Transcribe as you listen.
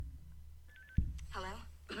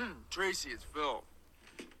Tracy, it's Phil.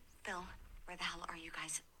 Phil, where the hell are you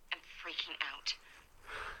guys? I'm freaking out.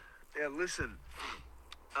 Yeah, listen.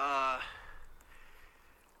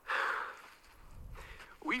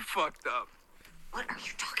 We fucked up. What are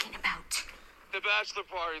you talking about? The bachelor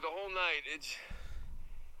party, the whole night.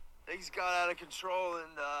 Things got out of control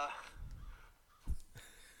and,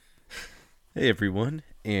 Hey everyone,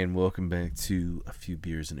 and welcome back to A Few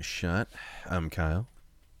Beers and a Shot. I'm Kyle.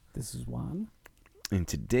 This is Juan. And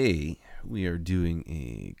today we are doing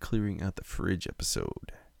a clearing out the fridge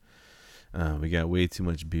episode. We got way too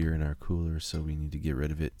much beer in our cooler, so we need to get rid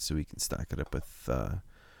of it so we can stock it up with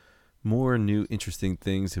more new interesting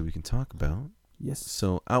things that we can talk about. Yes.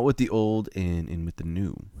 So out with the old and in with the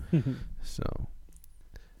new. So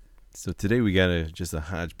today we got just a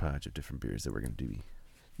hodgepodge of different beers that we're going to do.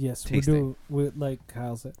 Yes, Tasting. we're like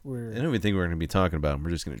Kyle said. I don't even think we're going to be talking about them.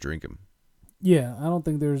 We're just going to drink them. Yeah, I don't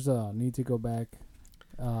think there's need to go back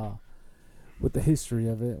with the history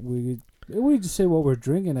of it. We just say what we're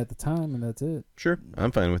drinking at the time, and that's it. Sure,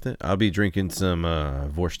 I'm fine with it. I'll be drinking some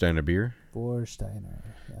Vorsteiner beer. Vorsteiner.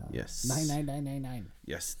 Yeah. Yes. 99999.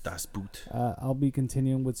 Yes, Das Boot. I'll be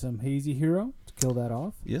continuing with some Hazy Hero to kill that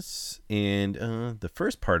off. Yes, and the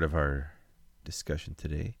first part of our discussion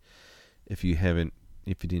today, if you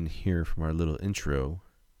didn't hear from our little intro,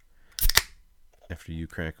 after you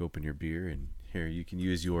crack open your beer, and here you can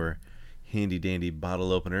use your handy dandy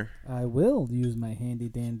bottle opener. I will use my handy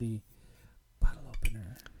dandy bottle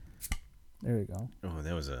opener. There we go. Oh,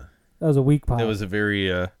 that was a weak pop. That was a very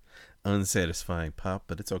unsatisfying pop,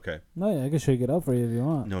 but it's okay. No, yeah, I can shake it up for you if you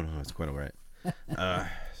want. No, it's quite all right.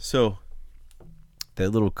 So that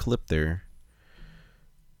little clip there.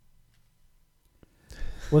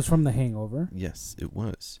 Was from The Hangover. Yes, it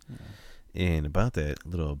was. Yeah. And about that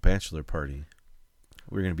little bachelor party,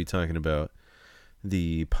 we're going to be talking about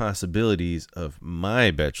the possibilities of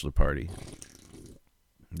my bachelor party.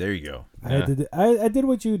 There you go. I did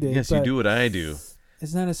what you did. Yes, you do what I do.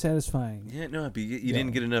 It's not as satisfying. Yeah, no, but you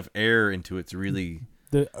didn't get enough air into it to really...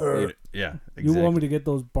 Yeah, exactly. You want me to get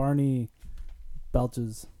those Barney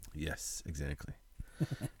belches. Yes, exactly.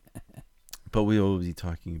 But we will be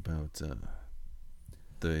talking about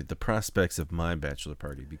the prospects of my bachelor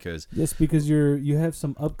party because... Yes, because you have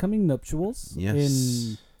some upcoming nuptials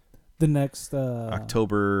in the next...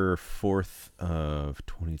 October 4th of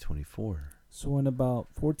 2024. So in about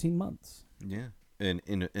 14 months. Yeah. And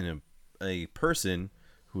a person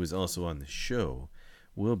who is also on the show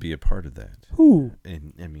will be a part of that. Who?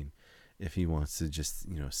 And I mean, if he wants to just,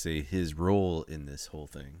 say his role in this whole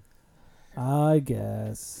thing. I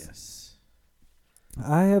guess. Yes.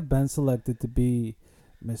 I have been selected to be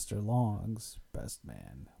Mr. Long's best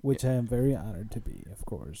man, which I am very honored to be, of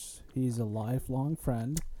course. He's a lifelong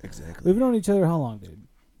friend. Exactly. We've known each other how long, dude?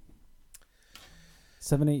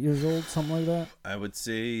 7, 8 years old, something like that? I would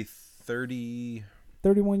say 30...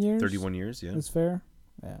 31 years? 31 years, yeah. That's fair?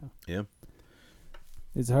 Yeah. Yeah.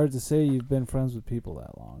 It's hard to say you've been friends with people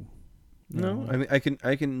that long. No, I mean,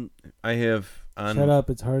 I have... Shut up,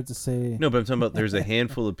 it's hard to say. No, but I'm talking about there's a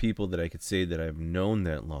handful of people that I could say that I've known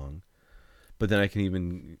that long. But then I can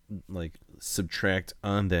even, subtract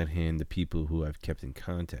on that hand the people who I've kept in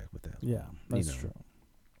contact with that. Yeah, that's true.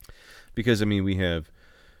 Because, I mean, we have,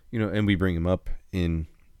 and we bring them up in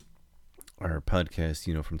our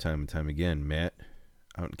podcast, from time and time again. Matt,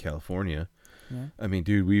 out in California. Yeah. I mean,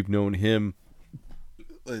 dude, we've known him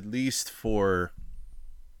at least for...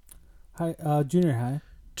 Junior high.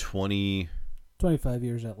 25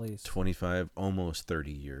 years at least. 25, almost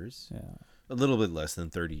 30 years. Yeah. A little bit less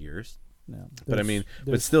than 30 years. Yeah. But I mean,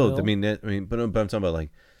 but still, but I'm talking about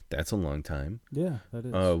that's a long time. Yeah, that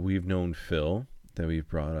is. We've known Phil that we've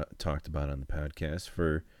talked about on the podcast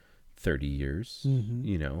for 30 years.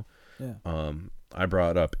 Mm-hmm. Yeah. I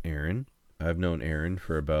brought up Aaron. I've known Aaron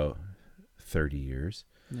for about 30 years.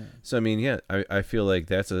 Yeah. So I mean, yeah, I feel like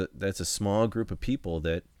that's a small group of people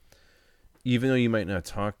that, even though you might not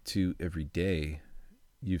talk to every day,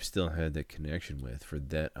 you've still had that connection with for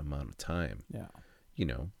that amount of time. Yeah.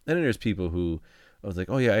 And then there's people who I was like,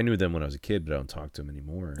 oh yeah, I knew them when I was a kid, but I don't talk to them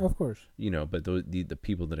anymore. Of course. But the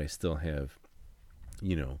people that I still have,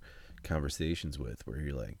 conversations with, where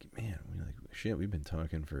you're like, man, shit, we've been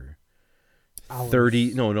talking for hours.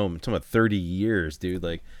 30. No, I'm talking about 30 years, dude.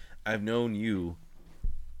 Like, I've known you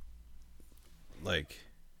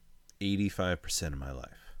 85% of my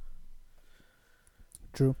life.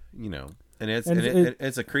 True. And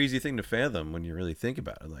it's a crazy thing to fathom when you really think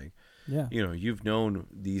about it. Yeah. You've known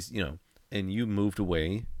these, and you moved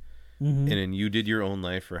away, mm-hmm. and then you did your own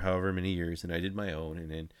life for however many years, and I did my own, and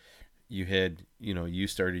then you had, you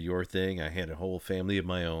started your thing. I had a whole family of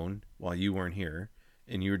my own while you weren't here,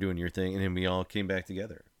 and you were doing your thing, and then we all came back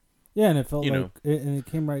together. Yeah, and it felt You like know. and it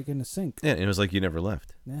came right into sync. Yeah, and it was like you never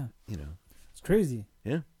left. Yeah, You know. it's crazy.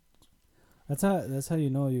 Yeah. That's how you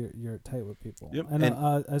know you're tight with people. Yep. And,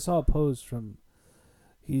 And- I saw a post from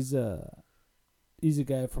he's a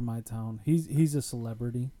guy from my town. He's a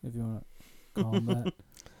celebrity, if you want to call him that.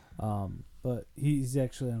 But he's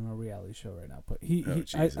actually on a reality show right now. But I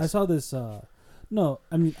Jesus. saw this. No,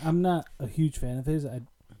 I mean I'm not a huge fan of his.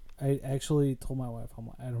 I actually told my wife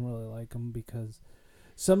I don't really like him because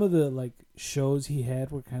some of the like shows he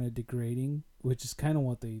had were kind of degrading, which is kind of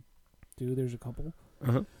what they do. There's a couple,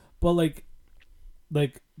 Uh-huh. but like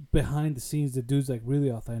behind the scenes, the dude's like really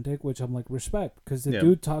authentic, which I'm like respect because the Yeah.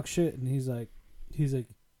 dude talks shit and he's like,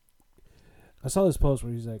 I saw this post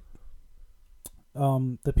where he's like,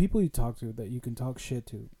 the people you talk to that you can talk shit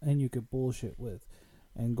to and you could bullshit with,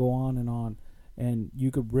 and go on, and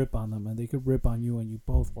you could rip on them and they could rip on you and you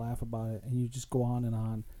both laugh about it and you just go on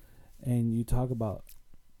and you talk about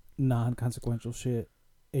non-consequential shit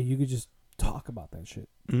and you could just talk about that shit.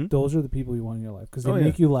 Mhm. Those are the people you want in your life because they Oh, yeah.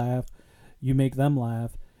 make you laugh, you make them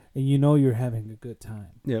laugh, and you know you're having a good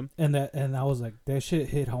time. Yeah. And I was like, that shit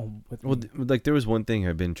hit home with Well, me. like there was one thing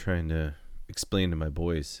I've been trying to explain to my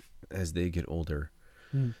boys as they get older,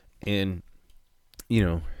 Mm. and you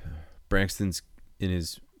know, Braxton's in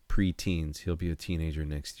his pre-teens. He'll be a teenager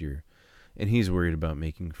next year, and he's worried about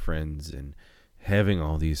making friends and having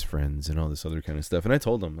all these friends and all this other kind of stuff. And I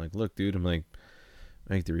told him, like, look, dude, I'm like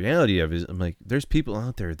the reality of it is, I'm like, there's people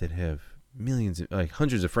out there that have millions, like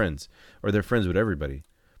hundreds of friends, or they're friends with everybody,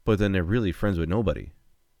 but then they're really friends with nobody.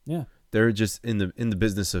 Yeah. They're just in the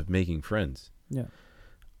business of making friends. Yeah.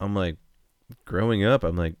 I'm like, growing up,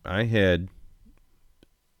 I'm like, I had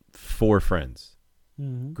 4 friends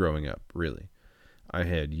Mm-hmm. growing up, really. I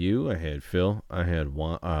had you, I had Phil, I had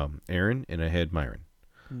Aaron, and I had Myron.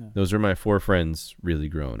 Yeah. Those were my 4 friends really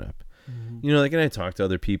growing up. Mm-hmm. You know, like, and I talked to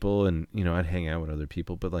other people, and, you know, I'd hang out with other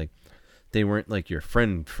people, but, like, they weren't, like, your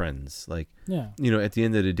friends. Like, Yeah. you know, at the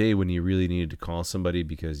end of the day, when you really needed to call somebody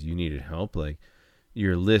because you needed help, like,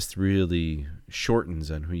 your list really shortens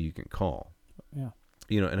on who you can call. Yeah.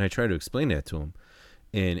 You know, and I try to explain that to them.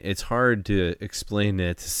 And it's hard to explain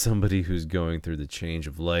that to somebody who's going through the change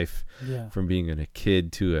of life Yeah. from being a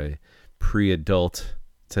kid to a pre-adult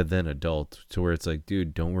to then adult, to where it's like,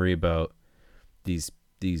 dude, don't worry about these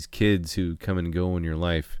kids who come and go in your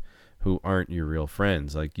life who aren't your real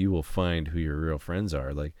friends. Like, you will find who your real friends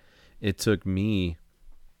are. Like, it took me,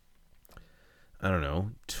 I don't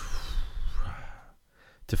know,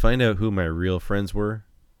 to find out who my real friends were,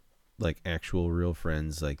 like actual real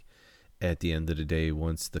friends, like at the end of the day,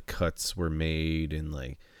 once the cuts were made and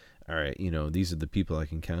like, all right, you know, these are the people I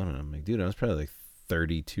can count on. I'm like, dude, I was probably like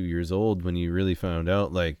 32 years old when you really found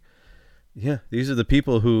out, like, yeah, these are the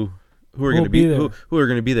people who are going to be who are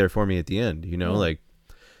going to be there for me at the end, you know, like,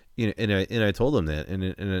 you know, and I told them that,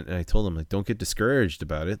 and I told them, like, don't get discouraged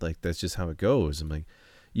about it. Like, that's just how it goes. I'm like,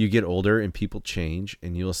 you get older and people change,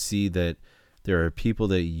 and you'll see that there are people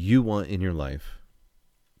that you want in your life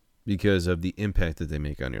because of the impact that they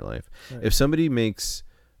make on your life. Right. If somebody makes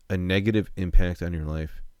a negative impact on your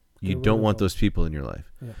life, you Get don't rid want of them. those people in your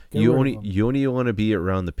life. Yeah. You only want to be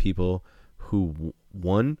around the people who,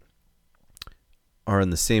 one, are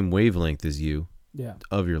on the same wavelength as you Yeah.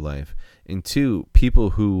 of your life, and 2,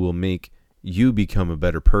 people who will make you become a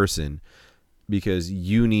better person because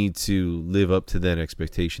you need to live up to that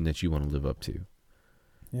expectation that you want to live up to.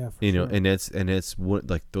 Yeah. For You know, sure. and that's what,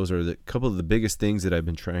 like, those are the couple of the biggest things that I've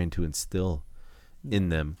been trying to instill in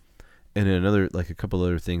them. And another, like, a couple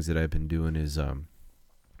other things that I've been doing is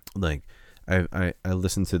like I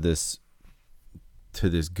listened to this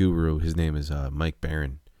guru. His name is Mike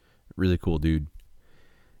Barron, really cool dude.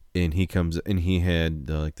 And he comes and he had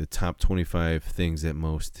like the top 25 things that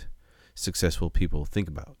most successful people think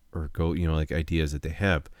about or go, you know, like ideas that they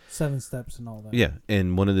have. 7 steps and all that. Yeah,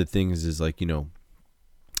 and one of the things is, like, you know,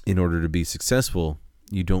 in order to be successful,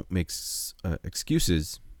 you don't make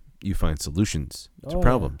excuses. You find solutions to Oh,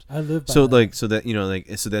 problems. Yeah. I live by So that. like, so that, you know,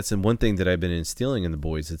 like, so that's one thing that I've been instilling in the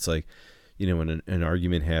boys. It's like, you know, when an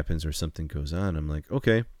argument happens or something goes on, I'm like,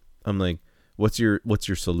 okay, I'm like, what's your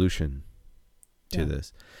solution to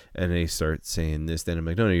this? And they start saying this. Then I'm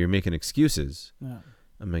like, no, you're making excuses. Yeah.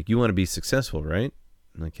 I'm like, you want to be successful, right?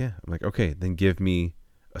 I'm like, yeah. I'm like, okay, then give me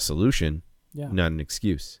a solution, Yeah. not an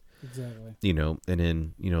excuse. Exactly. You know, and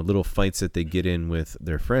then, you know, little fights that they get in with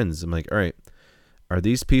their friends. I'm like, all right, are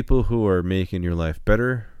these people who are making your life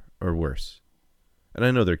better or worse? And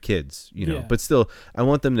I know they're kids, you know, Yeah. but still, I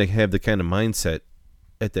want them to have the kind of mindset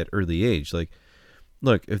at that early age. Like,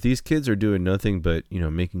 look, if these kids are doing nothing but,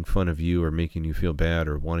 making fun of you or making you feel bad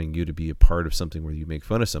or wanting you to be a part of something where you make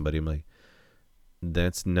fun of somebody, I'm like,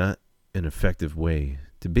 that's not an effective way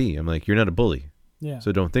to be. I'm like, you're not a bully. Yeah.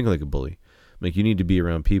 So don't think like a bully. I'm like, you need to be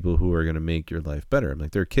around people who are going to make your life better. I'm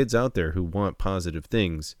like, there are kids out there who want positive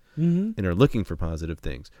things and are looking for positive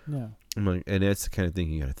things. Yeah. I'm like, and that's the kind of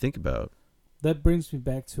thing you got to think about. That brings me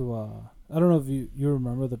back to, I don't know if you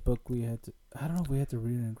remember the book we had to, I don't know if we had to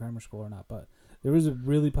read it in grammar school or not, but there was a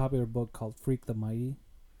really popular book called Freak the Mighty.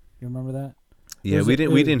 You remember that? Yeah, we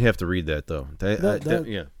didn't have to read that though.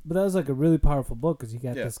 Yeah. But that was like a really powerful book because you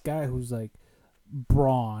got this guy who's like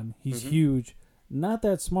brawn. He's huge, not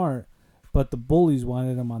that smart, but the bullies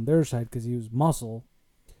wanted him on their side because he was muscle,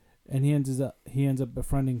 and he ends up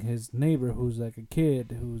befriending his neighbor who's like a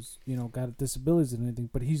kid who's got disabilities and anything,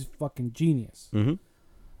 but he's fucking genius. Mm-hmm.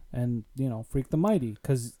 And Freak the Mighty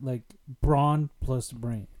because like brawn plus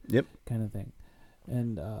brain. Yep. Kind of thing,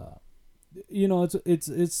 and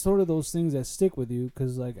it's sort of those things that stick with you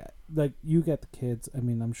because like you got the kids. I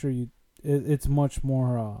mean, I'm sure it's much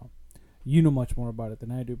more. You know much more about it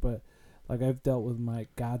than I do, but like I've dealt with my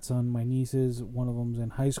godson, my nieces. One of them's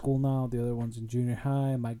in high school now. The other one's in junior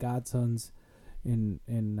high. My godson's in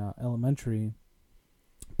elementary.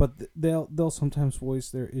 But they'll sometimes voice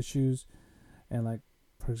their issues, and like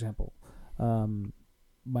for example,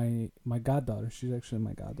 my goddaughter. She's actually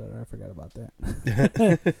my goddaughter. I forgot about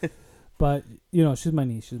that. But she's my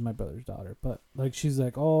niece. She's my brother's daughter. But like she's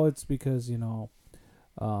like, oh, it's because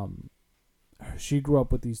she grew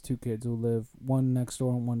up with these two kids who live one next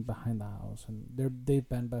door and one behind the house, and they've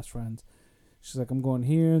been best friends. She's like, I'm going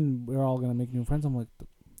here, and we're all gonna make new friends. I'm like,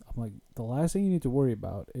 the last thing you need to worry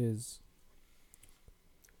about is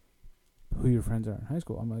who your friends are in high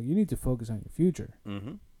school. I'm like, you need to focus on your future.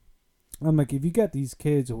 Mm-hmm. I'm like, if you got these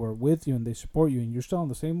kids who are with you and they support you, and you're still on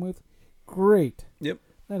the same with, great. Yep.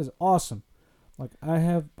 That is awesome. Like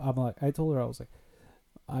I told her, I was like,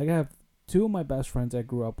 I have two of my best friends I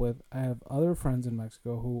grew up with. I have other friends in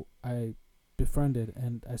Mexico who I befriended,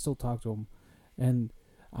 and I still talk to them. And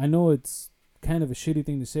I know it's kind of a shitty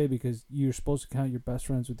thing to say because you're supposed to count your best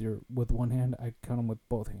friends with one hand. I count them with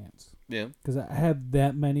both hands. Yeah. Because I have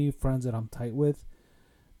that many friends that I'm tight with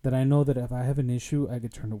that I know that if I have an issue, I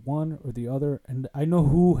could turn to one or the other, and I know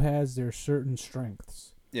who has their certain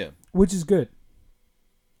strengths. Yeah. Which is good.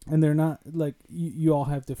 And they're not like you all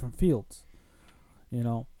have different fields,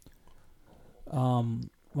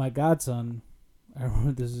 my godson, I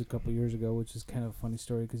remember this is a couple years ago, which is kind of a funny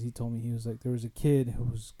story because he told me he was like there was a kid who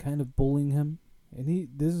was kind of bullying him, and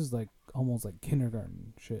this is like almost like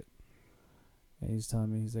kindergarten shit. And he's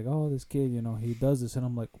telling me, he's like, oh, this kid, he does this, and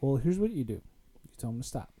I'm like, well, here's what you do: you tell him to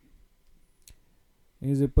stop. And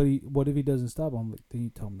he's like, but what if he doesn't stop? I'm like, then you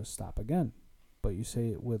tell him to stop again, but you say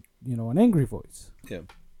it with an angry voice. Yeah.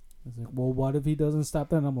 It's like, well, what if he doesn't stop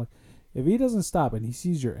then? I'm like, if he doesn't stop and he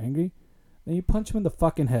sees you're angry, then you punch him in the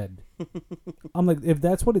fucking head. I'm like, if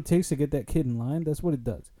that's what it takes to get that kid in line, that's what it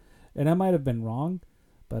does. And I might have been wrong,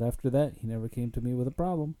 but after that, he never came to me with a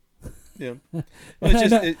problem. Yeah.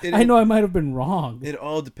 I know I might have been wrong. It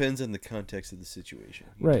all depends on the context of the situation.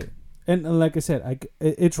 Right. And like I said,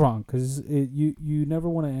 it's wrong because you never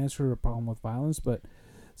want to answer a problem with violence, but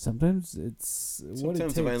sometimes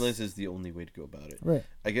violence is the only way to go about it. Right.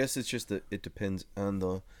 I guess it's just that it depends on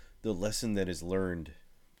the lesson that is learned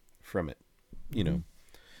from it,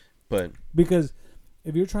 But because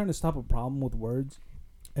if you're trying to stop a problem with words,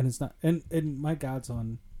 and it's not, and my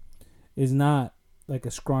godson is not like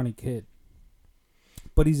a scrawny kid,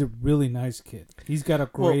 but he's a really nice kid. He's got a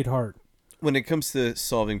great heart. When it comes to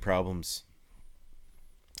solving problems,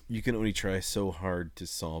 you can only try so hard to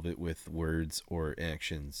solve it with words or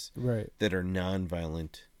actions that are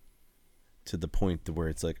non-violent to the point to where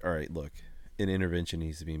it's like, all right, look, an intervention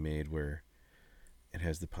needs to be made where it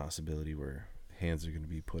has the possibility where hands are going to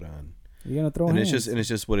be put on. You're gonna throw hands, it's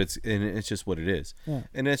just what it is, yeah.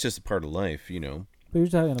 And that's just a part of life, But you're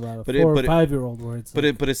talking about a 4 or 5-year-old where it's.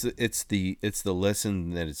 It's the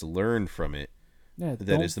lesson that is learned from it. Yeah,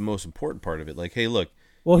 that is the most important part of it. Like, hey, look.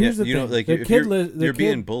 Well, here's the thing. Like, if you're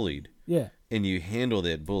being bullied. Yeah. And you handle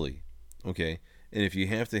that bully, okay. And if you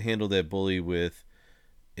have to handle that bully with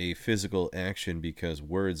a physical action because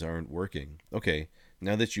words aren't working, okay.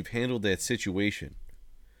 Now that you've handled that situation,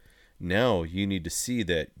 now you need to see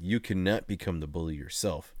that you cannot become the bully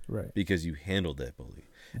yourself, right? Because you handled that bully,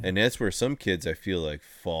 and that's where some kids I feel like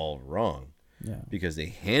fall wrong, because they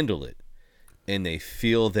handle it, and they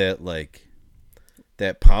feel that like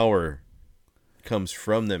that power comes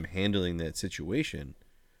from them handling that situation,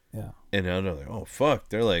 and now they're like, oh fuck,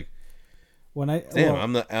 they're like, I'm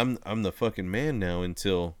the fucking man now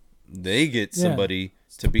until they get Yeah. somebody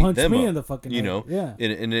to beat punch them me up, in the fucking you head. know. Yeah.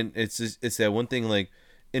 And then it's that one thing, like,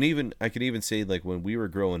 and even I could even say, like, when we were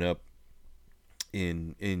growing up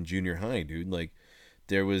in junior high, dude, like,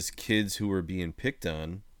 there was kids who were being picked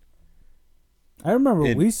on. I remember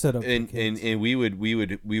And, we set up and, for kids. and we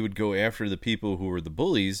would go after the people who were the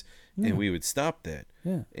bullies, Yeah. and we would stop that.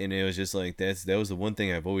 Yeah. And it was just like that was the one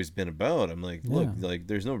thing I've always been about. I'm like, look, Yeah. like,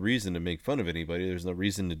 there's no reason to make fun of anybody. There's no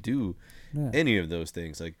reason to do Yeah. any of those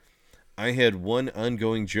things. Like, I had one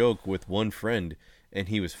ongoing joke with one friend, and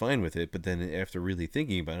he was fine with it. But then after really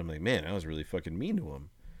thinking about it, I'm like, man, I was really fucking mean to him,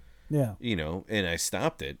 Yeah. you know. And I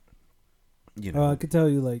stopped it, you know. I could tell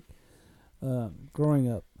you, like,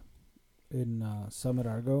 growing up in Summit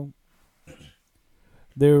Argo,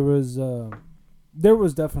 there was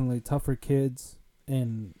definitely tougher kids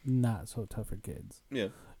and not so tougher kids. Yeah.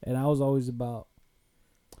 And I was always about,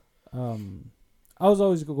 going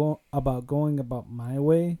about my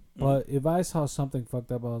way. But if I saw something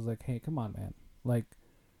fucked up, I was like, hey, come on, man. Like,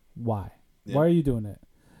 why? Yeah. Why are you doing it?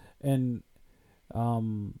 And,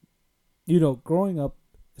 you know, growing up,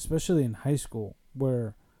 especially in high school,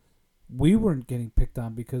 where we weren't getting picked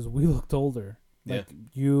on because we looked older. Like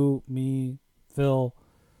you, me, Phil,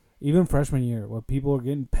 even freshman year, where people were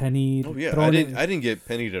getting pennied. Oh yeah, thrown I in- didn't get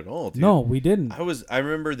pennied at all, dude. No, we didn't. I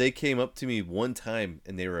remember they came up to me one time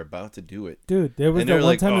and they were about to do it. Dude, there was And they that were one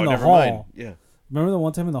like, time oh, in the never hall. mind. Yeah. Remember the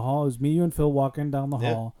one time in the hall? It was me, you, and Phil walking down the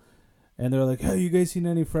Yeah. hall, and they're like, "Hey, you guys seen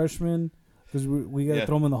any freshmen? Because we got to Yeah.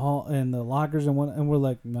 throw them in the hall and the lockers and one." And we're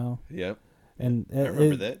like, "No." Yep. And I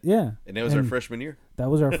remember that. Yeah, And that was our freshman year. That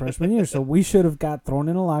was our freshman year, so we should have got thrown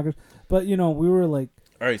in the lockers. But you know, we were like,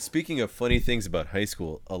 All right, speaking of funny things about high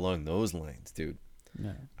school along those lines, dude.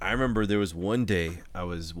 yeah, I remember there was one day I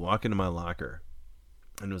was walking to my locker,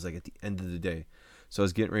 and it was like at the end of the day. So I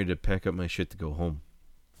was getting ready to pack up my shit to go home.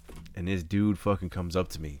 And this dude fucking comes up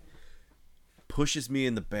to me, pushes me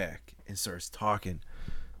in the back, and starts talking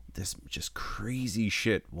this just crazy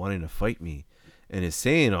shit, wanting to fight me, and is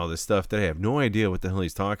saying all this stuff that I have no idea what the hell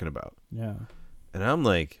he's talking about. yeah. And I'm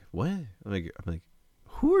like, what? I'm like,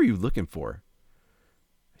 who are you looking for?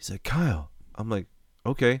 He's like, Kyle. I'm like,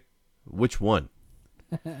 okay, which one?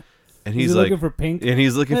 And he's like, looking for Pink. and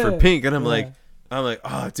he's looking for Pink, and I'm Yeah. like,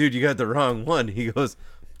 oh, dude, you got the wrong one. He goes,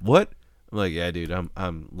 what? I'm like, yeah, dude,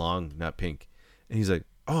 I'm long, not pink. And he's like,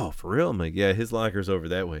 oh, for real? I'm like, yeah, his locker's over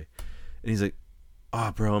that way. And he's like,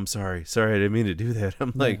 oh, bro, I'm sorry, I didn't mean to do that.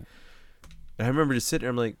 I'm like, and I remember just sitting there,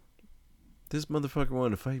 I'm like, this motherfucker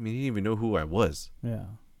wanted to fight me. He didn't even know who I was. Yeah.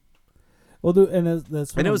 Well, dude, and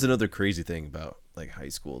that's And it was another crazy thing about like high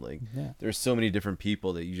school. Like, Yeah. there's so many different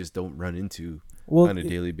people that you just don't run into Well, on a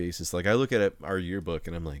daily basis. Like, I look at our yearbook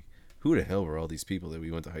and I'm like, who the hell were all these people that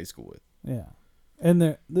we went to high school with? Yeah,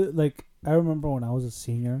 and like I remember when I was a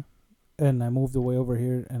senior, and I moved away over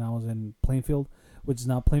here, and I was in Plainfield, which is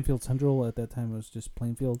now Plainfield Central. At that time, it was just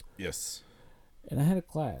Plainfield. Yes. And I had a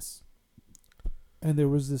class, and there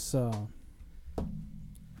was this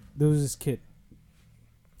kid,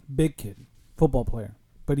 big kid, football player,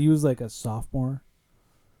 but he was like a sophomore.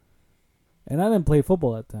 And I didn't play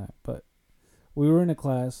football at that time, but we were in a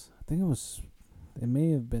class. I think it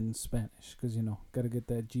may have been Spanish, because you know, got to get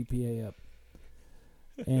that GPA up.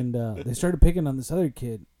 And they started picking on this other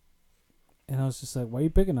kid, and I was just like, "Why are you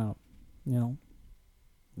picking on him?" You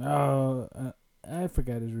know. I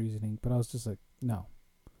forgot his reasoning, but I was just like, "No,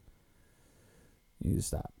 you need to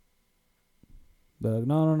stop." They're like,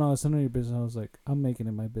 no, it's none of your business. I was like, "I'm making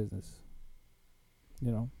it my business."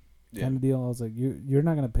 You know, Yeah. kind of deal. I was like, "You're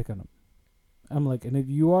not gonna pick on him." I'm like, "And if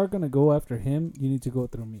you are gonna go after him, you need to go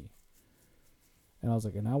through me." And I was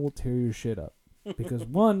like, "And I will tear your shit up, because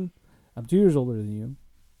one, I'm 2 years older than you.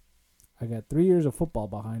 I got 3 years of football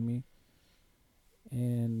behind me.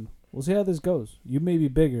 And we'll see how this goes. You may be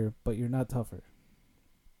bigger, but you're not tougher."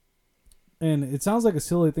 And it sounds like a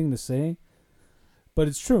silly thing to say, but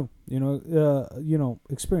it's true. You know,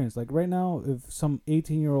 experience. Like right now, if some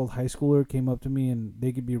 18-year-old high schooler came up to me and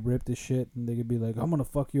they could be ripped as shit and they could be like, "I'm going to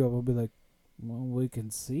fuck you up," I'll be like, "Well, we can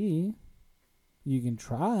see. You can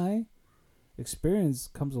try." Experience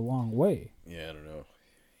comes a long way. Yeah, I don't know.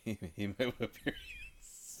 He might whip your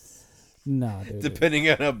Nah, dude. depending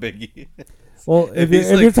on how big he is. Well, if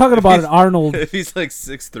he's you're talking about an Arnold, If he's like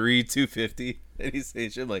 6'3", 250, and he's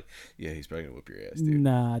saying shit, I'm like, yeah, he's probably gonna whip your ass, dude.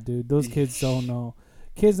 nah, dude. Those kids don't know.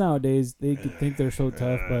 Kids nowadays, they could think they're so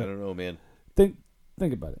tough, I but don't know, man. think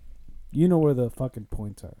about it. You know where the fucking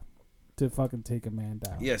points are to fucking take a man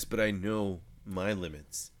down. Yes, but I know my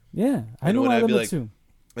limits. Yeah, I And know when my I'd be limits like- too.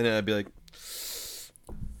 And then I'd be like,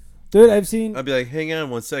 Dude, I've seen. hang on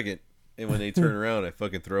one second. And when they turn around, I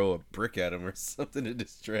fucking throw a brick at them or something to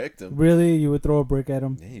distract them. Really? You would throw a brick at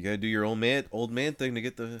him? Yeah, you gotta do your old man thing to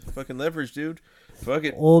get the fucking leverage, dude. Fuck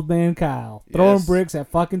it. Old man Kyle. Throwing Yes. bricks at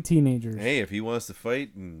fucking teenagers. Hey, if he wants to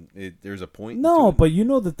fight and there's a point. No, to it. but you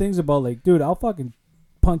know the things about, like, dude, I'll fucking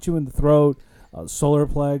punch you in the throat, solar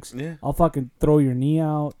plex. Yeah. I'll fucking throw your knee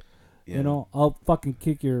out. Yeah. You know, I'll fucking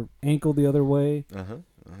kick your ankle the other way.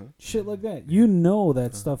 Shit like that. You know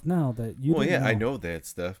that stuff now that you Well, didn't yeah, I know that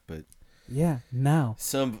stuff, but Yeah, now.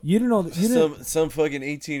 some You didn't know that. You didn't, some fucking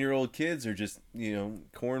 18-year-old kids are just,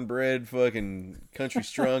 cornbread fucking country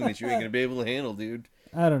strong that you ain't gonna be able to handle, dude.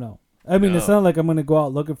 I don't know. I mean, it's No. not like I'm going to go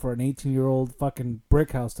out looking for an 18-year-old fucking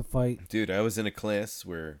brick house to fight. Dude, I was in a class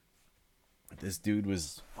where this dude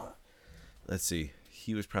was, let's see,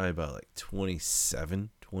 he was probably about like 27,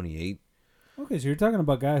 28. Okay, so you're talking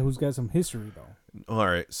about a guy who's got some history, though. All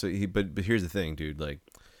right, so but here's the thing, dude. Like,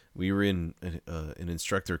 we were in an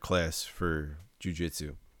instructor class for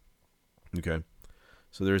jiu-jitsu. Okay,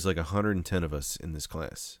 so there's like 110 of us in this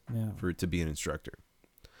class Yeah. for it to be an instructor.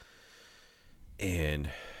 And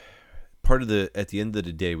part of at the end of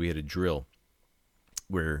the day, we had a drill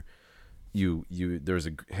where there was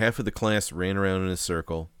half of the class ran around in a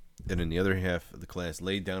circle, and then the other half of the class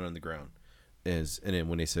laid down on the ground. And then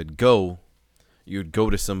when they said go, you would go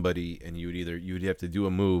to somebody, and you would have to do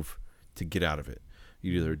a move to get out of it.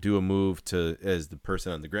 You'd either do a move as the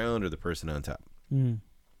person on the ground or the person on top. Mm.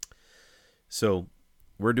 So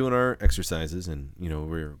we're doing our exercises, and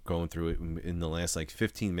we're going through it. In the last like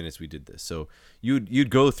 15 minutes, we did this. So you'd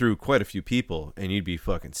go through quite a few people, and you'd be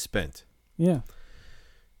fucking spent. Yeah.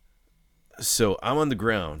 So I'm on the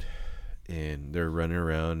ground, and they're running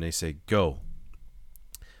around, and they say go,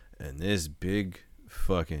 and this big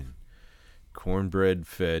fucking cornbread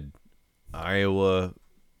fed Iowa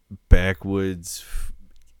backwoods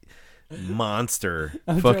monster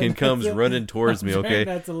fucking comes running towards me. Okay,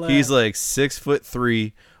 he's like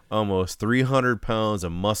 6'3", almost 300 pounds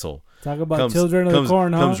of muscle. Talk about children of the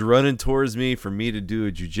corn, huh? Comes running towards me for me to do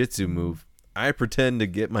a jiu-jitsu move. I pretend to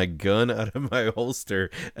get my gun out of my holster,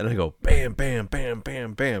 and I go bam, bam, bam,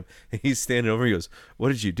 bam, bam. And he's standing over. He goes, "What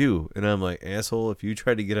did you do?" And I'm like, "Asshole! If you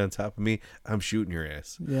try to get on top of me, I'm shooting your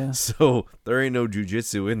ass." Yeah. So there ain't no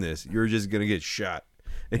jujitsu in this. You're just gonna get shot.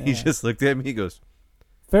 And he just looked at me. He goes,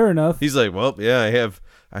 "Fair enough." He's like, "Well, yeah,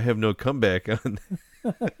 I have no comeback on."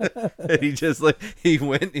 And he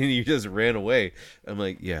went and he just ran away. I'm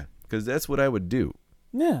like, yeah, because that's what I would do.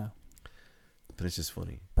 Yeah. But it's just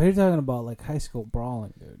funny. But you're talking about like high school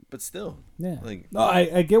brawling, dude. But still, Yeah. like, No,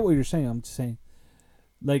 I get what you're saying. I'm just saying,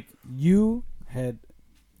 like, you had,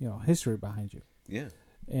 history behind you yeah.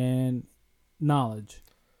 and knowledge,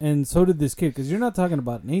 and so did this kid. Because you're not talking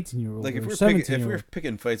about an 18-year-old, Like if or we're 17-year-old.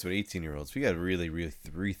 picking fights with 18-year-olds, we got to really, really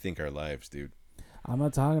rethink our lives, dude. I'm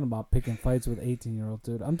not talking about picking fights with 18-year-old,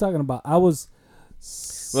 dude. I'm talking about I was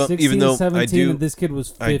 16, even though 17, and this kid was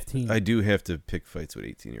 15. I do have to pick fights with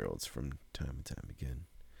 18-year-olds from time and time again,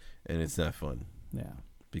 and it's not fun. Yeah.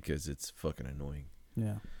 Because it's fucking annoying.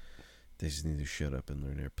 Yeah. They just need to shut up and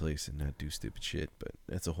learn their place and not do stupid shit. But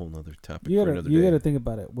that's a whole nother topic You for another gotta day. think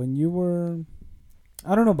about it. When you were,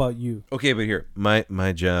 I don't know about you. Okay, but here,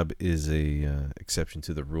 my job is a exception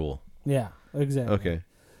to the rule. Yeah, exactly. Okay.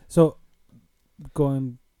 So,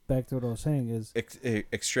 going back to what I was saying is,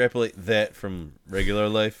 Extrapolate that from regular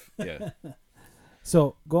life. Yeah.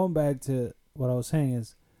 so going back to what I was saying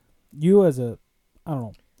is, you as a,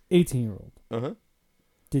 18-year-old, Uh-huh.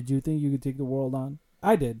 did you think you could take the world on?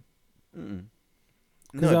 I did. Mm-mm.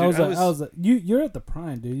 Because No, I dude, was like, you're at the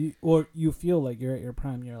prime, dude. Or you feel like you're at your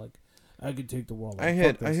prime. You're like, I could take the world on. I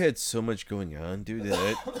Fuck had this. so much going on, dude,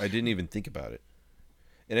 that I didn't even think about it.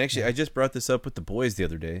 And actually, I just brought this up with the boys the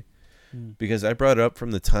other day because I brought it up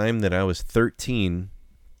from the time that I was 13.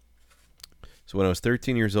 So when I was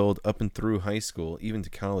 13 years old, up and through high school, even to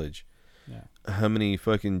college, how many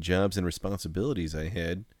fucking jobs and responsibilities I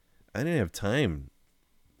had. I didn't have time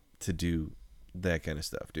to do that kind of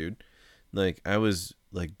stuff, dude. Like, I was,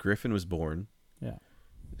 like, Griffin was born. Yeah.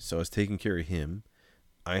 So I was taking care of him.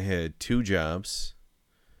 I had 2 jobs.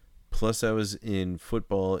 Plus, I was in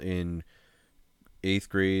football in 8th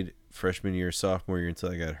grade, freshman year, sophomore year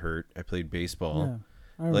until I got hurt. I played baseball.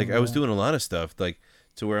 Yeah, I was doing a lot of stuff, like,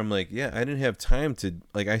 to where I'm like, yeah, I didn't have time to,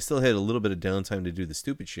 like, I still had a little bit of downtime to do the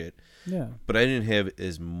stupid shit. Yeah. But I didn't have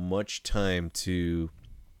as much time to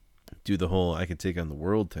do the whole I could take on the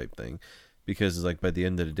world type thing. Because, like, by the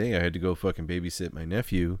end of the day, I had to go fucking babysit my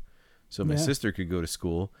nephew so my sister could go to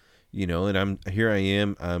school, and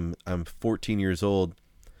I'm 14 years old,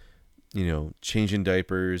 changing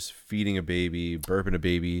diapers, feeding a baby, burping a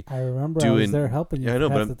baby. I remember I was there helping you I know,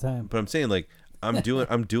 half the time. but I'm saying, like, I'm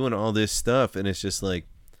doing all this stuff, and it's just like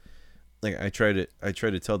I try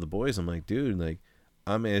to tell the boys, I'm like, dude, like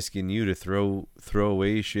I'm asking you to throw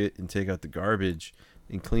away shit and take out the garbage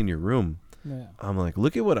and clean your room. Yeah. I'm like,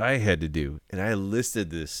 look at what I had to do, and I listed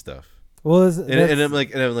this stuff. Well, And I'm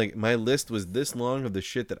like, my list was this long of the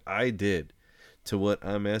shit that I did to what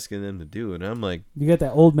I'm asking them to do, and I'm like, you got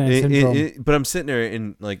that old man syndrome. but I'm sitting there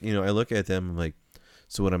and like, you know, I look at them, I'm like,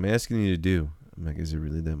 so what I'm asking you to do, I'm like, is it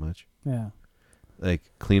really that much? Yeah. Like,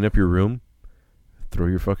 clean up your room, throw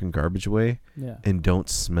your fucking garbage away, Yeah. and don't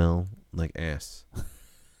smell like ass.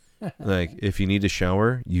 Like, if you need to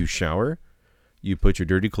shower, you shower, you put your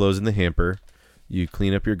dirty clothes in the hamper, you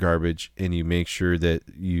clean up your garbage, and you make sure that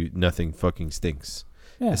nothing fucking stinks.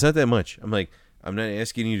 Yeah. It's not that much. I'm like, I'm not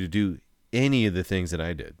asking you to do any of the things that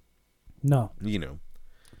I did. No. You know.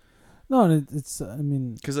 No, and it's, I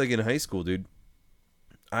mean. Because, like, in high school, dude,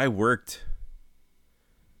 I worked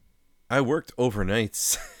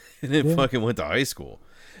overnights and then fucking went to high school.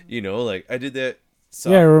 You know, like, I did that.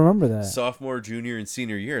 Yeah, I remember that. Sophomore, junior, and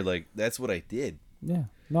senior year. Like, that's what I did. Yeah.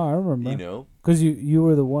 No, I remember. You know? Because you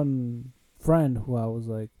were the one friend who I was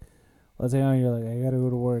like, let's say, you're like, I gotta go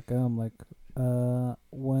to work. And I'm like,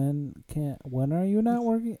 when are you not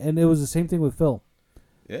working? And it was the same thing with Phil.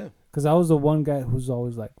 Yeah. Because I was the one guy who's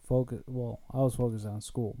always like focused. Well, I was focused on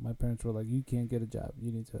school. My parents were like, you can't get a job.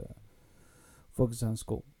 You need to focus on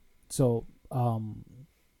school. So,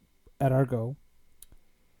 at Argo,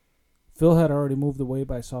 Phil had already moved away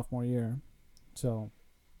by sophomore year. So,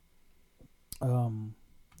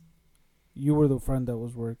 you were the friend that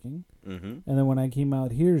was working. Mm-hmm. And then when I came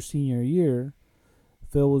out here senior year,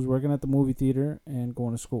 Phil was working at the movie theater and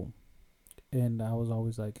going to school. And I was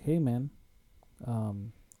always like, hey, man, I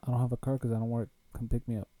don't have a car because I don't work. Come pick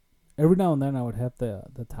me up. Every now and then I would have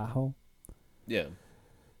the Tahoe. Yeah.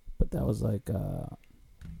 But that was like,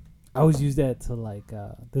 I always used that to like,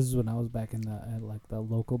 this is when I was back in the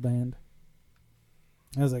local band.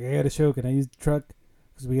 I was like, I got a show. Can I use the truck?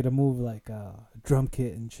 Because we had to move like a drum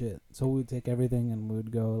kit and shit. So we would take everything and we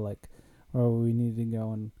would go like where we needed to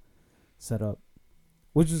go and set up.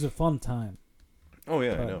 Which was a fun time. Oh,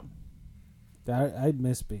 yeah, I know. I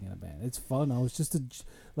miss being in a band. It's fun. I was just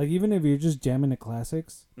like, even if you're just jamming the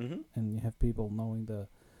classics and you have people knowing the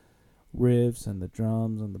riffs and the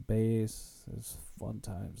drums and the bass, it's fun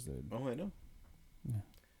times, dude. Oh, I know. Yeah.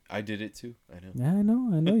 I did it too. I know. Yeah, I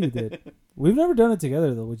know you did. We've never done it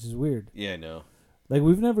together though, which is weird. Yeah, I know. Like,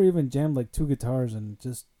 we've never even jammed like two guitars and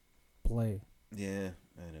just play. Yeah,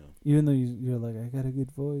 I know. Even though you're like, I got a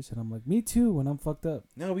good voice, and I'm like, me too. When I'm fucked up.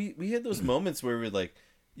 No, we had those moments where we like.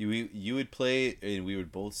 You would play and we would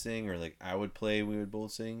both sing, or like I would play, we would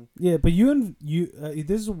both sing. Yeah, but you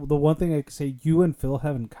this is the one thing I could say you and Phil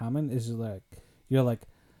have in common is like, you're like,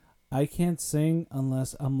 I can't sing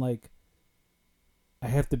unless I'm like, I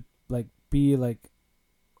have to like be like,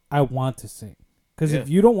 I want to sing. Because if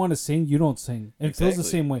you don't want to sing, you don't sing. And Exactly. Phil's the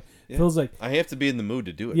same way. Yeah. Phil's like, I have to be in the mood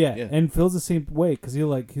to do it. yeah. And Phil's the same way because he's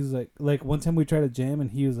like one time we tried to jam and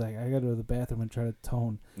he was like, I gotta go to the bathroom and try to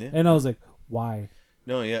tone. Yeah. And I was like, why?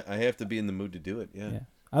 No, yeah, I have to be in the mood to do it. Yeah.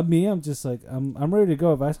 I'm just like, I'm ready to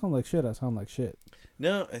go. If I sound like shit, I sound like shit.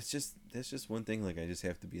 No, that's just one thing. Like, I just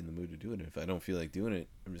have to be in the mood to do it. If I don't feel like doing it,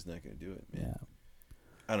 I'm just not gonna do it. Man. Yeah.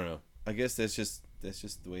 I don't know. I guess that's just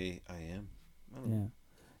the way I am. I don't know.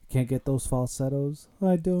 Can't get those falsettos.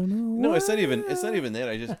 I don't know. No, it's not even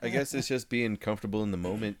that. I guess it's just being comfortable in the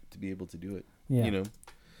moment to be able to do it. Yeah. You know.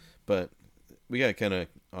 But we got kind of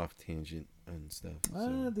off tangent and stuff.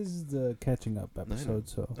 So. This is the catching up episode,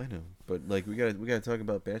 I know. But like we gotta talk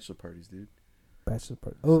about bachelor parties, dude. Bachelor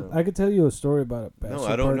party. Oh, I could tell you a story about a bachelor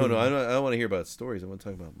party. I don't want to hear about stories. I want to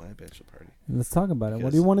talk about my bachelor party. Let's talk about it.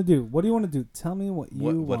 What do you want to do? What do you want to do? Tell me what you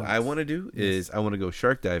want. What I want to do is I want to go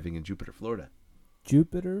shark diving in Jupiter, Florida.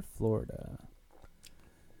 Jupiter, Florida.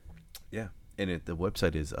 Yeah. And the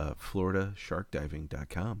website is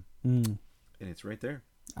floridasharkdiving.com. And it's right there.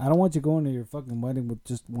 I don't want you going to your fucking wedding with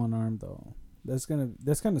just one arm though. That's gonna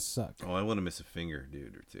suck. Oh, I want to miss a finger,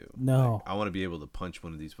 dude, or two. No. Like, I want to be able to punch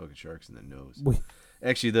one of these fucking sharks in the nose.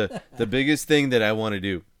 Actually, the biggest thing that I want to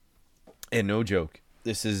do, and no joke,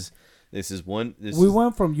 we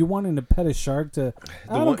went from you wanting to pet a shark to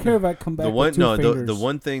I don't care if I come back with two fingers. The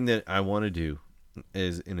one thing that I want to do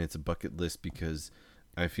is, and it's a bucket list because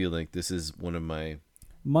I feel like this is one of my...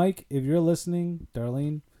 Mike, if you're listening,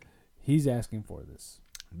 Darlene, he's asking for this.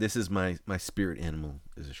 This is my spirit animal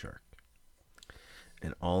is a shark.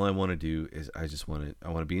 And all I want to do is I want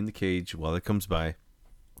to be in the cage while it comes by,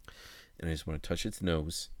 and I just want to touch its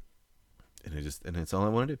nose, and that's all I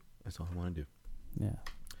want to do. That's all I want to do. Yeah.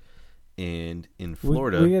 And in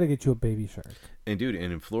Florida, we gotta get you a baby shark. and dude,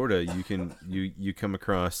 and in Florida, you can you come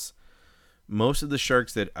across most of the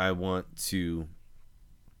sharks that I want to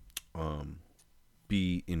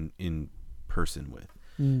be in person with.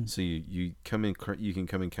 So you can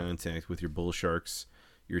come in contact with your bull sharks,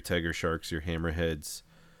 your tiger sharks, your hammerheads,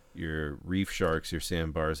 your reef sharks, your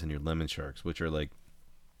sandbars, and your lemon sharks, which are like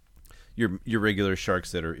your regular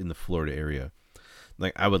sharks that are in the Florida area.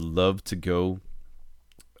 Like I would love to go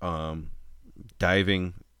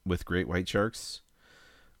diving with great white sharks,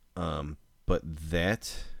 but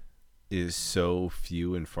that is so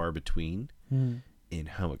few and far between, and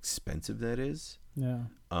how expensive that is. Yeah.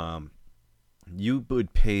 You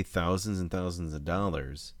would pay thousands and thousands of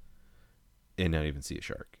dollars and not even see a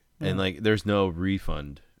shark. Yeah. And like there's no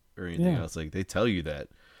refund or anything else. Like they tell you that.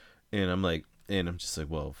 And I'm just like,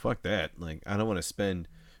 well, fuck that. Like I don't want to spend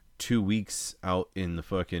 2 weeks out in the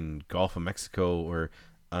fucking Gulf of Mexico or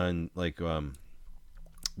on like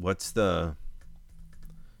what's the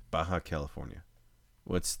Baja California?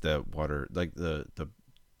 What's that water, like the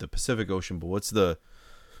Pacific Ocean, but what's the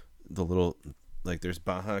little, like there's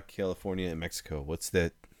Baja California and Mexico. What's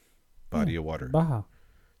that body of water? Baja.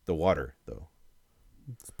 The water though.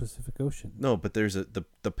 It's Pacific Ocean. No, but there's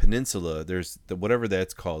the peninsula. There's the whatever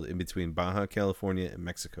that's called in between Baja California and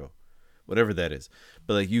Mexico, whatever that is.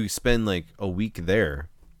 But like you spend like a week there,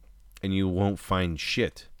 and you won't find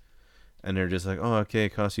shit, and they're just like, oh, okay, it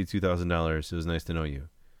cost you $2,000. It was nice to know you.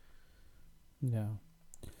 Yeah.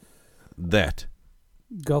 That.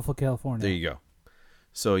 Gulf of California. There you go.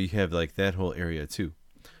 So you have like that whole area too.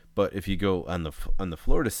 But if you go on the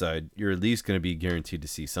Florida side, you're at least going to be guaranteed to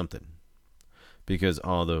see something. Because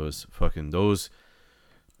all those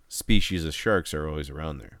species of sharks are always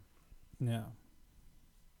around there. Yeah.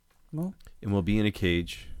 Well, and we'll be in a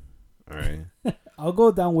cage. All right. I'll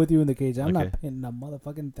go down with you in the cage. I'm Okay. not pinning a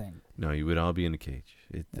motherfucking thing. No, you would all be in a cage.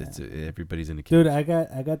 It's everybody's in a cage. Dude, I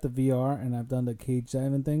got the VR and I've done the cage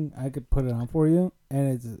diving thing. I could put it on for you,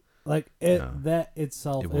 and it's like that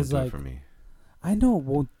itself it won't is do like. it for me. I know it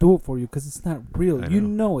won't do it for you because it's not real. I You know.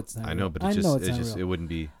 know it's not. I know, real. but I it's know it's not just real. it wouldn't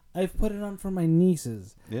be. I've put it on for my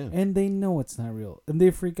nieces, Yeah. and they know it's not real, and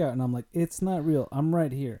they freak out, and I'm like, it's not real. I'm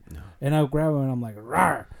right here, No. and I'll grab them, and I'm like,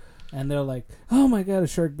 rawr, and they're like, oh my god, a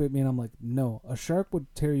shark bit me, and I'm like, no, a shark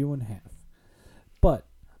would tear you in half, but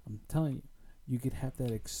I'm telling you, you could have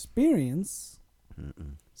that experience,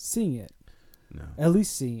 seeing it, No. at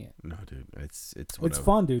least seeing it. No, dude. It's It's whatever.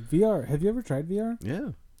 fun, dude. VR. Have you ever tried VR? Yeah.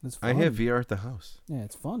 It's fun. I have VR at the house. Yeah,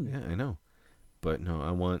 it's fun. Yeah, I know. But no, I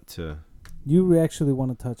want to. You actually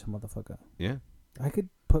want to touch a motherfucker. Yeah. I could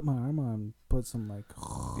put my arm on and put some like.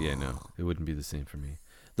 Yeah, no, it wouldn't be the same for me.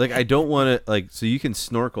 Like, I don't want to so you can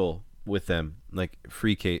snorkel with them like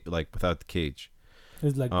free cage, like without the cage.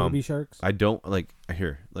 There's like baby sharks. I don't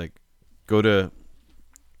go to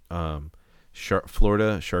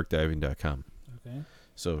FloridaSharkDiving.com. Okay.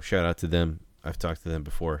 So shout out to them. I've talked to them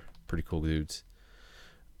before. Pretty cool dudes.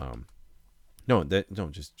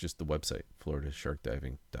 Just the website,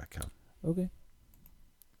 FloridaSharkDiving.com. Okay.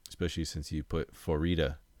 Especially since you put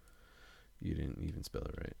Florida. You didn't even spell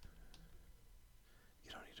it right.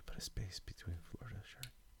 You don't need to put a space between Florida Shark.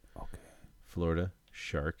 Okay. Florida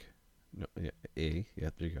Shark. No, yeah,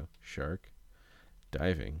 there you go. Shark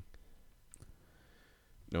Diving.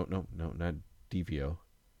 No, not DVO.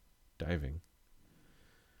 Diving.com.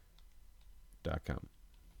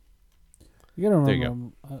 You gotta There you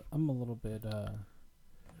remember, I'm a little bit.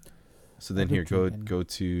 So then I've been here, drinking. go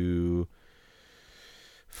to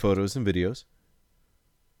photos and videos.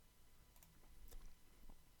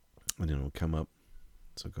 And then it'll come up.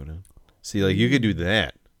 So go down. See, like you could do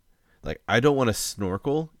that. Like I don't want to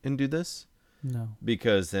snorkel and do this No.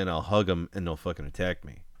 because then I'll hug them and they'll fucking attack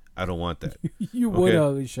me. I don't want that. You would Okay.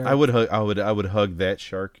 hug a shark. I would hug that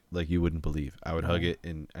shark like you wouldn't believe. I would hug it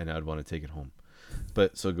and I'd want to take it home.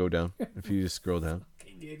 But so go down. If you just scroll down.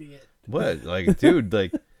 Fucking idiot. What? Like, dude,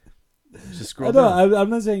 like just I scroll know. down. I'm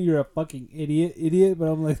not saying you're a fucking idiot, but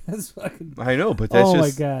I'm like that's fucking. I know, but that's Oh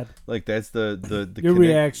just my god. like that's the Your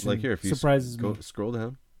reaction Like here, if you surprises me. scroll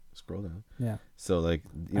down. Yeah. So like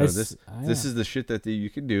I this am. is the shit that you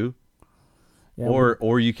can do, Yeah,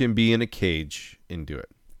 or you can be in a cage and do it.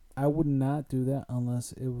 I would not do that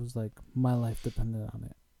unless it was like my life depended on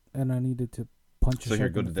it, and I needed to punch. So a here,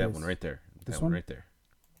 shark go in to the that face. one right there. This That one one? right there.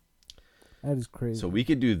 That is crazy. So we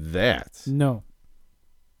could do that. No.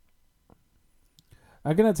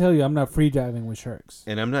 I cannot tell you I'm not free diving with sharks.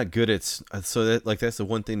 And I'm not good at so that like that's the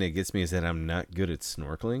one thing that gets me is that I'm not good at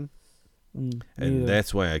snorkeling, Me and either.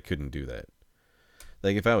 that's why I couldn't do that.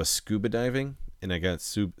 Like if I was scuba diving and I got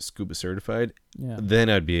scuba certified, yeah. then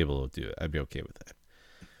I'd be able to do it. I'd be okay with that.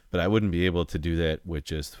 But I wouldn't be able to do that with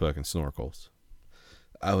just fucking snorkels.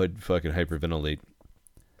 I would fucking hyperventilate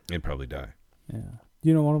and probably die. Yeah.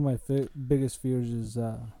 You know, one of my biggest fears is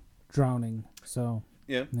drowning. So,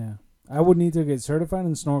 Yeah. I would need to get certified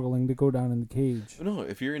in snorkeling to go down in the cage. No,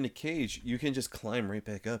 if you're in a cage, you can just climb right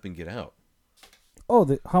back up and get out.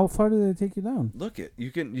 Oh, how far do they take you down? Look it,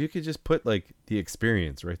 you could just put like the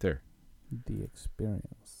experience right there. The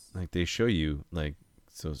experience. Like they show you like,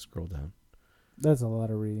 so scroll down. That's a lot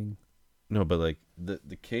of reading. No, but like the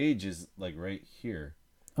cage is like right here.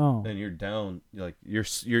 Oh. And you're down, like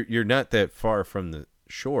you're not that far from the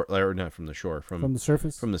shore, or not from the shore, from the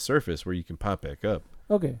surface. from the surface where you can pop back up.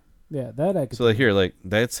 Okay. Yeah, that I could. So like here, like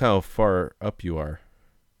that's how far up you are.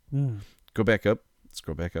 Mm. Go back up.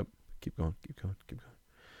 Scroll back up. Keep going. Keep going. Keep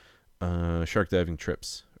going. Shark diving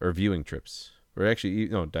trips or viewing trips, or actually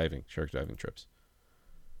no diving, shark diving trips.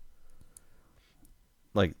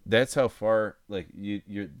 Like that's how far. Like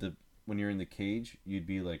when you're in the cage, you'd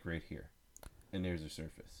be like right here, and there's a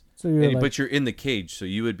surface. So you're but you're in the cage, so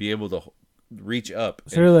you would be able to reach up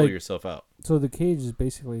So and you're pull like- yourself out. So the cage is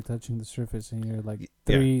basically touching the surface, and you're like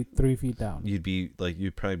 3 feet down.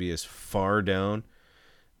 You'd probably be as far down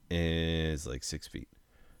as like 6 feet.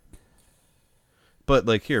 But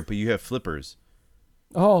like here, but you have flippers.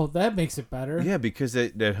 Oh, that makes it better. Yeah, because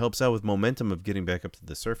that helps out with momentum of getting back up to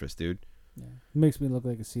the surface, dude. Yeah. It makes me look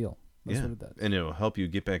like a seal. That's Yeah, what it does. and it'll help you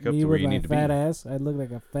get back up Me to where with you my need to be. fat ass, I'd look like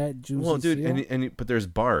a fat, juicy Well, dude, seal. but there's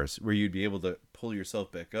bars where you'd be able to pull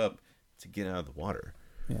yourself back up to get out of the water.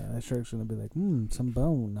 Yeah, that shark's gonna be like, some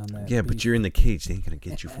bone on that. Yeah, but beef." you're in the cage. They ain't gonna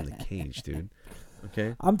get you from the cage, dude.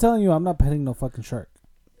 Okay. I'm telling you, I'm not petting no fucking shark.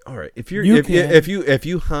 All right. If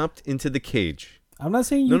you hopped into the cage. I'm not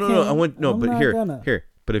saying you No. can't. I want no, I'm but not here. gonna.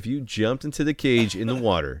 But if you jumped into the cage in the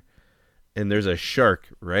water, and there's a shark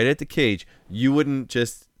right at the cage, you wouldn't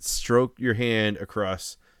just stroke your hand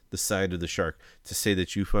across the side of the shark to say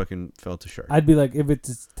that you fucking felt a shark. I'd be like, if it's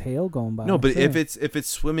its tail going by. No, but sure. if it's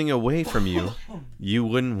swimming away from you, you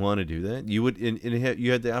wouldn't want to do that. You would,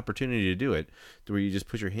 you had the opportunity to do it, to where you just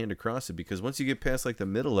put your hand across it, because once you get past like the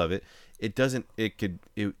middle of it,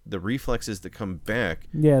 the reflexes that come back,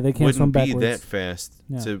 yeah, they can't swim wouldn't be backwards. that fast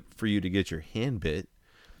Yeah. for you to get your hand bit.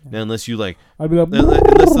 Now, unless you like, I'd be like,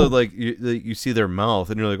 unless like you see their mouth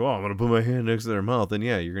and you're like, oh, I'm gonna put my hand next to their mouth, then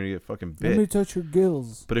yeah, you're gonna get fucking let me bit. touch your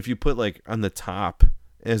gills. But if you put like on the top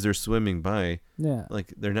as they're swimming by, Yeah,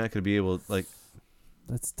 like they're not gonna be able like.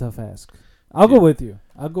 that's a tough ask. I'll go with you.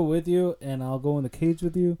 I'll go with you, and I'll go in the cage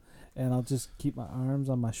with you, and I'll just keep my arms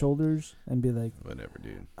on my shoulders and be like, Whatever,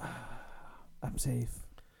 dude. I'm safe.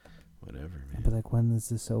 Whatever, I'll man. be like, when is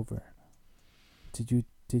this over? Did you?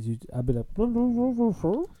 I'll be like, I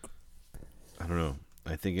don't know.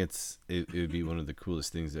 I think it would be one of the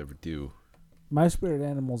coolest things to ever do. my spirit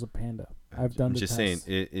animal's a panda. I've done I'm the just test.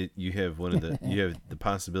 saying, you have you have the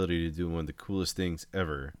possibility to do one of the coolest things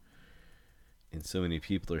ever, and so many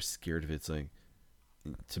people are scared of it. It's like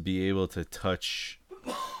to be able to touch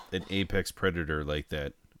an apex predator like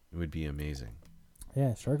that would be amazing.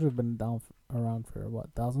 Yeah, sharks have been around for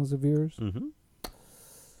what, thousands of years? Mm-hmm.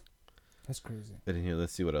 That's crazy. But in here,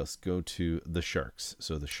 let's see what else. Go to the sharks.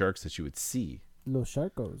 So the sharks that you would see. Little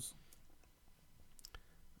sharkos.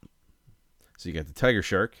 So you got the tiger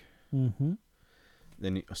shark. Mm-hmm.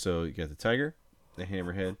 Then so you got the tiger, the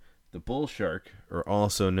hammerhead, the bull shark, or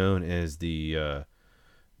also known as the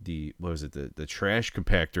what was it, the trash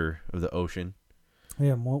compactor of the ocean.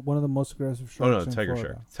 Yeah, one of the most aggressive sharks. Oh no, in tiger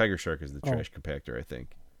Florida. shark. Tiger shark is the Oh. trash compactor, I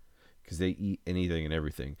think, because they eat anything and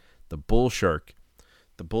everything. The bull shark.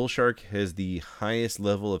 The bull shark has the highest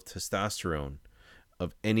level of testosterone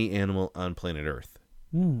of any animal on planet Earth.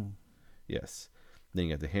 Mm. Yes. Then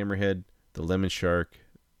you got the hammerhead, the lemon shark,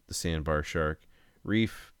 the sandbar shark,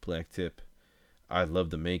 reef, blacktip. I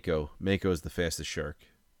love the mako. Mako is the fastest shark.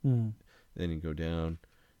 Mm. Then you go down,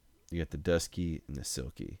 you got the dusky and the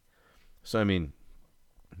silky. So I mean,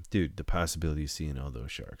 dude, the possibility of seeing all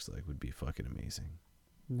those sharks like would be fucking amazing.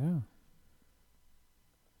 Yeah.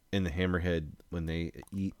 And the hammerhead, when they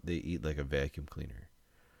eat like a vacuum cleaner,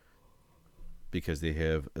 because they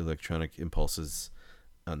have electronic impulses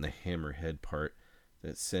on the hammerhead part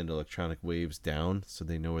that send electronic waves down, so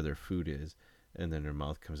they know where their food is, and then their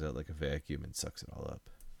mouth comes out like a vacuum and sucks it all up.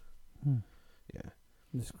 Yeah.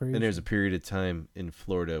 It's crazy. And there's a period of time in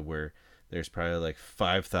Florida where there's probably like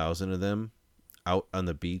 5,000 of them out on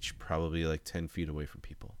the beach, probably like 10 feet away from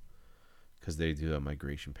people, because they do a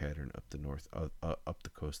migration pattern up the north, up the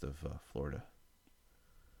coast of Florida.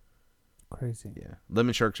 Crazy. Yeah,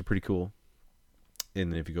 lemon sharks are pretty cool.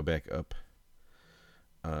 And then if you go back up,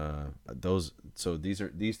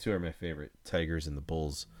 these two are my favorite, tigers and the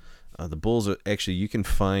bulls. The bulls are actually, you can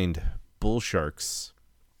find bull sharks.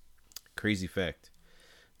 Crazy fact.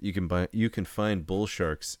 You can find bull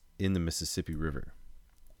sharks in the Mississippi River.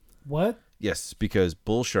 What? Yes, because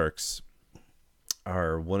bull sharks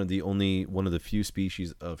are one of the few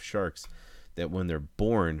species of sharks that when they're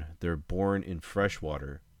born in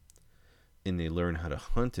freshwater, and they learn how to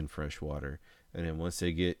hunt in freshwater, and then once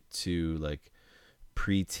they get to like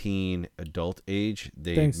preteen adult age,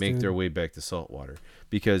 they make their way back to saltwater.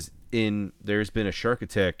 Because there's been a shark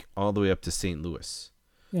attack all the way up to St. Louis.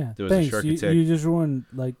 Yeah, there was a shark attack. You just ruined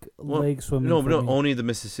like lake swimming. No, only the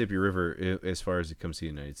Mississippi River as far as it comes to the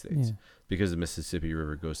United States, Yeah. because the Mississippi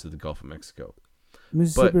River goes to the Gulf of Mexico.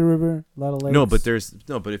 Mississippi River, a lot of lakes.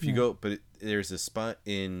 But if you go, there's a spot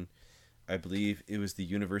in, I believe it was the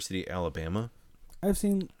University of Alabama. I've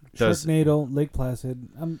seen Sharknado, Lake Placid.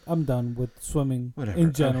 I'm done with swimming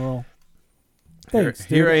in general. Thanks,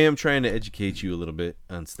 here I am trying to educate you a little bit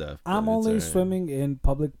on stuff. I'm only swimming in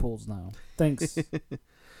public pools now. Thanks.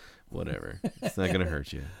 Whatever. It's not gonna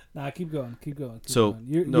hurt you. Nah, keep going.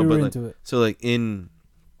 You're into it. So like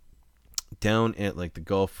down at like the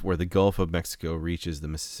Gulf, where the Gulf of Mexico reaches the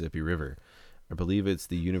Mississippi River, I believe it's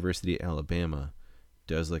the University of Alabama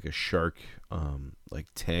does like a shark like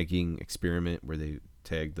tagging experiment where they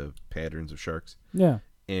tag the patterns of sharks. Yeah.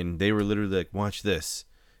 And they were literally like, watch this.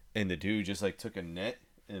 And the dude just like took a net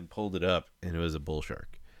and pulled it up, and it was a bull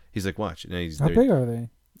shark. He's like, watch. And how big are they?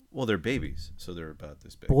 Well, they're babies, so they're about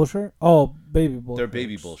this big. Bull shark? Oh, baby bull. They're sharks.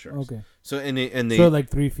 baby bull sharks. Okay. So and they so like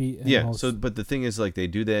 3 feet. Yeah. Most. So but the thing is, like, they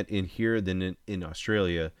do that in here, then in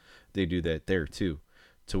Australia, they do that there too,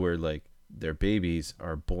 to where like their babies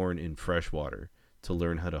are born in freshwater to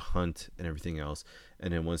learn how to hunt and everything else,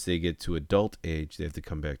 and then once they get to adult age, they have to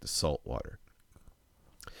come back to salt water.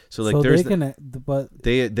 So like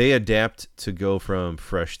they adapt to go from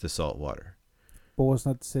fresh to salt water. But what's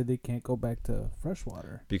not to say they can't go back to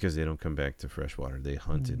freshwater? Because they don't come back to freshwater. They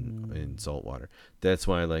hunt in saltwater. That's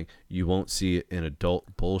why like you won't see an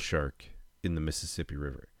adult bull shark in the Mississippi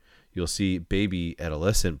River. You'll see baby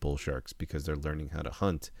adolescent bull sharks because they're learning how to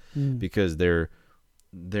hunt. Because they're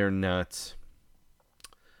not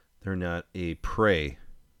a prey.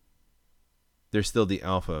 They're still the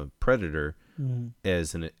alpha predator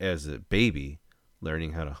as a baby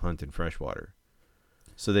learning how to hunt in freshwater.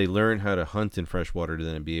 So they learn how to hunt in freshwater to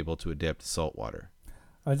then be able to adapt to saltwater.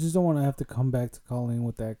 I just don't want to have to come back to Colleen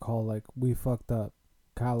with that call like, we fucked up.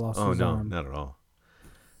 Kyle lost his arm. Oh, no, not at all.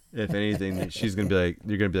 If anything, she's going to be like,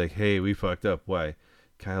 you're going to be like, hey, we fucked up. Why?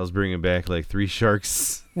 Kyle's bringing back like 3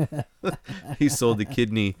 sharks. He sold the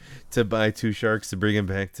kidney to buy 2 sharks to bring him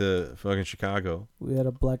back to fucking Chicago. We had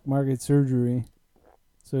a black market surgery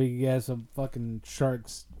so he could get some fucking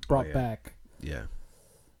sharks brought back. Yeah.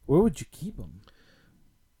 Where would you keep them?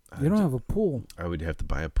 You don't have a pool. I would have to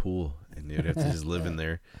buy a pool, and you'd have to just live in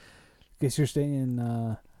there. Guess you're staying in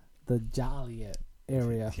the Joliet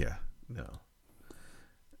area. Yeah, no.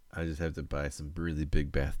 I just have to buy some really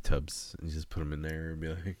big bathtubs and just put them in there and be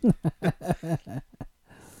like...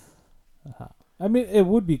 I mean, it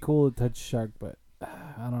would be cool to touch a shark, but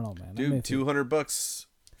I don't know, man. Dude, $200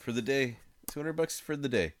 for the day. $200 for the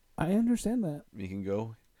day. I understand that. You can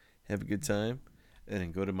go, have a good time, and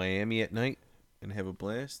then go to Miami at night and have a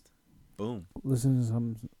blast. Boom. Listen to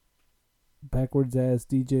some backwards ass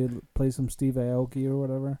DJ play some Steve Aoki or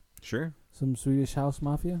whatever. Sure. Some Swedish House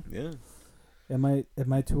Mafia. Yeah. Am I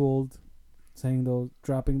too old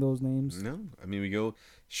dropping those names? No. I mean, we go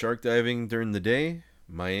shark diving during the day,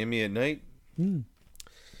 Miami at night. You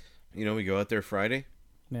know, we go out there Friday.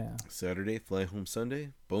 Yeah. Saturday, fly home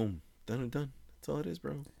Sunday. Boom. Done and done. That's all it is,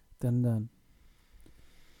 bro. Done.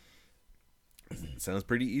 Sounds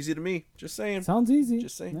pretty easy to me. Just saying. Sounds easy.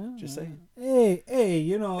 Just saying. Yeah. Just saying. Hey,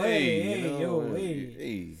 you know, hey,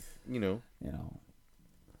 you know.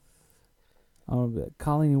 I'm gonna be like,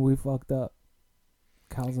 Colleen, we fucked up.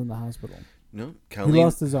 Kyle's in the hospital. No, he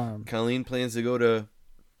lost his arm. Colleen plans to go to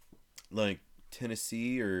like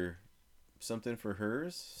Tennessee or something for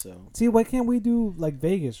hers. So see, why can't we do like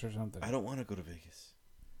Vegas or something? I don't want to go to Vegas.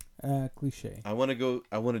 Cliche. I want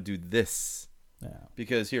to do this. Yeah.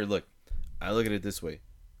 Because here, look. I look at it this way.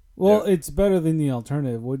 Well, it's better than the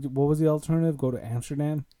alternative. What was the alternative? Go to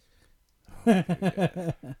Amsterdam?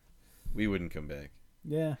 We wouldn't come back.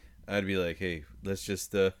 Yeah. I'd be like, hey, let's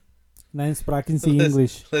just Nine spraken see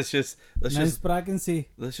English. Let's just Let's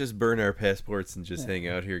just burn our passports and just hang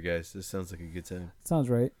out here, guys. This sounds like a good time. Sounds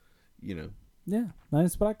right. You know. Yeah, nine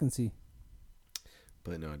spraken see.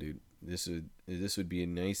 But no, dude, this would be a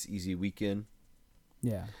nice, easy weekend.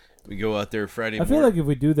 Yeah. We go out there Friday I feel like if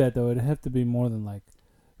we do that, though, it'd have to be more than like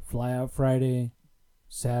fly out Friday,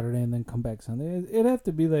 Saturday and then come back Sunday. It'd have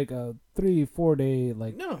to be like a 3-4 day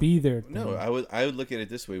be there thing. No, I would look at it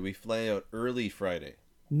this way. We fly out early Friday.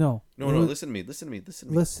 No. No, listen to me.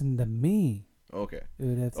 Listen to me. Okay. It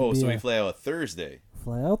would have to be so we fly out Thursday.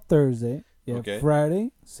 Fly out Thursday. Yeah, Okay.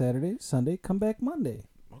 Friday, Saturday, Sunday, come back Monday.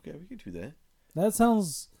 Okay, we can do that. That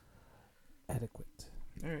sounds adequate.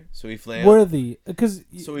 All right. So we fly out. Worthy. Because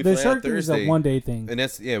So we the fly shark out thing is a Thursday. 1 day thing. And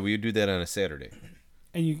that's, we would do that on a Saturday.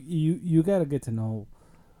 And you got to get to know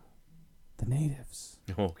the natives.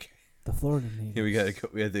 Okay. The Florida natives. Yeah, we got to go.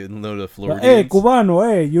 We had to know the But, Floridians. hey, Cubano,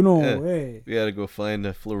 hey, Yeah. hey. We got to go find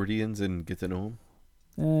the Floridians and get to know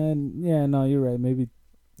them. And, yeah, no, you're right. Maybe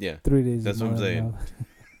Yeah. 3 days. That's is what I'm more than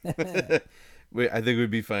saying. enough. I think we'd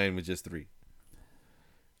be fine with just 3.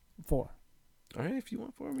 4. All right, if you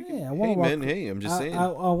want 4, we can. Yeah, I hey, wanna walk- man, hey, I'm just saying. I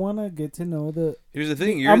want to get to know the... Here's the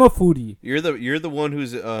thing. I'm a foodie. You're the one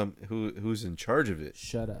who's in charge of it.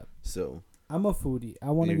 Shut up. So I'm a foodie.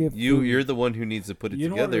 I want to get food. you're the one who needs to put it You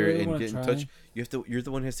know what I together really and wanna get in try? touch. You're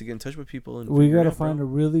the one who has to get in touch with people and We figure it got to out, find bro. a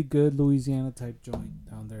really good Louisiana type joint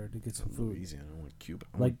down there to get some food. Louisiana, I want Cuba.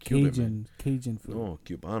 I Like want Cuban, man. Cajun food. No,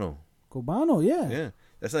 Cubano. Cubano, yeah. Yeah,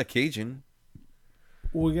 that's not Cajun.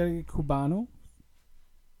 We got to get Cubano.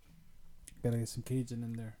 Got to get some Cajun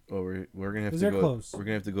in there. Well, we're gonna have 'Cause to they're go. close. We're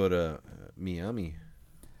gonna have to go to Miami.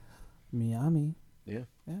 Miami. Yeah.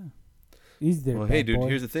 Yeah. He's there. Well, hey, bad dude. boy.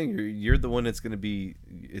 Here's the thing. You're the one that's gonna be.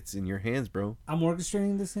 It's in your hands, bro. I'm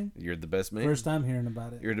orchestrating this thing. You're the best man. First time hearing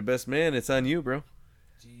about it. You're the best man. It's on you, bro.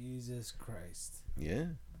 Jesus Christ. Yeah,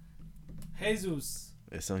 Jesus.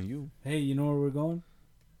 it's on you. Hey, you know where we're going?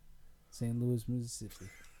 St. Louis, Mississippi.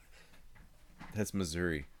 That's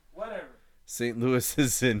Missouri. Whatever. St. Louis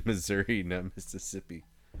is in Missouri, not Mississippi.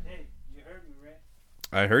 Hey, you heard me, right?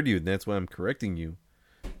 I heard you, and that's why I'm correcting you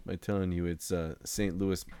by telling you it's St.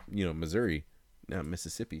 Louis, Missouri, not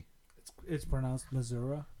Mississippi. It's pronounced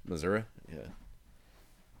Missouri. Missouri, yeah.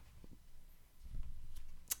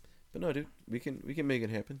 But no, dude, we can make it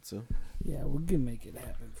happen. So, Yeah, we can make it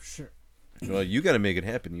happen for sure. well, you got to make it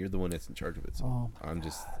happen. You're the one that's in charge of it. So Oh, I'm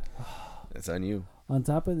just, it's on you. On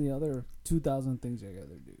top of the other 2,000 things I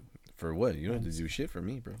gotta do. For what? You don't have to do shit for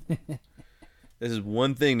me, bro. This is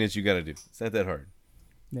one thing that you got to do. It's not that hard.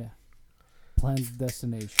 Yeah. Plan the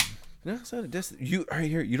destination. No, it's not a destiny. You are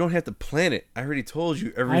here. You don't have to plan it. I already told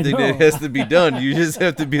you everything that know. has to be done. You just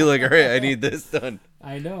have to be like, all right, I need this done.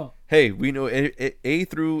 I know. Hey, we know A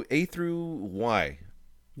through Y.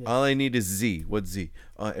 Yes. All I need is Z. What's Z?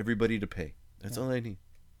 Everybody to pay. That's all I need.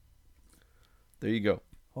 There you go.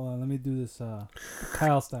 Hold on, let me do this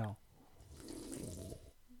Kyle style.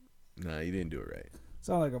 Nah, you didn't do it right.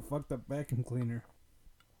 Sound like a fucked up vacuum cleaner.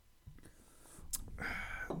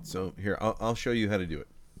 So here, I'll show you how to do it.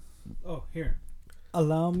 Oh, here.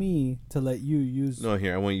 Allow me to let you use. No,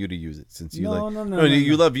 here, I want you to use it since you No, like. no,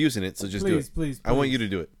 you no. love using it, so just do Please, it. please, I want please. you to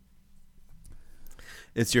do it.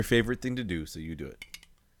 It's your favorite thing to do, so you do it.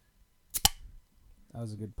 That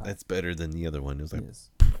was a good pipe. That's better than the other one. It was like, Yes.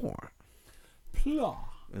 it Plah.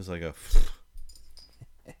 was like a.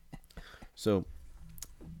 So,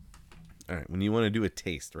 all right, when you want to do a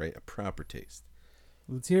taste, right, a proper taste,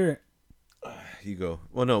 Let's hear it. you go.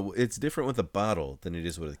 Well, no, it's different with a bottle than it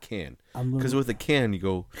is with a can. I'm Because little- with a can, you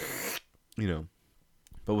go,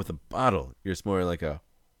 but with a bottle, you're just more like a.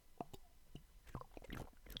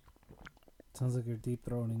 Sounds like you're deep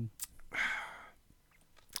throating.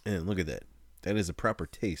 And look at that. That is a proper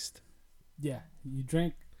taste. Yeah, you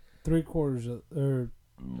drank 3/4 or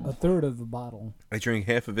a third of the bottle. I drank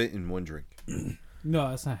half of it in one drink. No,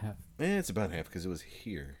 that's not half. It's about half because it was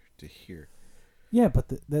here to here. Yeah,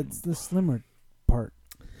 but that's the slimmer part.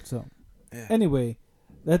 So, Yeah. anyway,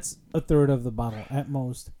 that's a third of the bottle at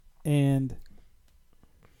most. And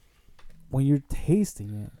when you're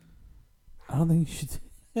tasting it, I don't think you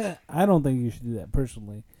should. I don't think you should do that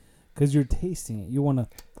personally, because you're tasting it. You wanna.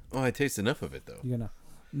 Oh, I taste enough of it though. You're gonna.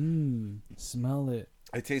 Smell it.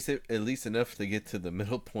 I taste it at least enough to get to the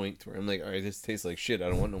middle point where I'm like, all right, this tastes like shit. I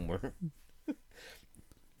don't want no more.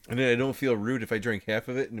 And then I don't feel rude if I drank half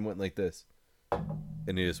of it and went like this,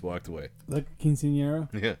 and he just walked away. Like a quinceañera.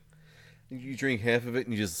 Yeah. You drink half of it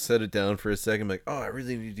and you just set it down for a second, like, oh, I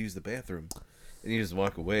really need to use the bathroom, and you just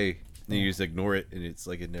walk away and you just ignore it, and it's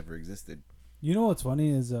like it never existed. You know what's funny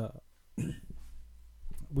is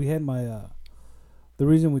we had my the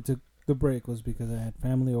reason we took the break was because I had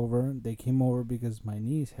family over. They came over because my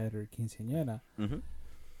niece had her quinceañera, Mm-hmm.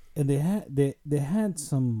 and they had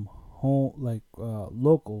some home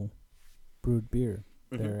local brewed beer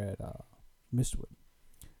there at Mistwood.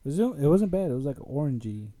 It wasn't bad. It was like an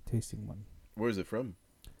orangey tasting one Where is it from?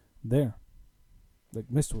 there, like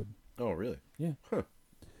Mistwood, Oh, really? yeah. Huh.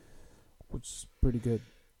 Which pretty good.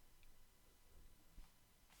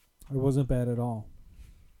 It wasn't bad at all.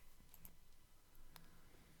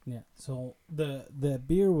 Yeah. So the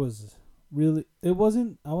beer was really. It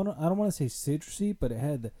wasn't. I don't want to say citrusy, but it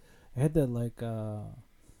had that like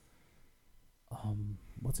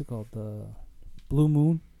what's it called, the Blue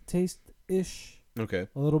Moon taste ish. Okay.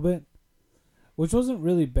 A little bit, which wasn't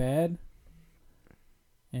really bad.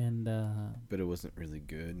 And but it wasn't really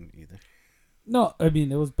good either. no, I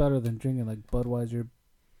mean it was better than drinking like Budweiser,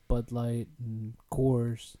 Bud Light, and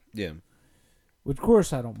Coors. Yeah. Which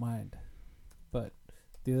Coors I don't mind, but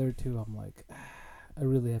the other two I'm like, I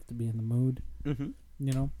really have to be in the mood,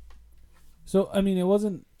 you know. So I mean it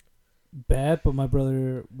wasn't bad, but my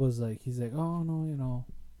brother was like, he's like, oh no, you know,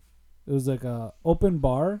 it was like a open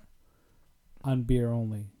bar on beer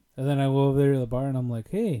only. And then I go over there to the bar and I'm like,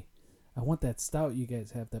 hey, I want that stout you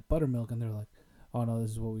guys have, that buttermilk. And they're like, oh no,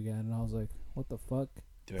 this is what we got. And I was like, what the fuck?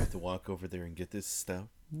 Do I have to walk over there and get this stout?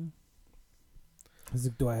 Yeah. I was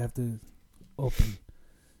like, do I have to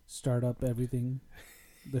start up everything?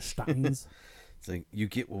 The Steins? It's like, you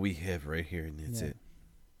get what we have right here and that's it.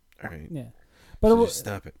 All right. Yeah. But so just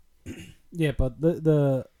stop it. Yeah, but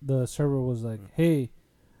the server was like, hey,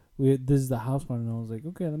 this is the house one. And I was like,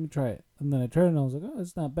 okay, let me try it. And then I tried it and I was like, oh,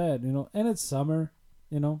 it's not bad, you know. And it's summer,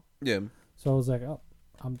 you know. Yeah. So I was like, oh,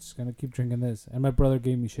 I'm just going to keep drinking this. And my brother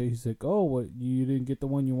gave me shit. He's like, oh, what, you didn't get the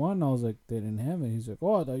one you want? And I was like, they didn't have it. He's like,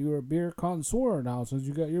 oh, I thought you were a beer connoisseur now since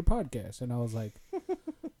you got your podcast. And I was like,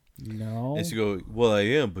 no. And she go, well, I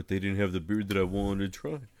am, but they didn't have the beer that I wanted to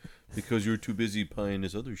try because you were too busy buying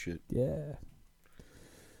this other shit. Yeah.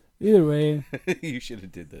 Either way. You should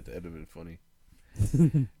have did that. That would have been funny.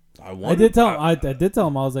 I did tell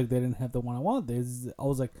him, I was like, they didn't have the one I wanted. I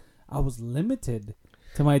was like, I was limited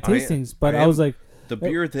to my tastings, but I was like, the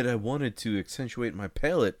beer that I wanted to accentuate my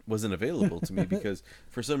palate wasn't available to me because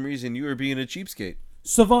for some reason you were being a cheapskate.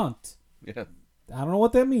 Savant. Yeah. I don't know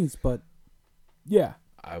what that means, but yeah.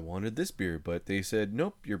 I wanted this beer, but they said,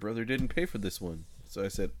 nope, your brother didn't pay for this one. So I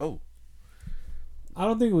said, oh. I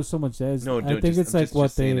don't think it was so much as no. I think it's I'm like just, what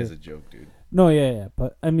just they. saying as a joke, dude. No, yeah,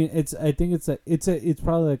 but I mean, I think it's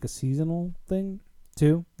probably like a seasonal thing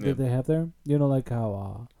too that they have there. You know, like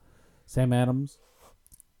how Sam Adams,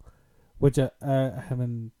 which I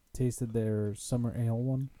haven't tasted their summer ale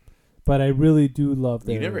one, but I really do love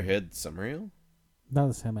their. You never had summer ale? Not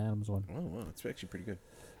the Sam Adams one. Oh wow, it's actually pretty good.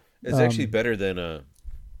 It's actually better than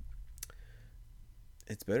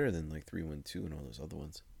It's better than like 312 and all those other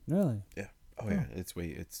ones. Really? Yeah. Oh yeah,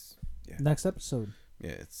 yeah. Next episode.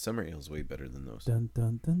 Yeah, summer ale is way better than those. Dun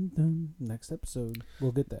dun dun dun. Next episode,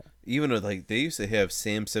 we'll get that. Even though, like, they used to have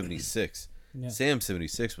Sam 76. Yeah. Sam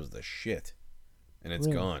 76 was the shit, and it's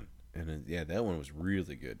Really? gone. And that one was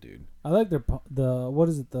really good, dude. I like the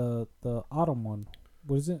autumn one.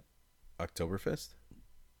 What is it? Oktoberfest.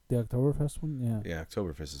 The Oktoberfest one. Yeah. Yeah,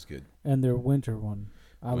 Oktoberfest is good. And their winter one.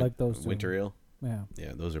 I like those two. Winter ale. Yeah.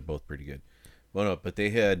 Yeah, those are both pretty good. Well, no, but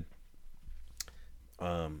they had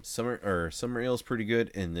summer ale's pretty good,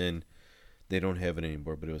 and then they don't have it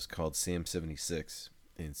anymore. But it was called Sam 76,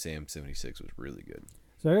 and Sam 76 was really good.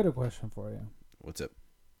 So I got a question for you. What's up?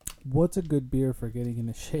 What's a good beer for getting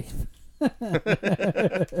into shape?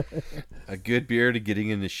 A good beer to getting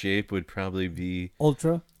into shape would probably be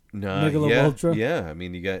Ultra. Michelob Ultra. Yeah, I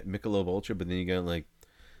mean, you got Michelob Ultra, but then you got like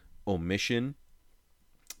Omission.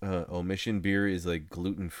 Omission beer is like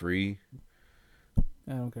gluten free.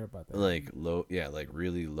 I don't care about that. Like like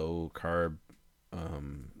really low carb,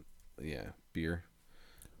 beer.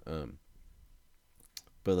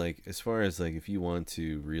 But like as far as like if you want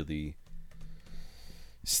to really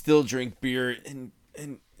still drink beer and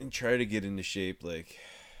try to get into shape, like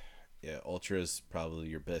Ultra is probably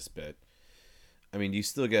your best bet. I mean, you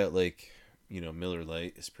still got like, Miller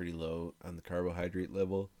Lite is pretty low on the carbohydrate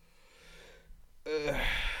level.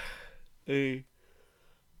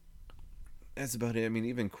 That's about it. I mean,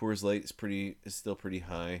 even Coors Light is still pretty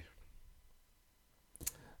high.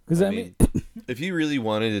 Because I mean, if you really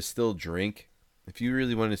wanted to still drink, if you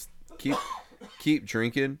really want to keep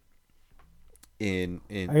drinking, I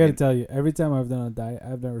gotta tell you, every time I've done a diet,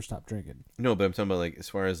 I've never stopped drinking. No, but I'm talking about like as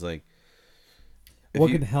far as like what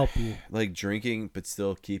can help you, like drinking but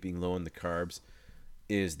still keeping low on the carbs,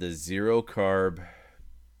 is the zero carb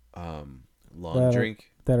long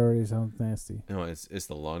drink. That already sounds nasty. No, it's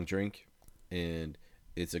the long drink, and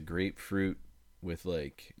it's a grapefruit with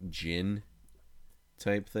like gin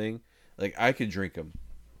type thing. Like I could drink them,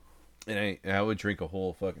 and I would drink a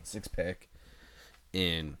whole fucking 6-pack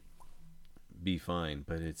and be fine.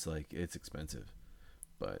 But it's like it's expensive,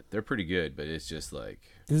 but they're pretty good. But it's just like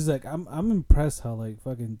Cause like I'm impressed how like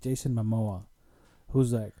fucking Jason Momoa,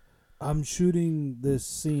 who's like I'm shooting this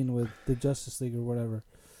scene with the Justice League or whatever,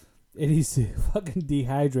 and he's fucking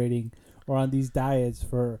dehydrating or on these diets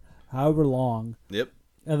for however long. Yep.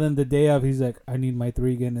 And then the day of, he's like, I need my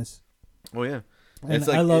 3 Guinness. Oh yeah. And It's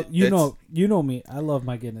like, I love you that's- know me. I love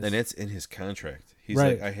my Guinness. And it's in his contract. He's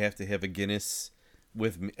Right. like, I have to have a Guinness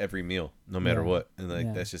with every meal, no matter Yeah. what. And like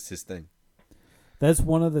Yeah. that's just his thing. That's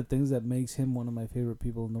one of the things that makes him one of my favorite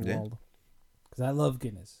people in the Yeah. world. Because I love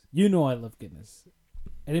Guinness. You know I love Guinness.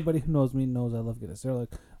 Anybody who knows me knows I love Guinness. They're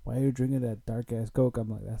like, why are you drinking that dark ass Coke? I'm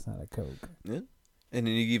like, that's not a Coke. Yeah. And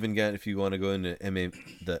then you even got, if you want to go into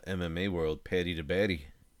the MMA world, Paddy the Baddy.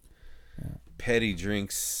 Yeah. Paddy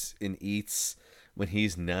drinks and eats when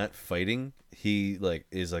he's not fighting. He like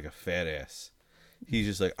is like a fat ass. He's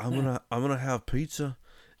just like, I'm gonna have pizza,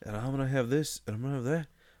 and I'm gonna have this, and I'm gonna have that,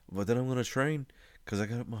 but then I'm gonna train because I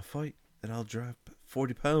got my fight, and I'll drop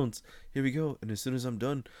 40 pounds. Here we go. And as soon as I'm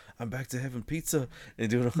done, I'm back to having pizza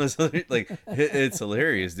and doing all this other, like, it's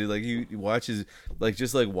hilarious, dude. Like, you watch his, like,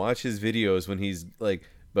 just, like, watch his videos when he's, like,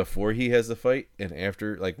 before he has a fight and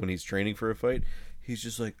after, like, when he's training for a fight. He's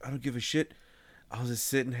just like, I don't give a shit. I'll just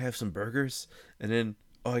sit and have some burgers. And then,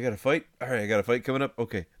 oh, I got a fight? All right, I got a fight coming up.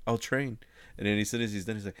 Okay, I'll train. And then as soon as he's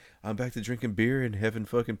done, he's like, I'm back to drinking beer and having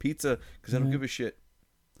fucking pizza because I don't give a shit.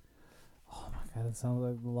 Oh my god, that sounds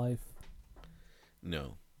like life.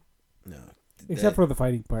 No. Except for the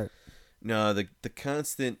fighting part. No, the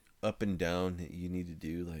constant up and down that you need to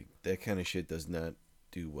do, like, that kind of shit does not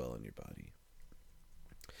do well on your body.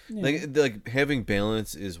 Yeah. Like having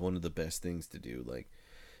balance is one of the best things to do. Like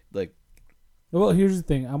Well, here's the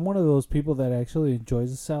thing. I'm one of those people that actually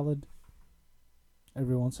enjoys a salad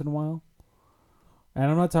every once in a while. And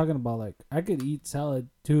I'm not talking about, like, I could eat salad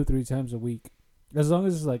 2 or 3 times a week. As long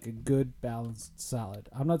as it's, like, a good, balanced salad.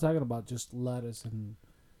 I'm not talking about just lettuce and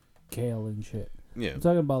kale and shit. yeah, I'm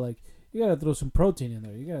talking about, like, you gotta throw some protein in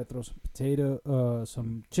there. You gotta throw some potato,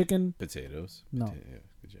 some chicken. potatoes. No. Yeah,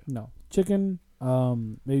 good job. No. Chicken,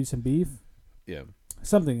 maybe some beef. Yeah,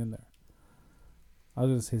 Something in there. I was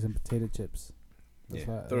gonna say some potato chips. That's yeah.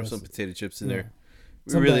 why- Throw that's- some potato chips in yeah. there.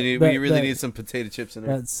 We Some really that- need that- need some potato chips in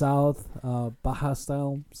there. That South Baja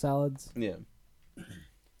style salads. Yeah,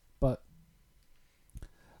 But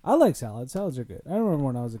I like salads. Salads are good. I remember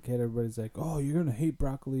when I was a kid, everybody's like, "Oh, you're gonna hate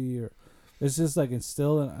broccoli," or it's just like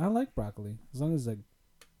instilled. And I like broccoli as long as, like,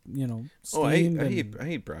 you know, oh, I steamed.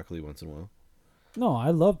 hate broccoli once in a while. No, I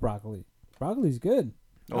love broccoli. Broccoli's good.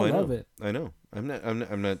 Oh, I I love know. it. I know. I'm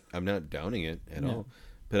not downing it at Yeah. all.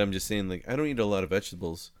 But I'm just saying, like, I don't eat a lot of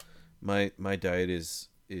vegetables. My diet is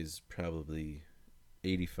probably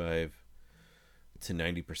 85 to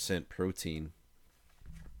 90% protein,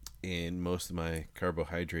 and most of my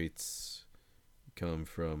carbohydrates come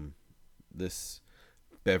from this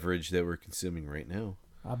beverage that we're consuming right now.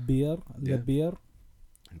 A beer, Yeah. the beer.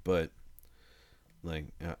 But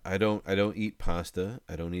like, I don't eat pasta.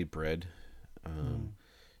 I don't eat bread.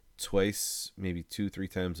 Twice, maybe 2-3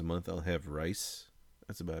 times a month, I'll have rice.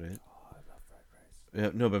 That's about it. Oh, I love fried rice.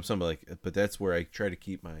 Yeah, no, but I'm talking about, like, but that's where I try to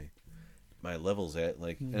keep my levels at.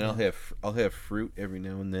 Like, and I'll have fruit every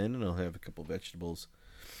now and then, and I'll have a couple vegetables.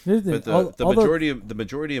 Here's the But thing. the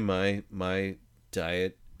majority of my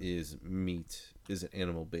diet is meat. Is an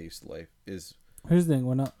animal based life. Is Here's the thing.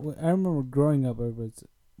 When I remember growing up, everybody's,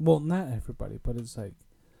 well, not everybody, but it's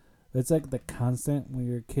like the constant. When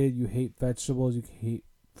you're a kid, you hate vegetables, you hate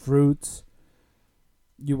fruits.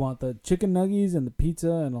 You want the chicken nuggets and the pizza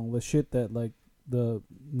and all the shit that, like, the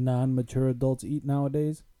non-mature adults eat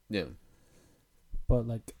nowadays. yeah. But,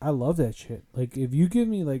 like, I love that shit. Like, if you give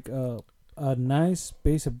me, like, a nice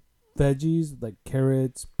base of veggies, like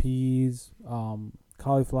carrots, peas,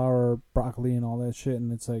 cauliflower, broccoli, and all that shit,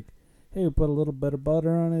 and it's like, hey, we put a little bit of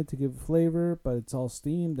butter on it to give flavor, but it's all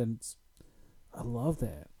steamed, and I love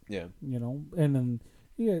that, Yeah. you know. And then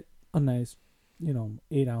you get a nice,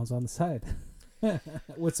 8 ounce on the side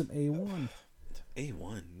with some A1.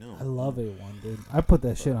 A1, no. I love A1, dude. I put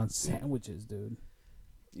that shit on sandwiches, dude.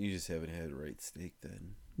 You just haven't had right steak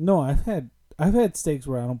then. No, I've had steaks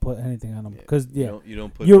where I don't put anything on them because You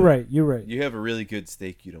don't put. you're right. You have a really good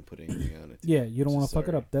steak. You don't put anything on it. Yeah, you don't want to fuck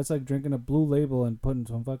it Sorry. up. That's like drinking a Blue Label and putting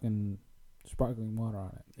some fucking sparkling water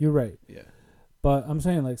on it. You're right. Yeah. But I'm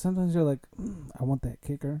saying, like, sometimes you're like, I want that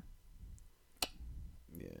kicker.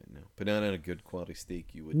 Yeah, no. But not on a good quality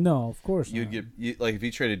steak, you would. No, of course You'd not. like, if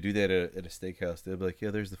you try to do that at a steakhouse, they'd be like,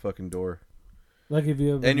 "Yeah, there's the fucking door," Like, if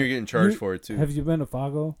you and you're getting charged for it too. Have you been to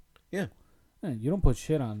Fago? Yeah. Man, you don't put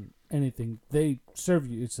shit on anything. They serve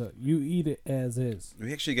you. You eat it as is.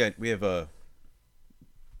 We actually we have a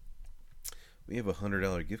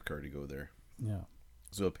 $100 gift card to go there, Yeah.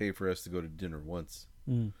 so it'll pay for us to go to dinner once.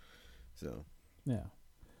 Mm. So Yeah.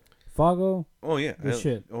 Fago. Oh yeah, The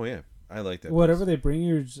shit. Oh yeah, I like that. Whatever place. they bring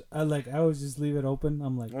you, I always just leave it open.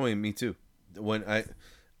 I'm like, Oh yeah, me too. When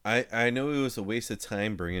I know it was a waste of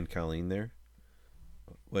time bringing Colleen there.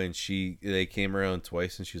 When they came around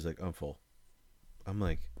twice and she's like, I'm full. I'm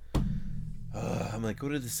like, go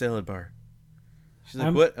to the salad bar. She's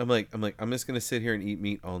like, what? I'm like, I'm just gonna sit here and eat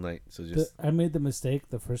meat all night. So just. I made the mistake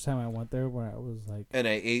the first time I went there where I was like, and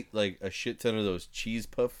I ate like a shit ton of those cheese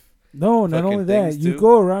puff. No, not fucking only that, things, you too.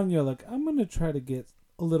 go around, you're like, I'm gonna try to get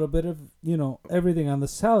a little bit of everything on the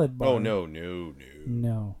salad bar. Oh no.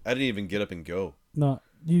 No. I didn't even get up and go. No,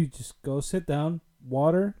 you just go sit down,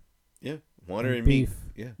 water. Yeah, water and beef. meat.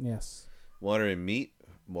 Yeah, Yes. water and meat,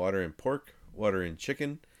 water and pork, water and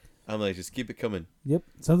chicken. I'm like, just keep it coming. Yep.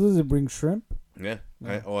 Sometimes they bring shrimp. Yeah.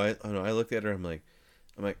 I looked at her. I'm like,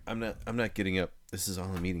 I'm not getting up. This is all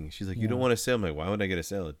I'm eating. She's like, you don't want a salad? I'm like, why would I get a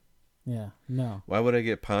salad? Yeah. No. Why would I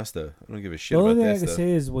get pasta? I don't give a shit The only about thing that I can stuff.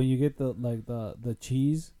 say is when you get the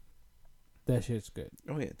cheese, that shit's good.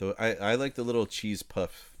 Oh yeah, though I like the little cheese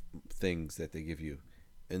puff things that they give you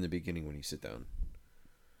in the beginning when you sit down.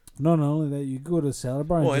 No, not only that, you go to the salad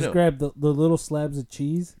bar and Oh, I just know. grab the little slabs of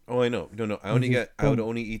cheese. Oh, I know. No. I just would boom.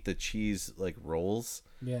 only eat the cheese like rolls.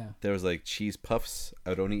 Yeah. There was like cheese puffs. I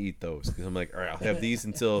would only eat those because I'm like, all right, I'll have these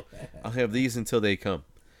until they come,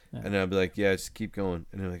 Yeah. and I'll be like, yeah, just keep going.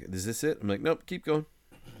 And they're like, is this it? I'm like, nope, keep going.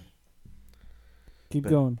 Keep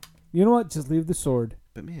going. You know what? Just leave the sword.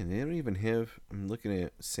 But man, they don't even have. I'm looking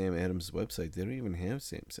at Sam Adams' website. They don't even have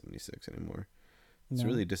Sam 76 anymore. It's No.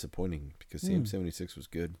 really disappointing because Sam 76 was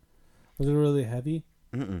good. Was it really heavy?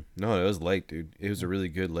 No, it was light, dude. It was a really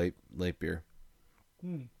good light beer.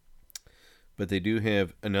 But they do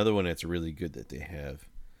have another one that's really good that they have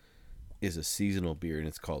is a seasonal beer, and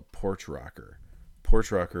it's called Porch Rocker.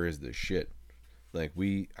 Porch Rocker is the shit. Like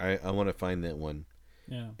I want to find that one,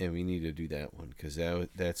 Yeah. and we need to do that one because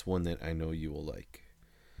that's one that I know you will like.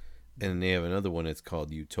 And they have another one that's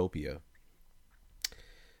called Utopia.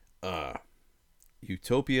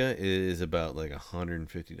 Utopia is about like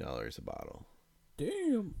 $150 a bottle.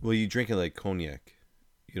 Damn. Well, you drink it like cognac.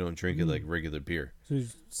 You don't drink it like regular beer. So you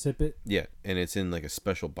just sip it. Yeah, and it's in like a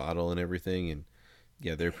special bottle and everything, and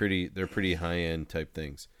yeah, they're pretty high end type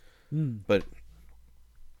things. But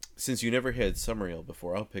since you never had Summer Ale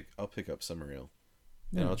before, I'll pick up Summer Ale,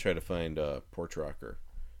 and I'll try to find Porch Rocker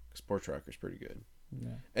because Porch Rocker's pretty good.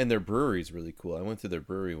 Yeah. And their brewery is really cool. I went to their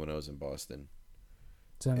brewery when I was in Boston.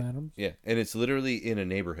 Sam Adams. Yeah, and it's literally in a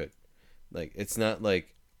neighborhood. Like it's not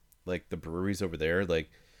like the breweries over there. Like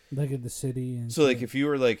in the city. And so, like if you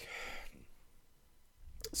were like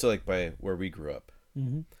by where we grew up.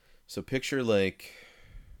 Mm-hmm. So picture like,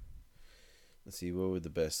 let's see, what would the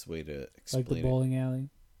best way to explain Like the bowling alley.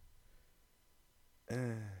 it?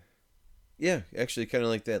 Yeah, actually, kind of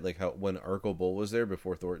like that. Like how when Argo Bowl was there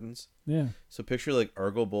before Thornton's. Yeah. So picture like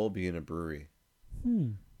Argo Bowl being a brewery,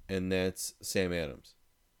 and that's Sam Adams.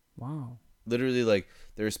 Wow. Literally, like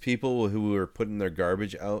there's people who were putting their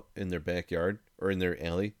garbage out in their backyard or in their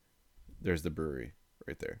alley. There's the brewery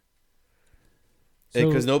right there.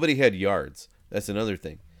 Because nobody had yards. That's another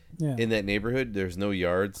thing. Yeah. In that neighborhood, there's no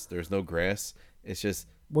yards. There's no grass. It's just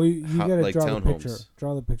Well, you gotta like draw the townhomes. picture.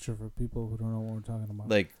 Draw the picture for people who don't know what we're talking about.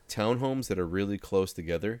 like townhomes that are really close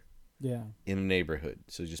together Yeah. in a neighborhood.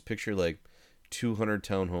 So just picture like 200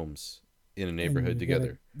 townhomes in a neighborhood And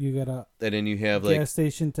together. You got a And then you have like, gas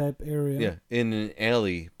station type area. yeah, in an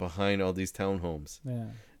alley behind all these townhomes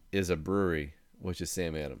Yeah. is a brewery, which is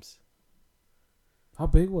Sam Adams. How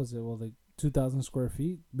big was it? Well, like 2,000 square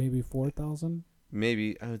feet, maybe 4,000.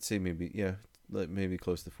 Maybe, I would say maybe, yeah, like maybe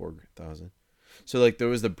close to 4,000. So like there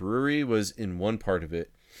was the brewery was in one part of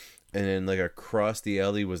it, and then like across the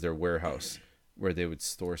alley was their warehouse where they would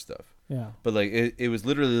store stuff. Yeah. But like it was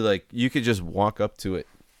literally like you could just walk up to it,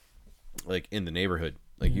 like in the neighborhood.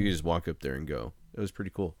 Like you could just walk up there and go. It was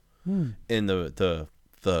pretty cool. And the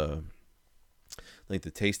like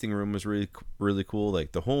the tasting room was really cool.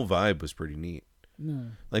 Like the whole vibe was pretty neat.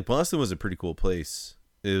 No. Like Boston was a pretty cool place.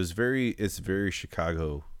 It's very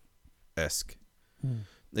Chicago-esque.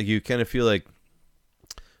 Like you kind of feel like,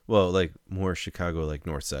 well, like more Chicago, like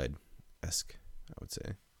North Side-esque, I would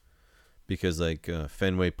say, because like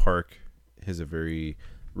Fenway Park has a very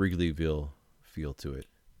Wrigleyville feel to it.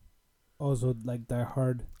 Also, like Die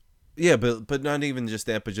Hard. Yeah, but not even just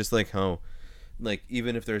that, but just like how, like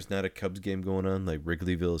even if there's not a Cubs game going on, like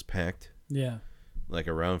Wrigleyville is packed. Yeah. Like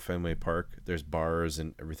around Fenway Park, there's bars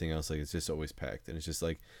and everything else. Like it's just always packed, and it's just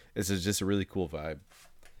like just a really cool vibe,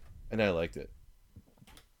 and I liked it.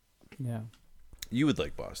 Yeah. You would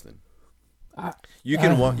like Boston. I- You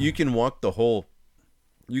can walk. You can walk the whole.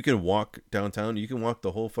 You can walk downtown. You can walk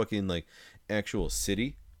the whole fucking like actual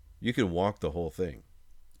city, You can walk the whole thing.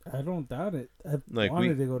 I don't doubt it. I Like,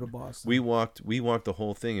 wanted to go to Boston. We walked the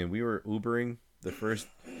whole thing, and we were Ubering the first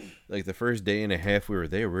day and a half we were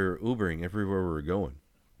there. We were Ubering everywhere we were going.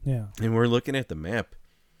 Yeah. And we're looking at the map.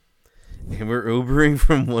 And we're Ubering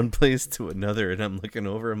from one place to another, and I'm looking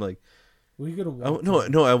over, I'm like, We could have oh,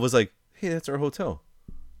 no, I was like, hey, that's our hotel.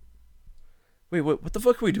 Wait, what the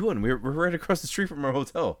fuck are we doing? We're right across the street from our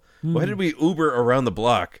hotel. Why did we Uber around the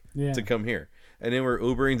block to come here? And then we're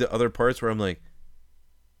Ubering to other parts where I'm like,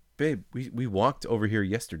 babe, we walked over here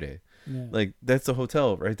yesterday. Yeah. Like, that's the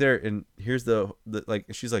hotel right there. And here's the like,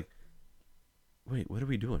 she's like, wait, what are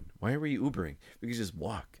we doing? Why are we Ubering? We could just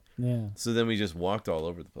walk. Yeah. So then we just walked all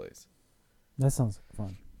over the place. That sounds like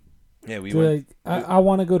fun. Yeah, we Dude, went. I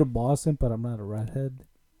want to go to Boston, but I'm not a redhead.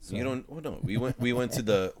 So. You don't. Well, no, we went to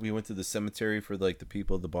the cemetery for like the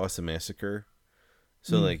people of the Boston Massacre.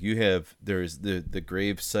 So like there's the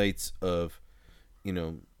grave sites of,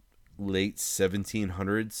 late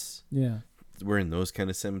 1700s. Yeah. We're in those kind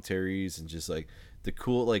of cemeteries, and just like the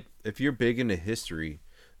cool, like if you're big into history,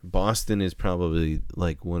 Boston is probably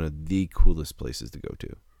like one of the coolest places to go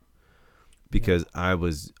to. Because I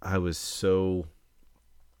was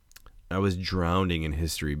drowning in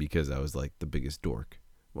history because I was like the biggest dork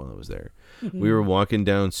while I was there. We were walking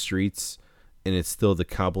down streets, and it's still the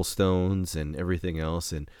cobblestones and everything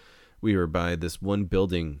else, and we were by this one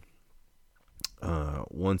building.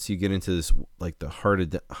 Once you get into this, like the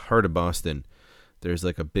heart of Boston, there's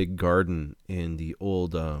like a big garden in the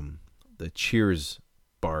old the Cheers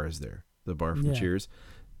bar is there, the bar from Cheers.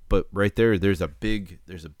 But right there, there's a big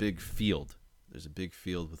field. There's a big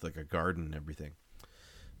field with like a garden and everything.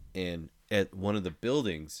 And at one of the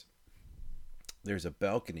buildings, there's a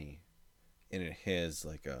balcony, and it has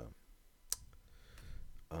like a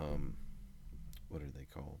what are they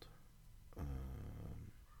called?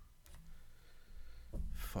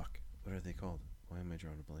 What are they called? Why am I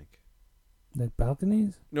drawing a blank? Like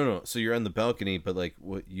balconies? No. So you're on the balcony, but like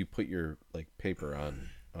what you put your like paper on.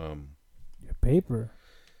 Your paper.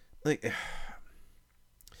 Like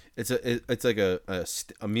it's like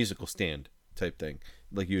a musical stand type thing.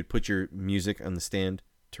 Like you would put your music on the stand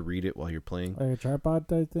to read it while you're playing. Like a tripod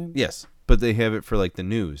type thing? Yes, but they have it for like the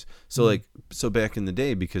news. So so back in the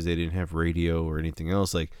day, because they didn't have radio or anything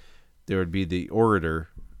else, like there would be the orator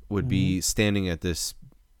would be standing at this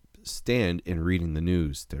stand and reading the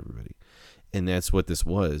news to everybody. And that's what this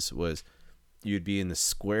was you'd be in the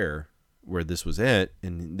square where this was at,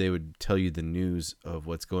 and they would tell you the news of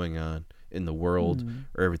what's going on in the world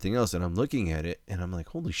or everything else. And I'm looking at it, and I'm like,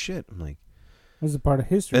 holy shit. I'm like, this is a part of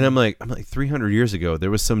history. and I'm like 300 years ago,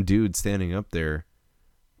 there was some dude standing up there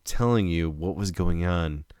telling you what was going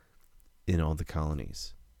on in all the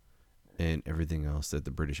colonies and everything else that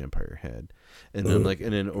the British Empire had. And then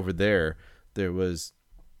and then over there was,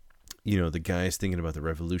 the guys thinking about the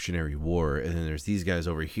Revolutionary War, and then there's these guys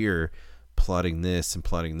over here plotting this and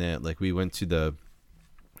plotting that. Like we went to the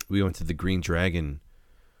Green Dragon.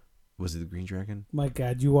 Was it the Green Dragon? My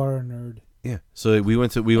God, you are a nerd. Yeah. So we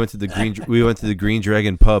went to the Green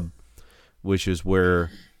Dragon pub, which is where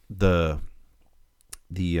the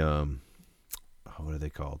what are they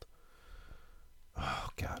called? Oh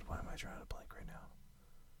God, why am I drawing a blank right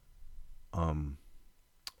now?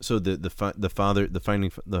 So the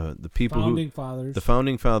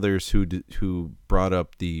founding fathers who brought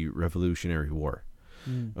up the Revolutionary War.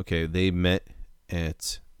 Okay, they met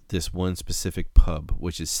at this one specific pub,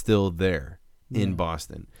 which is still there in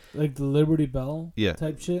Boston, like the Liberty Bell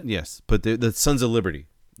type shit. Yes, but the Sons of Liberty.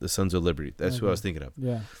 That's who I was thinking of.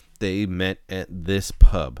 Yeah, they met at this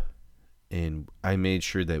pub, and I made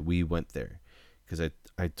sure that we went there because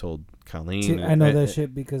I told Colleen. See, I know that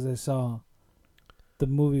shit because I saw the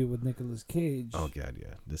movie with Nicolas Cage. Oh God,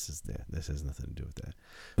 yeah. This has nothing to do with that.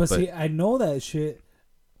 But see, I know that shit,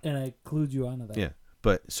 and I clued you onto that. Yeah,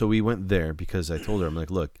 but so we went there because I told her, I'm like,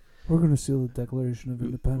 look, we're gonna seal the Declaration of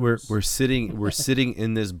Independence. We're sitting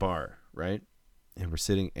in this bar, right? And we're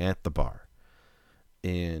sitting at the bar,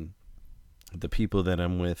 and the people that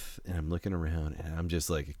I'm with, and I'm looking around, and I'm just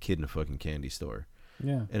like a kid in a fucking candy store.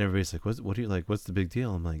 Yeah. And everybody's like, what do you like? What's the big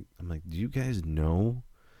deal? I'm like, do you guys know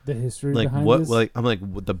the history like behind what this? like I'm like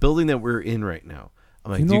the building that we're in right now?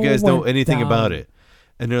 I'm like, do you guys know anything about it?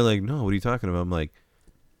 And they're like, no, what are you talking about? I'm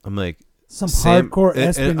like some hardcore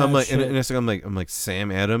espionage and I'm like shit. and it's like I'm like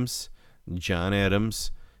Sam Adams, John Adams,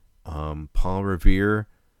 Paul Revere,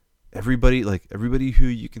 everybody who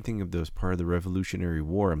you can think of that was part of the Revolutionary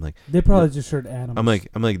War. I'm like, they probably just heard Adams. I'm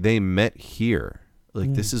like they met here.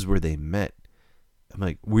 Like this is where they met. I'm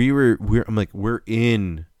like we're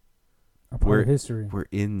in a part of history. We're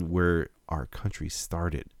in where our country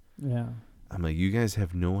started. Yeah. I'm like, you guys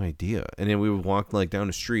have no idea. And then we would walk like down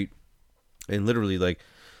the street, and literally like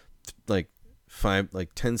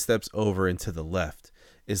 10 steps over and to the left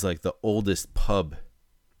is like the oldest pub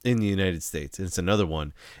in the United States. And it's another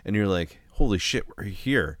one. And you're like, holy shit, we're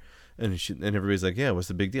here. And everybody's like, yeah, what's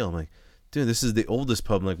the big deal? I'm like, dude, this is the oldest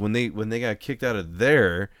pub. I'm like, when they got kicked out of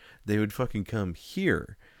there, they would fucking come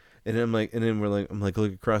here. And I'm like, and then I'm like,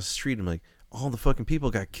 look across the street. I'm like, all the fucking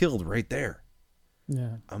people got killed right there.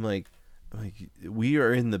 Yeah. I'm like,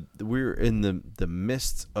 we're in the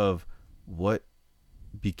midst of what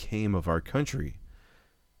became of our country.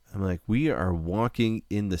 I'm like, we are walking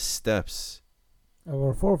in the steps Of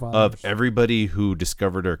our forefathers. of everybody who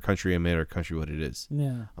discovered our country and made our country what it is.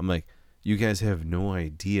 Yeah. I'm like, you guys have no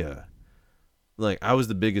idea. Like, I was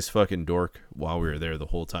the biggest fucking dork while we were there the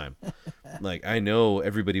whole time. Like, I know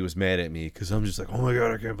everybody was mad at me because I'm just like, oh my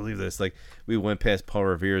God, I can't believe this. Like, we went past Paul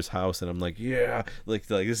Revere's house and I'm like, yeah, like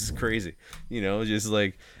this is crazy. You know, just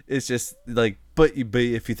like, it's just like, but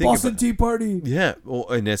if you think Boston about, Tea Party. yeah, well,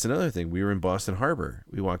 and that's another thing. We were in Boston Harbor.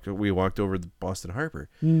 We walked over the Boston Harbor.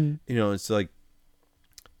 Mm. You know, it's like,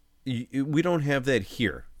 we don't have that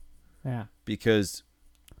here. Yeah. Because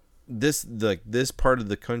this part of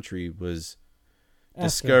the country was After.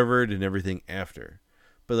 discovered and everything after.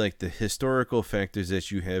 But like the historical factors that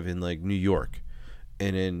you have in like New York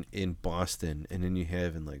and in Boston, and then you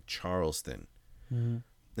have in like Charleston, and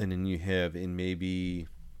then you have in maybe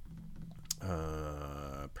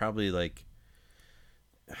probably like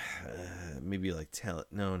maybe like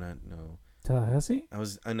Tallahassee?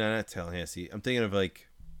 not Tallahassee. I'm thinking of like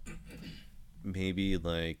maybe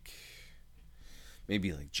like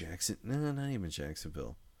Jackson. No, not even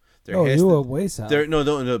Jacksonville. You were way south.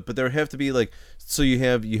 No, but there have to be like, so you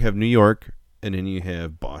have New York, and then you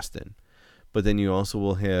have Boston, but then you also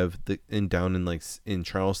will have down in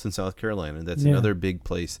Charleston, South Carolina. That's another big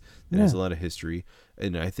place that has a lot of history.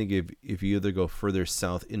 And I think if you either go further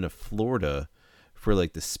south into Florida for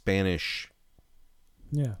like the Spanish,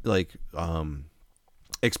 like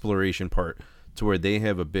exploration part, to where they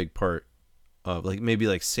have a big part of like maybe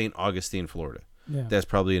like St. Augustine, Florida. Yeah. That's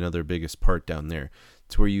probably another biggest part down there.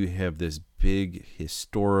 To where you have this big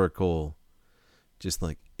historical just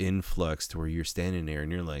like influx to where you're standing there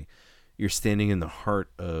and you're standing in the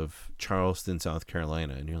heart of Charleston, South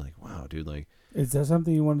Carolina, and you're like, wow, dude, like, is that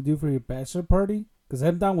something you want to do for your bachelor party? Because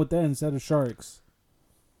I'm down with that instead of sharks.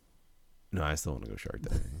 no, I still want to go shark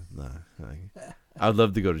diving. I'd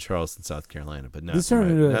love to go to Charleston, South Carolina, but not This for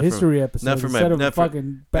turned into a history episode not for my- instead of not a for-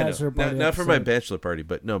 fucking bachelor party. not for my episode. bachelor party,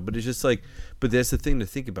 but it's just like, but that's the thing to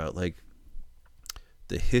think about, like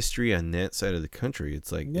the history on that side of the country.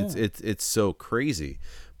 It's like it's so crazy,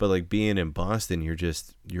 but like being in Boston,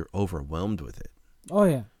 you're overwhelmed with it. Oh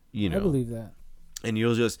yeah, You know, I believe that. and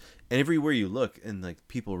you'll just, and everywhere you look, and like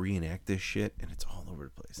people reenact this shit, and it's all over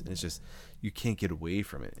the place, and it's just, you can't get away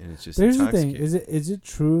from it, and it's just There's the thing: intoxicating. is it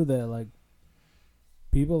true that like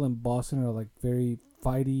people in Boston are like very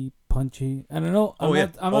fighty, punchy? And I know I'm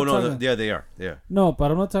not talking, yeah, they are, yeah. no,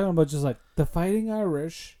 but I'm not talking about just like the fighting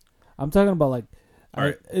Irish. I'm talking about like, All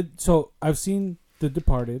right. so I've seen The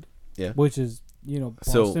Departed, Yeah. which is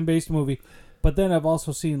So- Boston-based movie, but then I've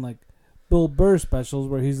also seen like Bill Burr specials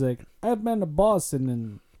where he's like, I've been to Boston,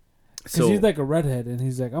 and because he's like a redhead, and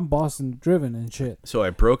he's like, I'm Boston driven and shit. So I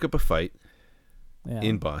broke up a fight Yeah.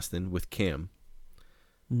 in Boston with Cam.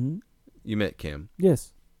 Mm-hmm. You met Cam.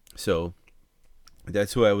 Yes. So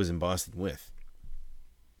that's who I was in Boston with.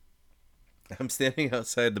 I'm standing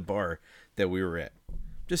outside the bar that we were at.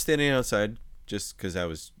 Just standing outside just because I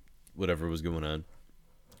was, whatever was going on.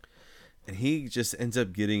 And he just ends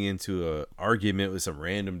up getting into a argument with some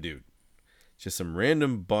random dude. Just some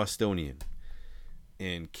random Bostonian.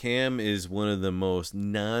 And Cam is one of the most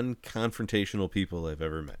non-confrontational people I've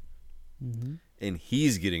ever met. Mm-hmm. And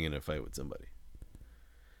he's getting in a fight with somebody.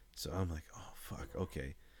 So I'm like, oh, fuck,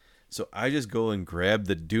 okay. So I just go and grab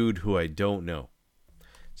the dude who I don't know.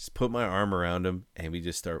 Just put my arm around him, and we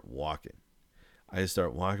just start walking. I just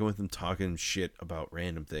start walking with him, talking shit about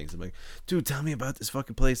random things. I'm like, dude, tell me about this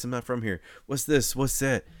fucking place. I'm not from here. What's this? What's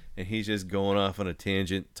that? And he's just going off on a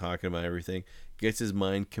tangent, talking about everything. Gets his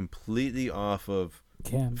mind completely off of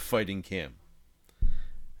Cam. fighting Cam.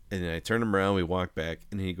 And then I turn him around, we walk back,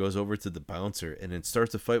 and he goes over to the bouncer and then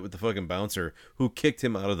starts to fight with the fucking bouncer who kicked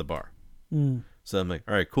him out of the bar. Mm. So I'm like,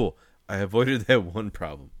 all right, cool. I avoided that one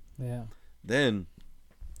problem. Yeah. Then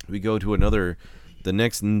we go to another, the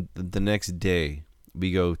next day,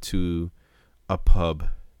 we go to a pub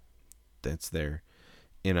that's there,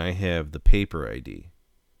 and I have the paper ID.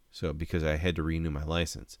 So because I had to renew my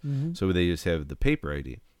license. Mm-hmm. So they just have the paper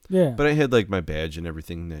ID. Yeah. But I had like my badge and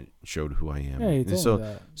everything that showed who I am. Yeah, you And told me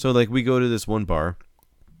that. So like we go to this one bar,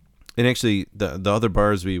 and actually the other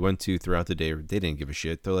bars we went to throughout the day, they didn't give a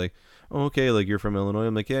shit. They're like, oh, okay, like you're from Illinois.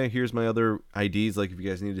 I'm like, yeah, here's my other IDs. Like if you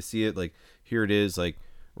guys need to see it, like here it is. Like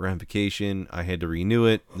we're on vacation. I had to renew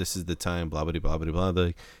it. This is the time. Blah blah blah blah blah. They're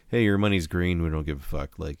like, hey, your money's green. We don't give a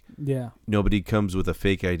fuck. Like Yeah. nobody comes with a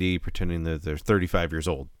fake ID pretending that they're 35 years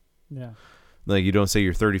old. Yeah. Like you don't say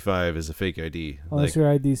you're 35 as a fake ID. Unless Like your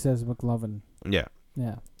ID says McLovin. yeah,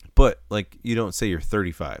 Yeah. but like you don't say you're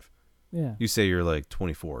 35. Yeah. You say you're like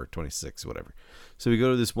 24 or 26, whatever. So we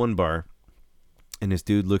go to this one bar, and this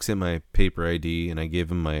dude looks at my paper ID, and I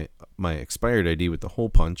give him my expired ID with the hole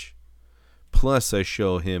punch. Plus, I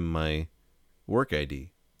show him my work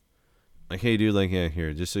ID. Like, hey, dude, like, yeah,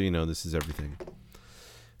 here, just so you know, this is everything. And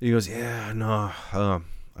he goes, yeah, no,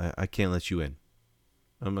 I can't let you in.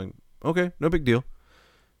 I'm like, okay, no big deal.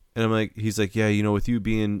 And I'm like, he's like, yeah, you know, with you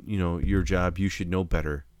being, you know, your job, you should know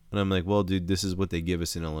better. And I'm like, well, dude, this is what they give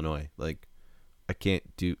us in Illinois. Like, I can't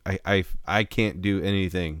do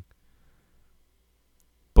anything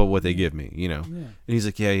but what they give me, you know. Yeah. And he's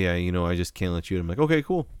like, yeah, you know, I just can't let you in. I'm like, okay,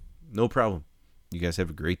 cool, no problem. You guys have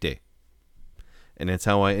a great day. And that's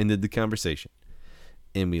how I ended the conversation.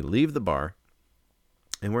 And we leave the bar,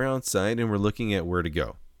 and we're outside, and we're looking at where to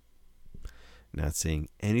go. Not saying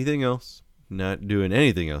anything else, not doing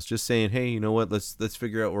anything else, just saying, hey, you know what? Let's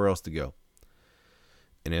figure out where else to go.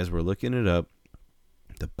 And as we're looking it up,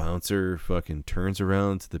 the bouncer fucking turns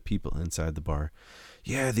around to the people inside the bar.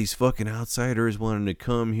 Yeah, these fucking outsiders wanting to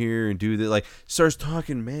come here and do that. Like, starts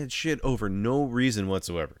talking mad shit over no reason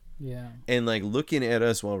whatsoever. Yeah. And like looking at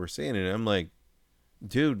us while we're saying it, I'm like,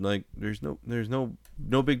 dude, like there's no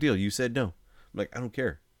big deal. You said no. I'm like, I don't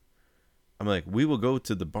care. I'm like, we will go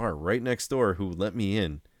to the bar right next door who let me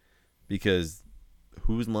in, because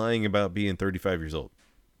who's lying about being 35 years old?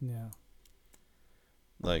 Yeah.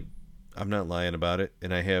 Like, I'm not lying about it,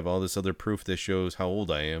 and I have all this other proof that shows how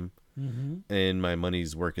old I am, and my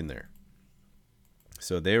money's working there.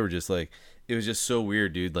 So they were just like, it was just so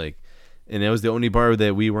weird, dude. Like, and that was the only bar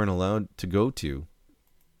that we weren't allowed to go to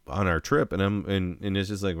on our trip, and it's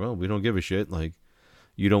just like, well, we don't give a shit. Like,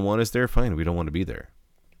 you don't want us there, fine. We don't want to be there.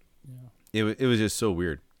 Yeah. It was just so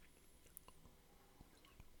weird.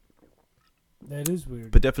 That is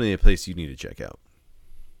weird. But definitely a place you need to check out.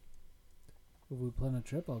 If we plan a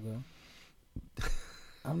trip, I'll go.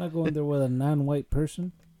 I'm not going there with a non-white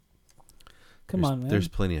person. Come on, man. There's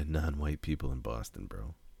plenty of non-white people in Boston,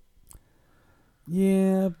 bro.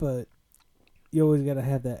 Yeah, but you always got to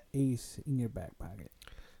have that ace in your back pocket.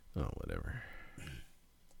 Oh, whatever.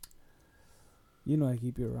 You know I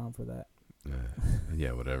keep you around for that.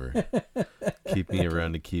 Yeah, whatever. Keep me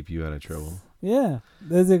around to keep you out of trouble. Yeah,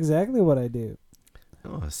 that's exactly what I do.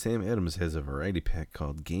 Oh, Sam Adams has a variety pack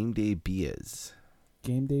called Game Day Beers.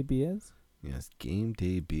 Game Day BS? Yes, Game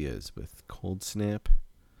Day Beers with Cold Snap,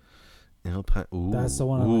 Alpine. Ooh, That's the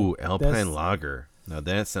one I Ooh, like. Alpine That's- Lager. Now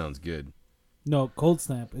that sounds good. No, Cold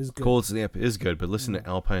Snap is good. Cold Snap is good, but listen to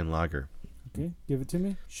Alpine Lager. Okay, give it to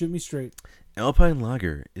me. Shoot me straight. Alpine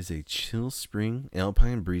Lager is a chill spring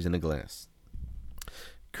Alpine breeze in a glass.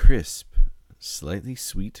 Crisp, slightly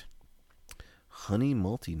sweet, honey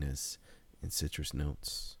maltiness, and citrus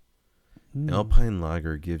notes. Alpine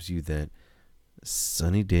Lager gives you that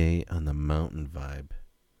sunny day on the mountain vibe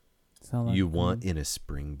Sound like you want in a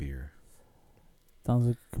spring beer. Sounds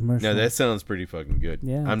like a commercial. Now that sounds pretty fucking good.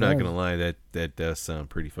 Yeah, I'm it not does. gonna lie, that does sound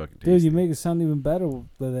pretty fucking tasty. Dude, you make it sound even better with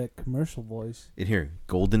that commercial voice. in here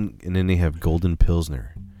golden, and then they have Golden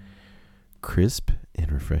Pilsner. Crisp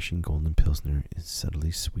and refreshing Golden Pilsner is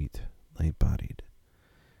subtly sweet, light-bodied,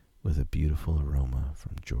 with a beautiful aroma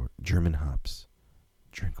from German hops,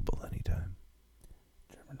 drinkable anytime.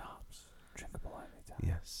 German hops, drinkable anytime.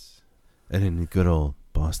 Yes, and then the good old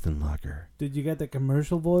Boston Lager. Dude, you got that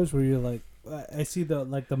commercial voice where you're like, I see the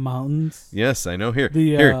mountains. Yes, I know. Here,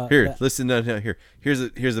 The, here. that- Listen down here. Here's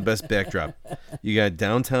the best backdrop. You got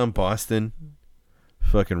downtown Boston,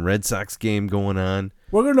 fucking Red Sox game going on.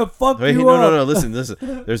 We're gonna fuck Wait, you no, up. no. Listen.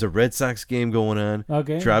 There's a Red Sox game going on.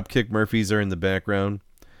 Okay. Dropkick Murphys are in the background.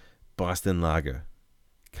 Boston Lager,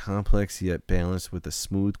 complex yet balanced with a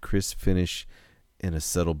smooth, crisp finish and a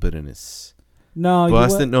subtle bitterness. No,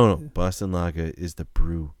 Boston Lager is the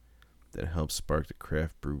brew that helps spark the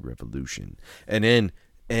craft brew revolution. And then,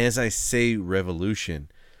 as I say revolution,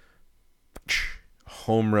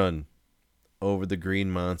 home run over the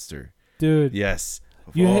Green Monster. dude. Yes,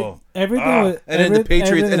 You hit everything with, and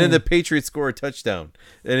then the Patriots score a touchdown,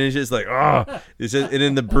 and it's just like it's just, and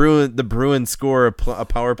then the Bruins score a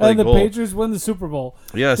power play and the goal. Patriots win the Super Bowl.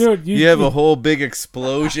 Yes, dude, you have a whole big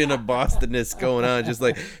explosion of Bostonness going on, just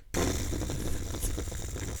like,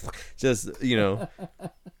 just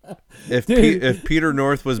if Peter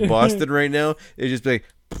North was Boston right now, it'd just be like,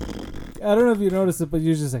 I don't know if you noticed it, but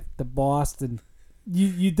you're just like the Boston.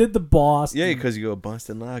 You did the Boston. yeah, because you go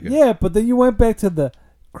Boston Lager. Yeah, but then you went back to the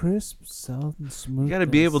crisp, southern smooth. You got to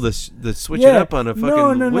be able to switch it up on a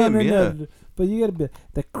fucking whim. No. But you got to be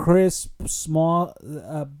the crisp, small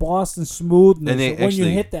Boston smoothness when you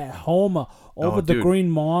hit that homer over the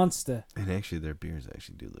Green Monster. And actually, their beers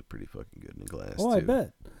actually do look pretty fucking good in the glass. Oh, too. I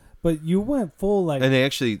bet. But you went full like. And they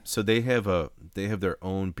actually, so they have their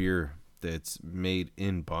own beer that's made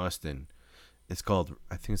in Boston. I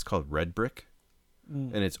think it's called Red Brick,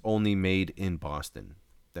 and it's only made in Boston.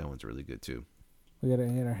 That one's really good too. We gotta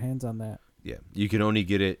get our hands on that. Yeah, you can only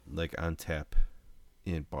get it like on tap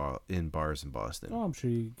in bars in Boston. Oh, I'm sure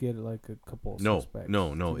you get it like a couple. Of No.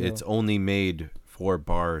 to It's only made for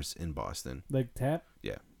bars in Boston. Like tap.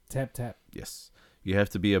 Yeah. Tap. Yes, you have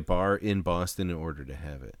to be a bar in Boston in order to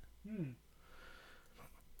have it.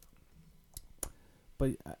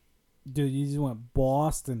 But dude, you just went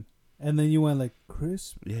Boston, and then you went like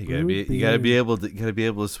crisp. Yeah, you gotta be able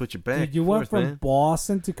to switch it back. Dude, you went from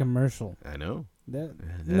Boston to commercial. I know. That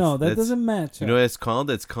doesn't match. You know what it's called?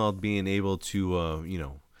 It's called being able to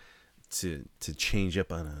to change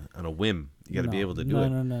up on a whim. You got to be able to do it.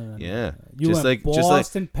 No. Yeah, You just went like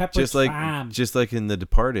Boston pepper tram. just like in The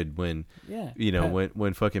Departed when yeah,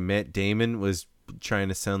 when fucking Matt Damon was trying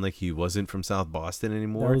to sound like he wasn't from South Boston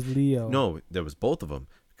anymore. That was Leo. No, that was both of them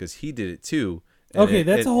because he did it too. Okay,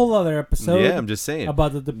 that's a whole other episode. Yeah, I'm just saying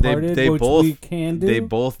about The Departed, they which both, we can do. They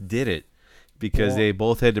both did it because they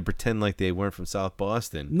both had to pretend like they weren't from South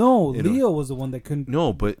Boston. No, Leo was the one that couldn't.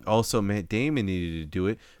 No, but also Matt Damon needed to do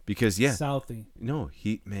it because Southie. No,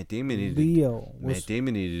 Matt Damon needed Matt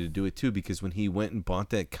Damon needed to do it too because when he went and bought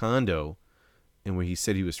that condo, and where he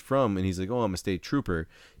said he was from, and he's like, "Oh, I'm a state trooper,"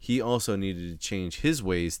 he also needed to change his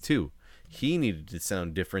ways too. He needed to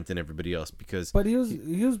sound different than everybody else because. But he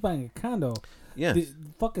was buying a condo. Yeah,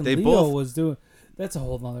 Leo was doing. That's a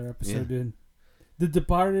whole nother episode, dude. The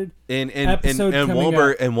Departed and episode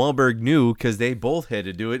Wahlberg knew because they both had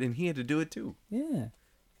to do it, and he had to do it too. Yeah.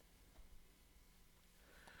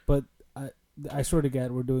 But I swear to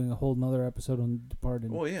God, we're doing a whole nother episode on The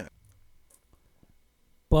Departed. Oh yeah.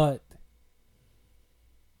 But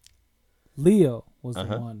Leo was the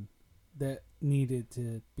one that needed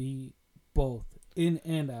to be both in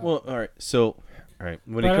and out. Well, all right. So, all right.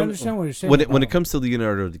 I understand what you're saying. When it comes to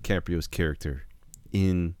Leonardo DiCaprio's character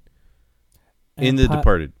in The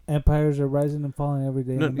Departed, empires are rising and falling every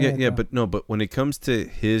day. But when it comes to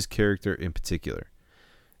his character in particular,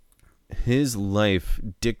 his life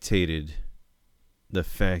dictated the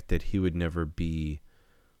fact that he would never be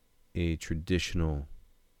a traditional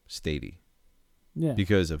statey. Yeah.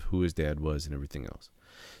 Because of who his dad was and everything else.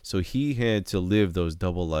 So he had to live those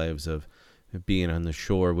double lives of being on the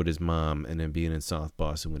shore with his mom and then being in South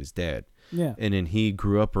Boston with his dad. Yeah. And then he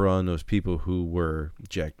grew up around those people who were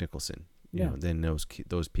Jack Nicholson. You Yeah. know, then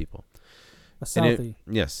those people. A Southie.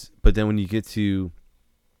 Yes. But then when you get to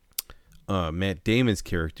Matt Damon's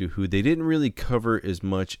character, who they didn't really cover as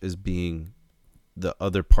much as being the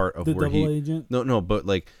other part of the where double agent? No, but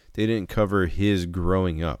like they didn't cover his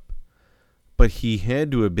growing up. But he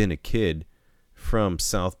had to have been a kid from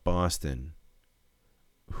South Boston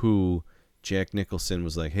who Jack Nicholson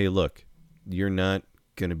was like, hey, look, you're not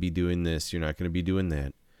going to be doing this. You're not going to be doing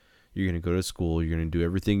that. You're going to go to school. You're going to do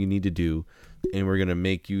everything you need to do. And we're going to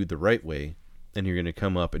make you the right way. And you're going to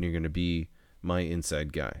come up and you're going to be my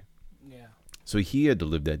inside guy. Yeah. So he had to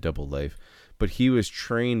live that double life. But he was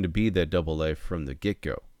trained to be that double life from the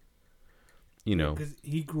get-go. You know, because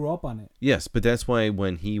he grew up on it. Yes, but that's why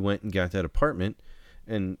when he went and got that apartment,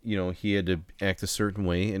 and he had to act a certain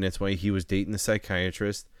way, and that's why he was dating the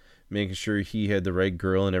psychiatrist, making sure he had the right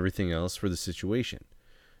girl and everything else for the situation.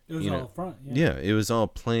 It was all front. Yeah, it was all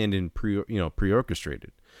planned and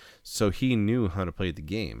pre-orchestrated. So he knew how to play the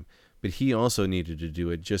game, but he also needed to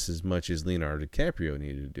do it just as much as Leonardo DiCaprio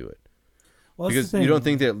needed to do it. Well, because you don't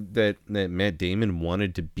think that Matt Damon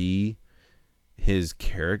wanted to be his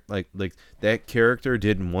character, like that character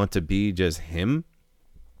didn't want to be just him.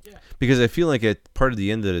 Yeah. Because I feel like at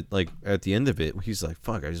the end of it, he's like,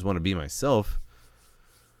 "Fuck, I just want to be myself."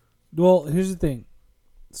 Well, here's the thing.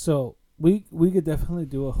 So we could definitely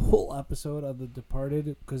do a whole episode of The Departed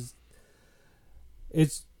because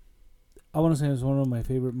it's I want to say it's one of my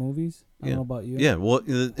favorite movies. I Yeah. don't know about you. Yeah, well,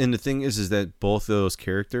 and the thing is that both of those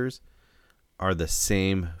characters are the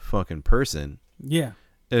same fucking person. Yeah.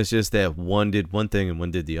 It's just that one did one thing and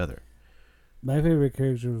one did the other. My favorite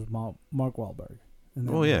character was Mark Wahlberg. in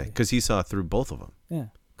that Oh yeah, movie. because he saw through both of them. Yeah.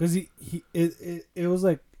 Because it was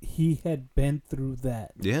like he had been through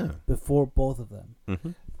that Yeah. before both of them.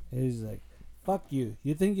 Mm-hmm. He's like, fuck you.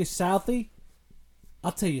 You think you're Southie?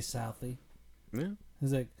 I'll tell you Southie. Yeah.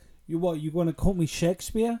 He's like, you what? You going to quote me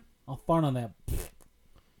Shakespeare? I'll fart on that.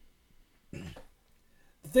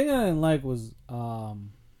 The thing I didn't like was,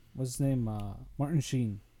 what's his name? Martin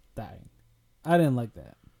Sheen dying. I didn't like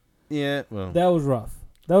that. Yeah. Well, That was rough.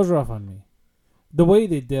 That was rough on me. The way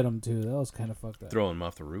they did him too, that was kind of fucked up. throwing him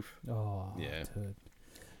off the roof. Oh, Yeah. dude.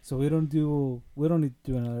 So we don't need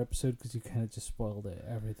to do another episode because you kind of just spoiled it,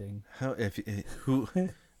 everything. How who?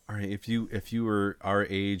 All right, if you were our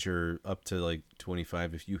age or up to like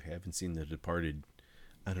 25, if you haven't seen The Departed,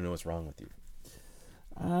 I don't know what's wrong with you.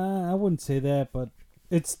 I wouldn't say that, but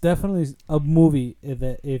it's definitely a movie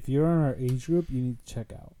that if you're in our age group, you need to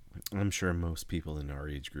check out. I'm sure most people in our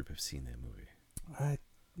age group have seen that movie.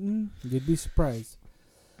 You'd be surprised,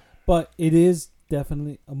 but it is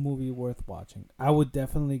definitely a movie worth watching. I would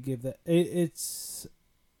definitely give that. It's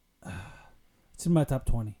in my top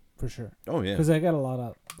 20 for sure. Oh yeah. Because I got a lot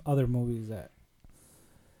of other movies that,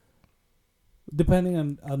 depending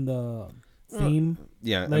on the theme.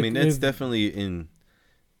 Yeah, I like mean that's if- definitely in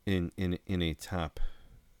a top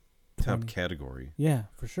 20. category. Yeah,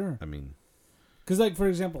 for sure. I mean, Because, like, for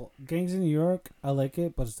example, Gangs in New York, I like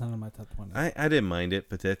it, but it's not in my top 20. I didn't mind it,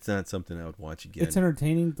 but that's not something I would watch again. It's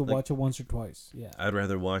entertaining to Like- watch it once or twice. Yeah. I'd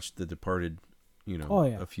rather watch The Departed, Oh,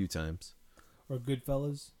 yeah. a few times. Or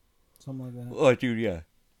Goodfellas. Something like that. Oh, dude, yeah.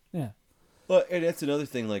 Yeah. Well, and that's another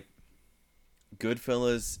thing. Like,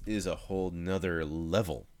 Goodfellas is a whole nother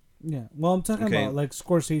level. Yeah. Well, I'm talking Okay. about, like,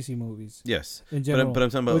 Scorsese movies Yes, in general. but I'm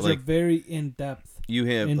talking about which like are very in-depth you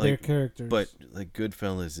have in their like, characters. but like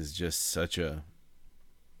Goodfellas is just such a.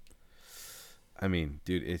 I mean,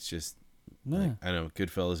 dude, it's just. yeah. Like, I know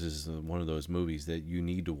Goodfellas is one of those movies that you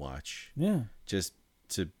need to watch Yeah. just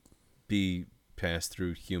to be passed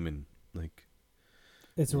through human like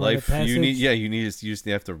It's a rite of life. You passage. you just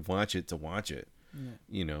have to watch it to watch it.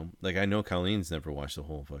 Yeah. Like I know Colleen's never watched the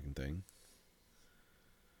whole fucking thing.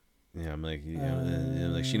 Yeah, I'm like,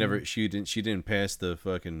 and like she didn't pass the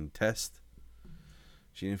fucking test.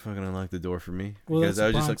 She didn't fucking unlock the door for me Well, because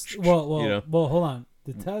that's I was Bronx, just like, well, hold on.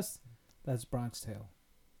 The test, that's Bronx Tale.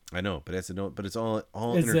 I know, but but it's all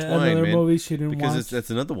Is that intertwined, another man. movie she didn't Because watch? that's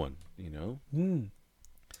another one, Yeah.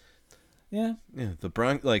 Yeah, the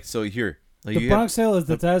Bronx, like so here, like The you Bronx Tale is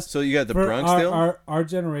the test. So you got the for Bronx our, Tale. Our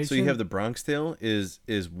generation. So you have the Bronx Tale is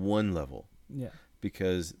one level Yeah.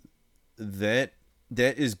 because that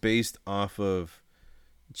is based off of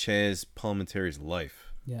Chaz Palminteri's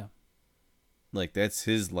life. Yeah. Like that's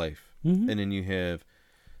his life. Mhm. And then you have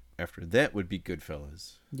after that would be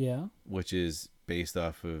Goodfellas, Yeah. which is based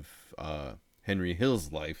off of Henry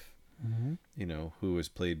Hill's life. Mm-hmm. Who was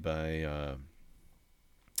played by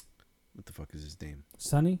what the fuck is his name?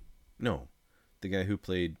 Sonny? No, the guy who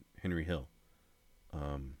played Henry Hill.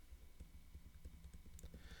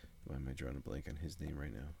 Why am I drawing a blank on his name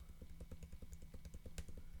right now?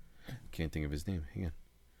 Can't think of his name. Hang on.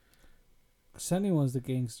 Sonny was the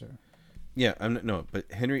gangster. Yeah, but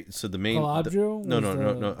Henry. So the main. Caladro No. was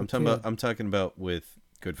the I'm talking about with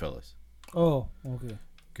Goodfellas. Oh, okay.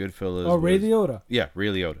 Goodfellas. Oh, Ray was- Liotta. Yeah, Ray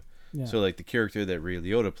Liotta. Yeah. So like the character that Ray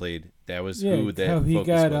Liotta played, that was yeah, who that how he focus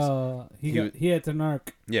got was. he had to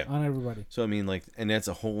narc Yeah. on everybody. So I mean, like, and that's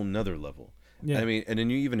a whole nother level. Yeah. I mean, and then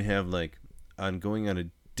you even have like going on a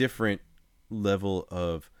different level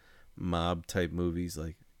of mob type movies,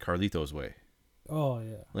 like Carlito's Way. Oh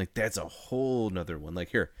yeah. Like that's a whole nother one. Like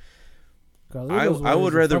here, Carlito's I Way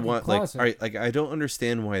would is a rather fucking want classic. all right, like I don't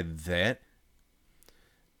understand why that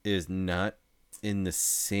is not in the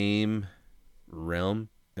same realm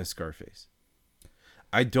as Scarface.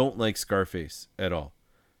 I don't like Scarface at all.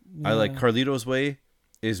 I like Yeah. Carlito's Way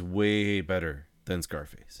is way better than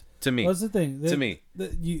Scarface to me. What's the thing? To me.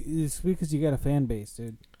 It's because you got a fan base,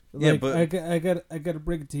 dude. Yeah, Like, but- I got to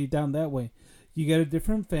break it to you down that way. You got a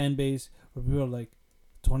different fan base where people are like,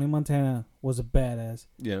 Tony Montana was a badass.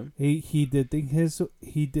 Yeah. He did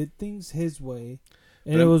things his way,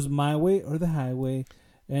 and But it I'm- was my way or the highway,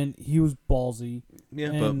 and he was ballsy.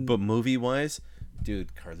 Yeah, And- but movie wise,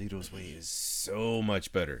 dude, Carlito's Way is so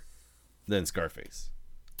much better than Scarface.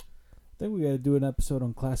 I think we got to do an episode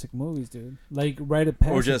on classic movies, dude. Like Rite of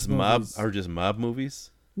Passage Or just movies. mob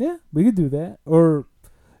movies. Yeah, we could do that, or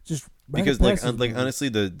just Rite of Because like Passage movies. honestly,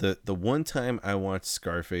 the one time I watched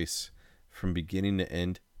Scarface from beginning to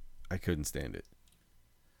end, I couldn't stand it.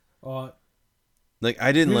 Uh, Like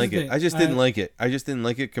I didn't Here's like the it. thing. I just didn't like it. I just didn't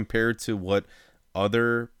like it compared to what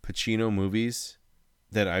other Pacino movies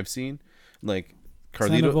that I've seen, like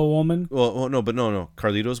Son of a Carlito. Woman. Well, no,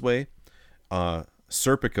 Carlito's Way,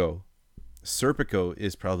 Serpico. Serpico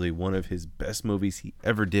is probably one of his best movies he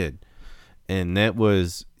ever did, and that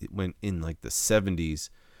was when in like the 70s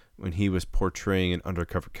when he was portraying an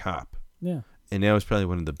undercover cop, Yeah. and that was probably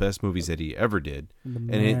one of the best movies that he ever did. The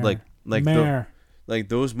And it Mayor. like Mayor. like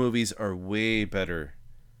those movies are way better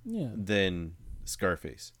Yeah. than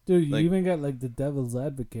Scarface. Dude, you like- even got like The Devil's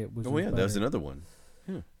Advocate. Which Oh was yeah, that was better. another one.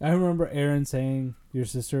 I remember Aaron saying, your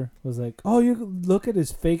sister was like, "Oh, you could look at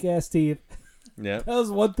his fake ass teeth." Yeah. That was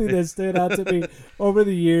one thing that stood out to me over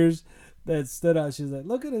the years. That stood out. She's like,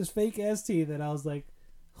 "Look at his fake ass teeth," and I was like,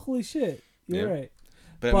 "Holy shit, you're Yeah. right."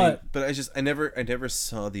 But I never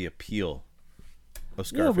saw the appeal of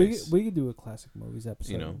Yeah, Scarface. we could do a classic movies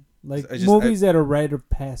episode. You know, like I just- movies that are rite of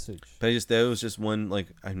passage. But that was just one like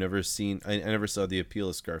I've never seen. I never saw the appeal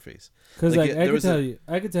of Scarface. Because Like, like, there was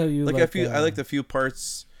I could tell you, Like like a few, I liked a few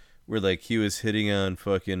parts where like he was hitting on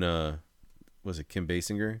fucking was it Kim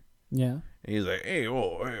Basinger? Yeah. And he's like, hey, you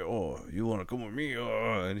want to come with me?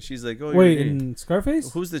 And she's like, oh, Wait, you're gay. in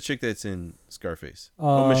Scarface? Who's the chick that's in Scarface?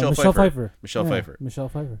 Michelle Pfeiffer. Michelle Yeah, Pfeiffer. Michelle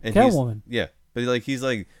Pfeiffer. And Catwoman. Yeah, but like he's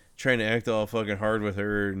like trying to act all fucking hard with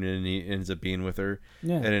her, and then he ends up being with her,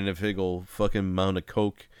 Yeah. and then a big old fucking mound of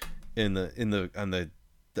coke on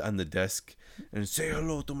the desk, and say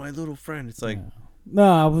hello to my little friend. It's like, Yeah.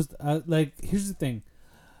 No, like, here's the thing.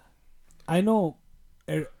 I know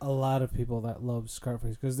a lot of people that love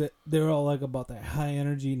Scarface because they're all like about that high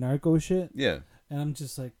energy narco shit, yeah, and I'm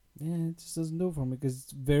just like, yeah, it just doesn't do it for me because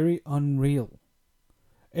it's very unreal,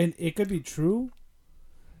 and it could be true,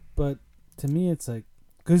 but to me it's like,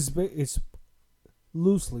 because it's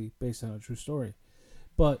loosely based on a true story,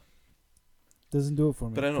 but doesn't do it for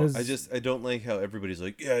me. but I don't. 'cause I don't like how everybody's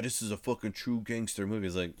like, yeah, this is a fucking true gangster movie.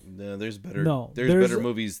 It's like, no, there's better. No, there's there's better a-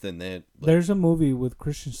 movies than that. Like, there's a movie with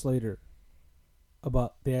Christian Slater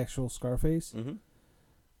about the actual Scarface. mhm.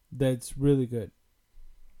 That's really good.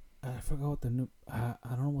 I forgot what the new. I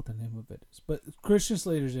don't know what the name of it is, but Christian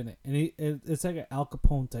Slater's in it, and it's like an Al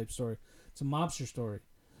Capone type story. It's a mobster story,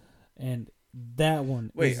 and that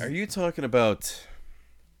one. Wait, is, are you talking about?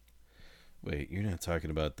 Wait, you're not talking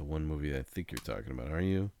about the one movie I think you're talking about, are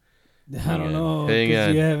you? I don't know. Hang 'cause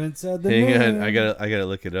on. You haven't said the Hang name. on, I gotta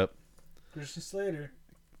look it up. Christian Slater.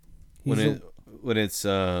 When it's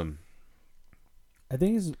I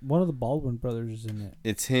think it's one of the Baldwin brothers in it.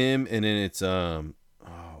 it's him, and then it's oh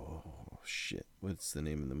shit, what's the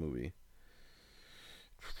name of the movie?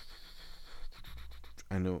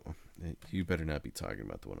 I know you better not be talking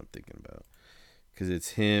about the one I'm thinking about, because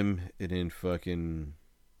it's him and then fucking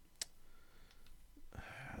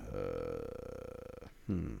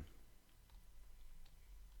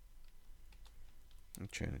I'm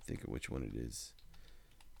trying to think of which one it is.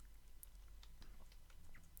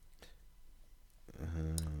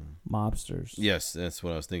 Mobsters. Yes, that's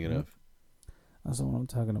what I was thinking of. That's the one I'm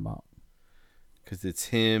talking about. Because it's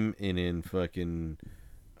him and in fucking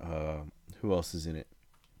who else is in it?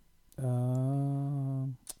 I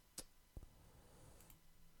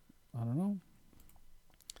don't know.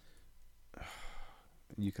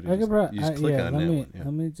 You could I could just, you just click on that one.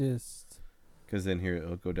 Let me just. Because then here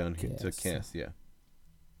it'll go down here to Cast. cast. Yeah.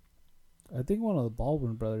 I think one of the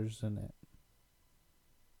Baldwin brothers is in it.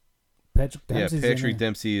 Patrick Dempsey's Yeah, Patrick in it.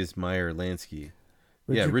 Dempsey is Meyer Lansky.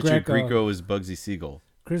 Richard Richard Grieco. Grieco is Bugsy Siegel.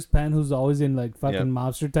 Chris Penn, who's always in like fucking Yep.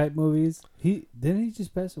 mobster type movies. He didn't he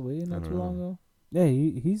just pass away not I too don't long know. ago? Yeah,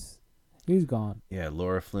 he's gone. Yeah,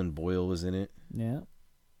 Laura Flynn Boyle was in it. Yeah.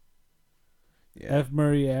 Yeah. F.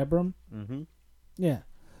 Murray Abram. Mm-hmm. Yeah.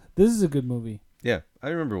 This is a good movie. Yeah, I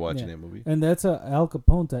remember watching Yeah. that movie. And that's a Al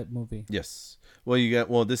Capone type movie. Yes.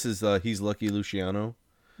 Well, this is he's Lucky Luciano,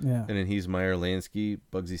 Yeah. and then he's Meyer Lansky,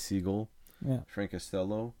 Bugsy Siegel, Yeah. Frank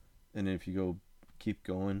Costello, and then if you keep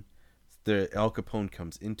going, the Al Capone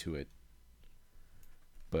comes into it,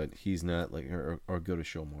 but he's not like or go to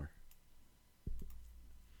Showmore.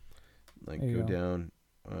 Like There you go go. down.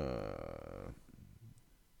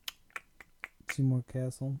 Seymour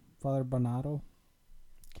Castle. Father Bernardo.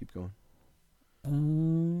 Keep going.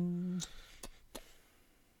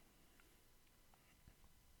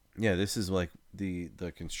 Yeah, this is like the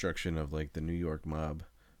construction of like the New York mob,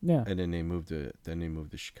 Yeah. and then they moved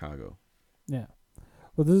to Chicago. Yeah.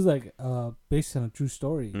 Well, this is like based on a true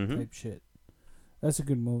story Mhm. type shit. That's a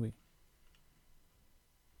good movie.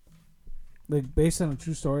 Like based on a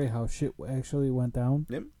true story, how shit actually went down.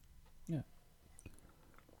 Yep. Yeah.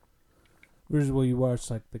 Usually you watch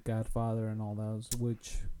like The Godfather and all those,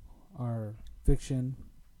 which are fiction,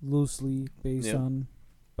 loosely based Yep. on,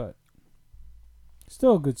 but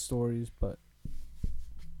still good stories. But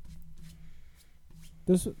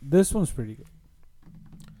this one's pretty good.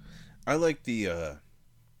 I like the oh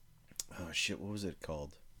shit, what was it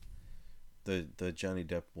called? The Johnny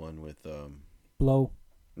Depp one with Blow.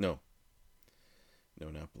 no,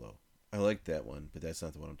 not Blow. I like that one, but that's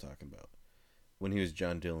not the one I'm talking about. When he was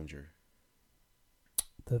John Dillinger.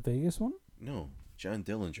 The Vegas one? No, John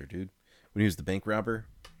Dillinger, dude. When he was the bank robber.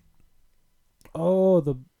 Oh,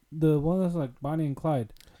 the one that's like Bonnie and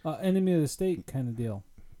Clyde, Enemy of the State kind of deal.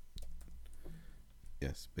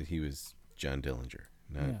 Yes, but he was John Dillinger,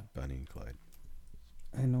 not Yeah. Bonnie and Clyde.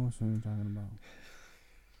 I know what you're talking about.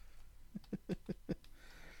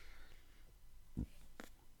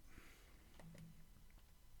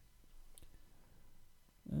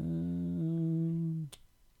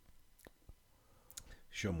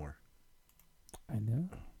 Show more. I know.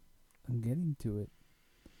 I'm getting to it.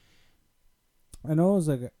 I know it was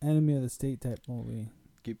like an Enemy of the State type movie.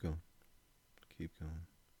 Keep going. Keep going.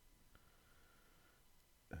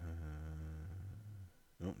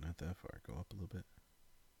 Nope, not that far. Go up a little bit.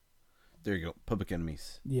 There you go. Public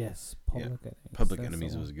Enemies. Yes, Public Enemies. Public That's the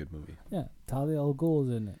Enemies one. was a good movie. Yeah, Talia al Ghul's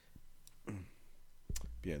in it.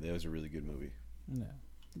 Yeah, that was a really good movie. No,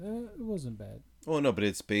 it wasn't bad. Oh no, but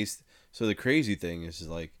it's based. So the crazy thing is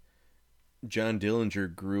like, John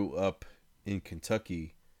Dillinger grew up in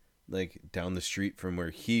Kentucky, like down the street from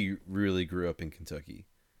where he really grew up in Kentucky.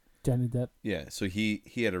 Johnny Depp. Yeah, so he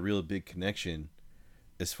had a real big connection,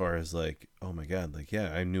 as far as like, oh my god, like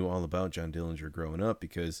yeah, I knew all about John Dillinger growing up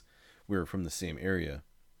because we were from the same area.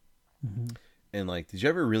 Mm-hmm. And like, did you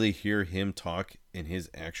ever really hear him talk in his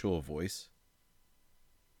actual voice?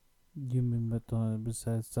 You mean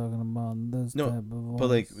besides talking about this No, type of voice?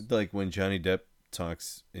 but like when Johnny Depp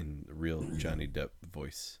talks in the real Johnny Depp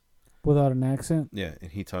voice. Without an accent? Yeah,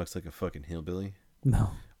 and he talks like a fucking hillbilly.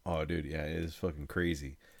 No. Oh, dude, yeah, it is fucking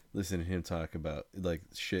crazy. Listen to him talk about like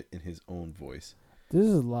shit in his own voice. There's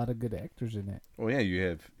a lot of good actors in it. Oh yeah, you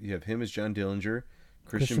have him as John Dillinger,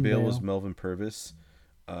 Christian Bale was Melvin Purvis,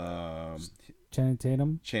 Channing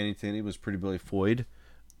Tatum, Channing Tatum was Pretty Boy Floyd.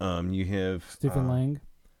 You have Stephen Lang.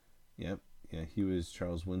 Yep, yeah, he was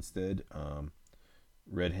Charles Winstead.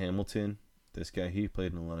 Red Hamilton, this guy, he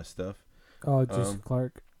played in a lot of stuff. Oh, Jason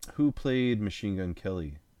Clarke. Who played Machine Gun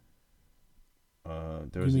Kelly? You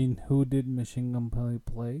mean who did Machine Gun Kelly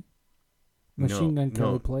play? Machine Gun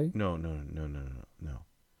Kelly play? No.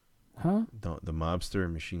 Huh? The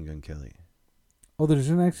mobster Machine Gun Kelly. Oh, there's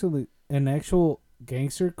an actual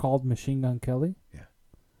gangster called Machine Gun Kelly? Yeah.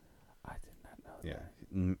 I did not know Yeah.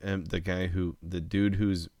 that. And the dude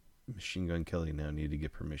who's Machine Gun Kelly now needed to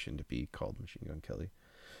get permission to be called Machine Gun Kelly.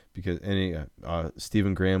 Because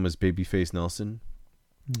Stephen Graham was Babyface Nelson.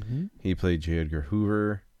 Mm-hmm. He played J. Edgar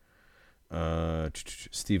Hoover.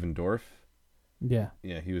 Stephen Dorff. Yeah.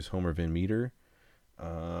 Yeah, he was Homer Van Meter.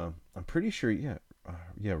 I'm pretty sure,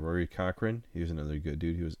 Rory Cochrane. He was another good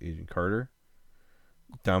dude. He was Agent Carter.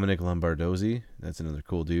 Dominic Lombardozzi. That's another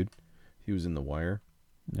cool dude. He was in The Wire.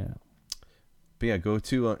 Yeah. But yeah, go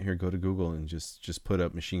to Google and just put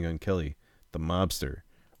up Machine Gun Kelly, the mobster,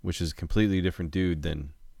 which is a completely different dude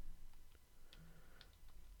than.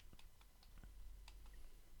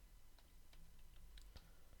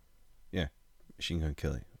 Yeah, Machine Gun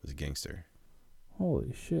Kelly was a gangster.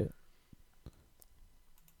 Holy shit.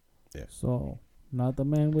 Yeah. So, not the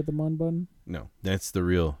man with the man bun? No, that's the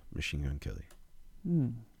real Machine Gun Kelly. Hmm.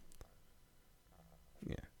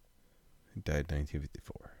 Yeah. He died in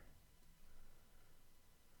 1954.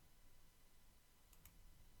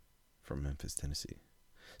 From Memphis, Tennessee.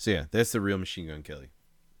 So yeah, that's the real Machine Gun Kelly.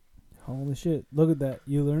 Holy shit. Look at that.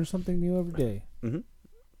 You learn something new every day. Mm-hmm.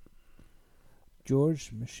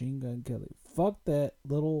 George Machine Gun Kelly. Fuck that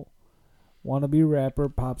little wannabe rapper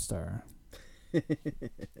pop star.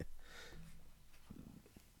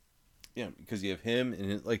 Yeah, because you have him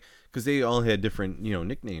and because they all had different,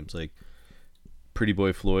 nicknames. Like Pretty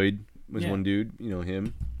Boy Floyd was one dude,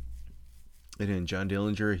 him. And then John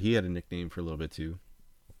Dillinger, he had a nickname for a little bit too.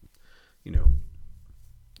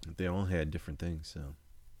 They all had different things. So,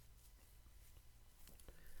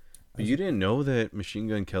 but you didn't know that Machine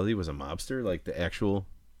Gun Kelly was a mobster, like the actual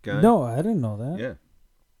guy? No, I didn't know that. Yeah.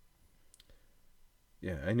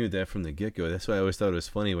 Yeah, I knew that from the get-go. That's why I always thought it was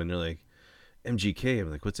funny when they're like, MGK. I'm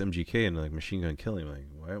like, what's MGK? And they're like, Machine Gun Kelly. I'm like,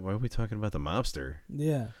 why are we talking about the mobster?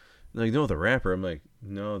 Yeah. They're like, no, the rapper. I'm like,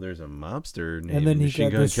 no, there's a mobster named And then he Machine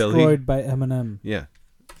got Gun destroyed Kelly. by Eminem. Yeah.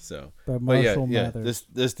 So, By but Marshall yeah, Mathers.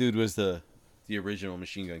 this dude was the the original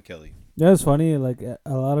Machine Gun Kelly. That's funny. Like a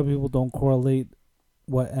lot of people don't correlate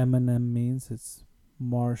what Eminem means. It's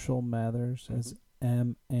Marshall Mathers as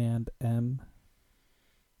M and M.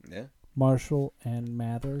 Yeah. Marshall and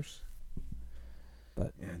Mathers.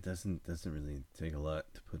 But Yeah, it doesn't really take a lot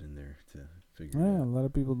to put in there to figure yeah, it a out. lot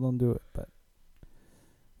of people don't do it. But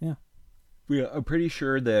yeah, Yeah, I'm pretty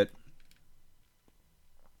sure that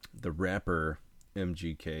the rapper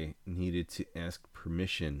MGK needed to ask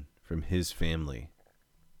permission from his family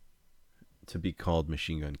to be called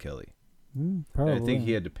Machine Gun Kelly. probably. And I think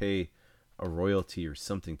he had to pay a royalty or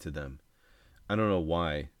something to them. I don't know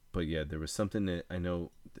why, but yeah, there was something that I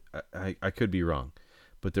know. I could be wrong,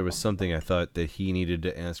 but there was something I thought that he needed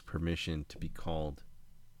to ask permission to be called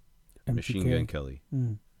Machine Gun Kelly.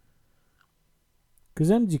 Because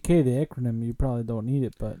MGK, the acronym, you probably don't need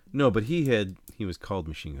it, but No, but he was called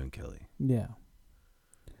Machine Gun Kelly. yeah.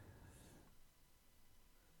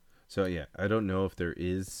 So yeah, I don't know if there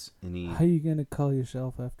is any. How you gonna call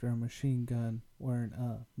yourself after a machine gun wearing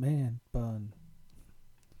a man bun?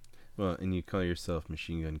 Well, and you call yourself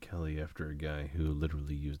Machine Gun Kelly after a guy who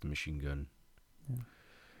literally used a machine gun. Yeah.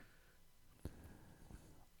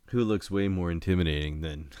 Who looks way more intimidating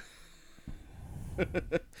than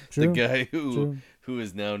True. the guy True. who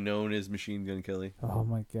is now known as Machine Gun Kelly. Oh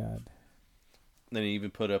my god. Then he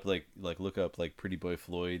even put up like look up like Pretty Boy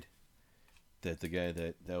Floyd. That the guy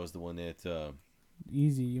that was the one that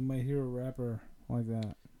Easy, you might hear a rapper like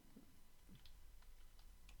that.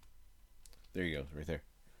 there you go, right there.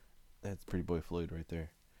 That's Pretty Boy Floyd right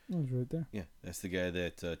there. Oh, it's right there. Yeah, that's the guy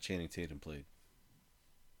that Channing Tatum played.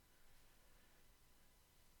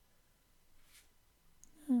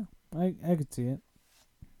 Yeah, I could see it.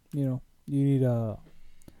 You know, you need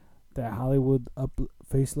that Hollywood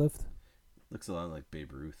facelift. Looks a lot like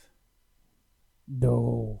Babe Ruth.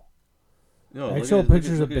 No. No, Actual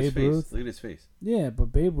pictures of look at his Babe face. Ruth? Look at his face. Yeah,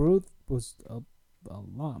 but Babe Ruth was a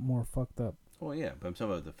lot more fucked up. Oh yeah, but I'm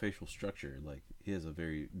talking about the facial structure. Like he has a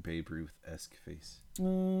very Babe Ruth-esque face.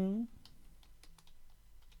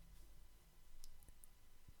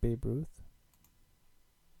 Babe Ruth.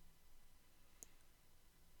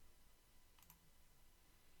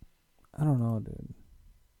 I don't know, dude.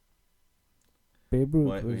 Babe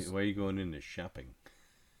Ruth was... Why are you going into shopping?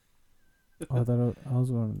 I thought I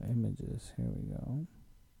was going to images. Here we go.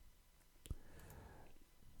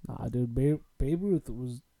 Nah, dude, Babe Ruth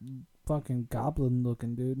was fucking goblin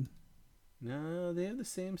looking, dude. No, they have the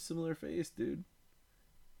same similar face, dude.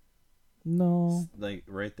 No. Like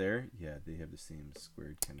right there, yeah, they have the same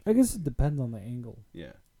squared kind of. I guess it depends on the angle.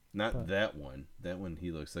 Yeah, not But- that one. That one,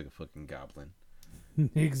 he looks like a fucking goblin.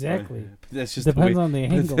 Exactly. But that's just Depends the way, on the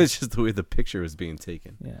angle. That's just the way the picture was being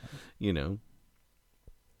taken. Yeah. You know.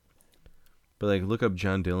 But like, look up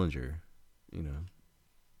John Dillinger. You know.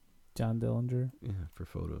 John Dillinger. Yeah, for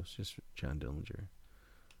photos, just John Dillinger.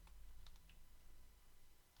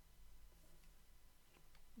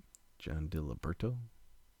 John Diliberto.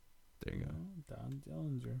 There you go. John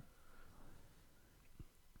Dillinger.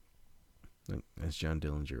 Look, that's John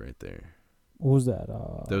Dillinger right there. What was that?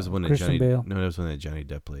 That was the one that Christian Johnny. Bale. No, that was the one that Johnny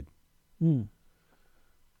Depp played. Hmm.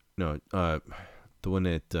 No, the one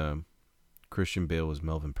that Christian Bale was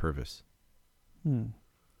Melvin Purvis,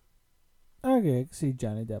 Okay, I can see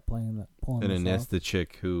Johnny Depp pulling and then this that's off. the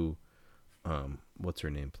chick who, what's her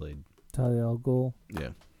name played? Talia al Ghul. Yeah,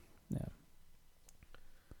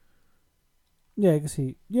 Yeah, I can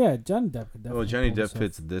see. Yeah, Johnny Depp could definitely. well, Johnny pull Depp this off.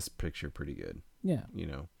 fits this picture pretty good. Yeah, You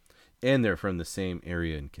know, and they're from the same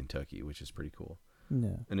area in Kentucky, which is pretty cool.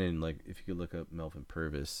 yeah. And then, like, if you could look up Melvin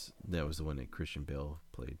Purvis, that was the one that Christian Bale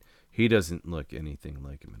played. He doesn't look anything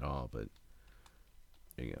like him at all, but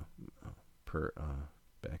there you go.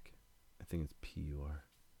 Beck. I think it's P-U-R.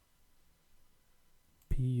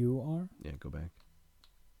 P-U-R? Yeah, go back.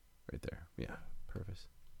 Right there. Yeah, Purvis.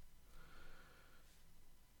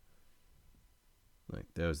 Like,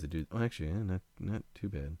 that was the dude. Oh, actually, yeah, not too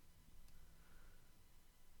bad.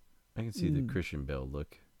 I can see the Christian Bale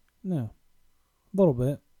look No. A little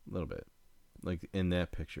bit. a little bit. Like, in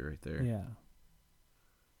that picture right there. Yeah.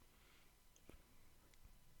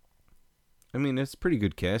 I mean, it's pretty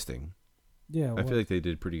good casting. Yeah. I feel like they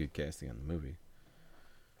did pretty good casting on the movie.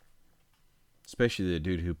 Especially the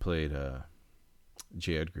dude who played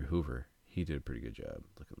J. Edgar Hoover. He did a pretty good job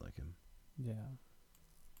looking like him. Yeah.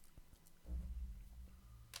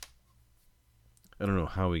 I don't know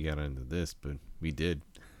how we got into this, but we did.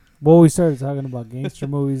 Well, we started talking about gangster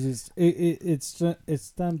movies. It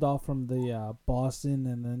stemmed off from the Boston,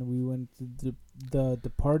 and then we went to the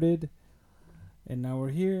Departed, and now we're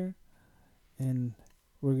here, and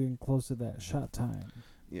we're getting close to that shot time.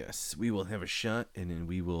 Yes, we will have a shot, and then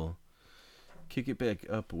we will kick it back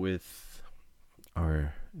up with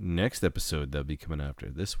our next episode that'll be coming after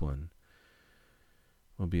this one.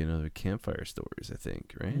 Will be another campfire stories, I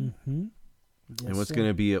think, right? Mm-hmm. Yes, And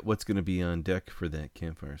what's gonna be on deck for that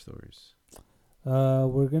campfire stories?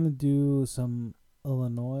 We're gonna do some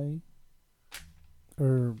Illinois,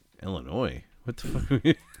 or Illinois. What the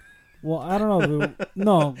fuck? well, I don't know.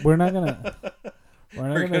 No, we're not gonna.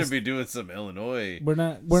 We're gonna be doing some Illinois. We're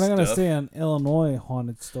not gonna stuff. stay on Illinois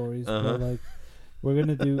haunted stories, Uh-huh. but like we're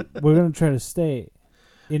gonna try to stay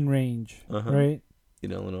in range, Uh-huh. right?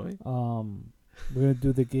 In Illinois. We're gonna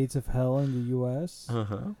do the gates of hell in the U.S.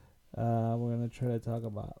 Uh-huh. We're gonna try to talk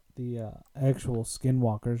about the actual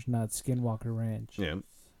skinwalkers, not Skinwalker Ranch. Yeah. I'm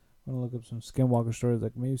gonna look up some skinwalker stories,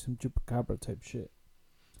 like maybe some chupacabra type shit.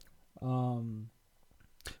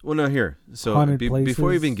 Well, no, here. So Haunted before we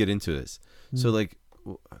places. even get into this, so Mm. like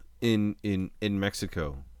in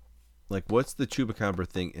Mexico, like what's the chupacabra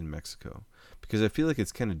thing in Mexico? Because I feel like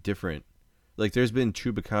it's kind of different. Like there's been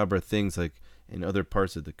chupacabra things like in other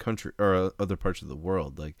parts of the country or other parts of the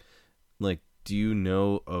world. Like do you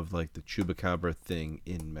know of like the chupacabra thing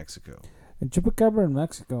in Mexico? And chupacabra in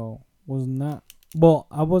Mexico was not. Well,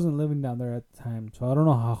 I wasn't living down there at the time, so I don't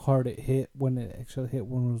know how hard it hit when it actually hit.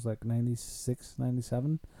 When it was like 96,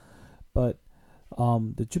 97. But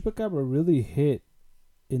the chupacabra really hit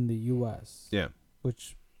in the U.S. Yeah.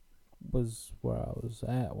 which was where I was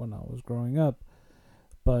at when I was growing up.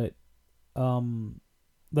 But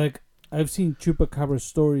like I've seen chupacabra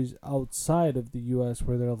stories outside of the U.S.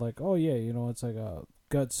 where they're like, oh yeah, you know, it's like a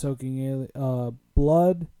gut soaking alien,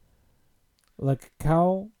 blood, like a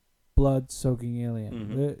cow blood soaking alien.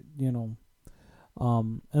 Mhm. You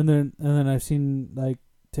know, and then I've seen like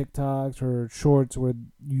TikToks or shorts where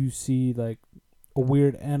you see like a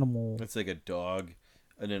weird animal. It's like a dog,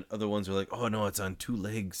 and then other ones are like, oh no, it's on two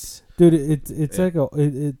legs. Dude, it's Yeah. like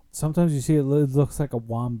it. Sometimes you see it looks like a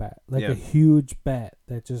wombat, like Yeah. a huge bat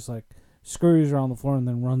that just like scurries around the floor and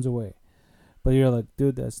then runs away. But you're like,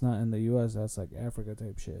 dude, that's not in the U.S. That's like Africa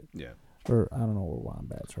type shit. Yeah. Or I don't know where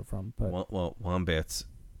wombats are from, but Well, wombats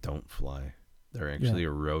don't fly. They're actually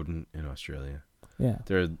a rodent in Australia. yeah,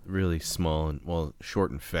 They're really small and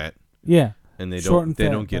short and fat, yeah, and they Short don't and they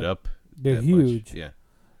fat, don't get but up. they're that huge. Much. Yeah,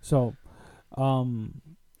 So, I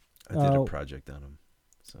did a project on them.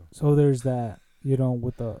 so there's that, you know,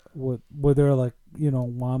 where they're like, you know,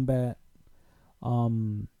 wombat.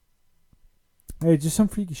 Hey, just some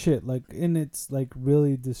freaky shit, like, and it's like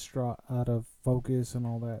really distraught, out of focus and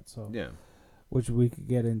all that. So Yeah. which we could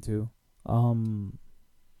get into.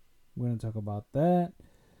 We're gonna talk about that.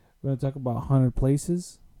 We're gonna talk about haunted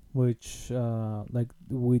places, which like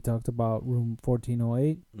we talked about room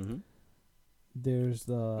 1408. Mm-hmm. There's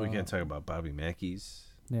the We can't talk about Bobby Mackey's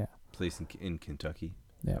yeah. place in Kentucky.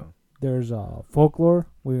 Yeah. So. There's folklore.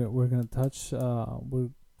 We're gonna touch. We're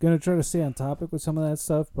gonna try to stay on topic with some of that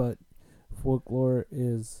stuff, but folklore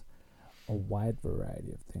is a wide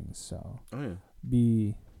variety of things. So Oh yeah.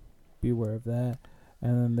 be aware of that.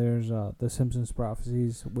 And then there's the Simpsons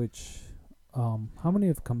prophecies, which how many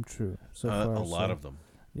have come true so far? A lot of them.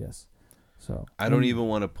 Yes. So I don't even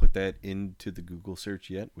want to put that into the Google search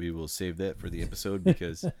yet. We will save that for the episode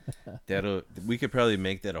because we could probably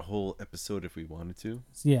make that a whole episode if we wanted to.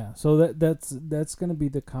 Yeah. So that's gonna be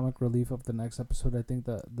the comic relief of the next episode. I think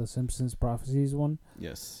the Simpsons prophecies one.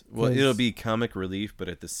 Yes. Well, 'Cause- it'll be comic relief, but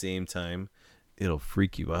at the same time, it'll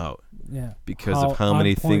freak you out Yeah. because of how on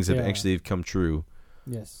many point things have they are. actually come true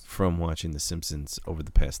Yes. from watching The Simpsons over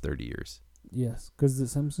the past 30 years. Yes, because the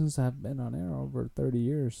Simpsons have been on air over 30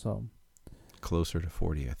 years, so Closer to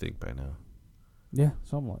 40, I think, by now. yeah,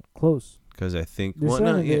 somewhat close. Because I think, They started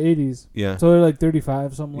in the yeah, 80s, yeah, so they're like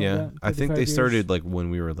 35, something yeah. like that. I think 35 they years. started like when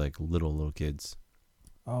we were like little kids.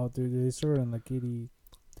 Oh, dude, they started in like 80.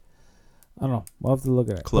 I don't know. We'll have to look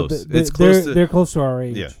at it. Close. But It's close to- They're close to our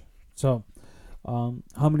age. Yeah. So,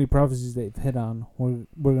 how many prophecies they've hit on?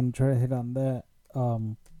 We're gonna try to hit on that.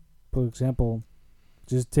 For example,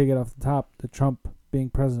 just take it off the top, the Trump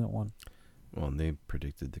being president one. Well, and they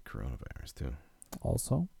predicted the coronavirus too.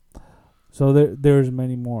 Also, so there's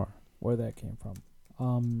many more where that came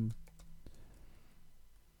from.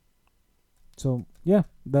 So yeah,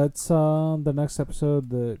 that's the next episode,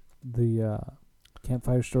 the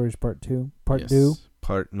Campfire Stories Part 2. Part 2.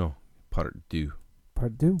 Part 2.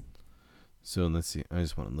 Part 2. So let's see. I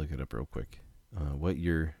just want to look it up real quick. What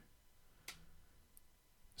year?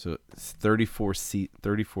 So it's 34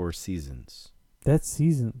 seasons. That's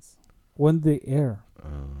seasons. When did they air?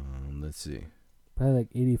 Let's see. Probably like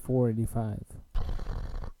 84, 85.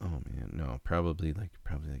 Oh man, no, probably like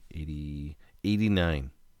 80, 89.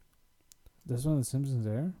 That's when The Simpsons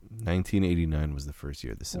aired? 1989 was the first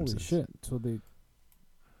year of The Holy Simpsons. shit. So they...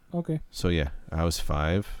 Okay. So yeah, I was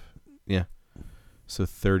 5. Yeah. So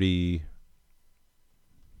 30...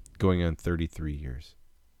 Going on 33 years.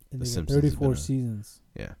 And The they got Simpsons has 34 been a- seasons.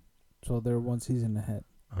 Yeah. So they're one season ahead.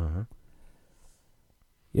 Uh-huh.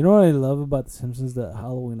 You know what I love about The Simpsons? The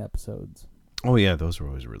Halloween episodes. Oh yeah, those were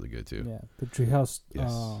always really good too. Yeah. The Treehouse.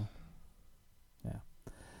 Yes. Yeah.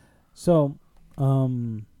 So,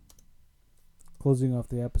 closing off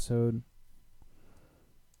the episode.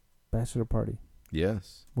 Bachelor party.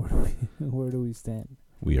 Yes. Where do we stand?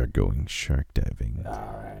 We are going shark diving All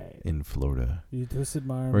right. in Florida. You twisted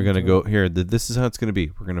my arm. We're going to into go here. This is how it's going to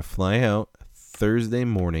be. We're going to fly out Thursday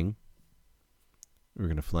morning. We're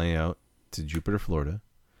going to fly out to Jupiter, Florida.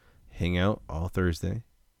 Hang out all Thursday.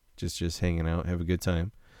 Just hanging out, have a good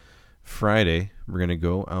time. Friday, we're going to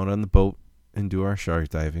go out on the boat and do our shark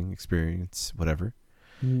diving experience, whatever.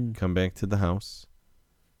 Come back to the house.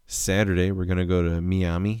 Saturday, we're going to go to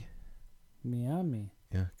Miami. Miami.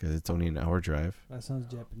 Yeah, because it's only an hour drive. That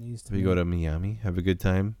sounds Japanese to We me. go to Miami, have a good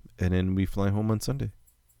time, and then we fly home on Sunday.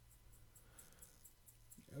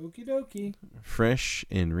 Okie dokie. Fresh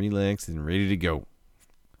and relaxed and ready to go.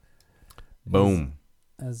 Boom.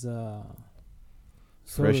 As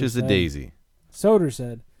Fresh Soder as a said- daisy. Soder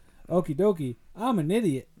said, "Okie dokie, I'm an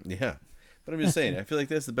idiot." Yeah. But I'm just saying, I feel like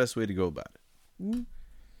that's the best way to go about it. Mm.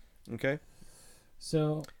 Okay?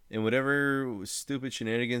 So, And whatever stupid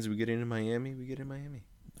shenanigans we get in Miami, we get in Miami.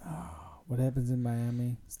 what happens in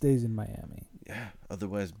Miami stays in Miami. Yeah.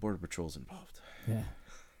 Otherwise, Border Patrol's involved. Yeah.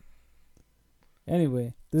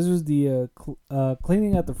 Anyway, this was the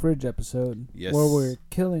cleaning out the fridge episode. Yes. Where we're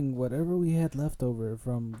killing whatever we had left over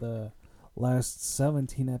from the last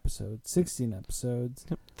 17 episodes, 16 episodes.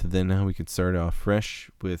 So then now we can start off fresh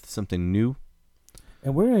with something new.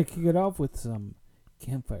 And we're going to kick it off with some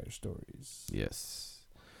campfire stories. Yes.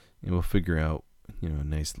 And we'll figure out, a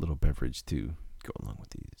nice little beverage to go along with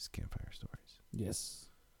these campfire stories. Yes.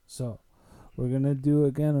 So, we're going to do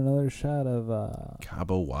again another shot of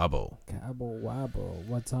Cabo Wabo. Cabo Wabo.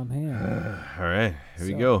 What's on hand? All right, here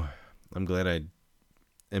we So- go. I'm glad I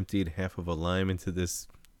emptied half of a lime into this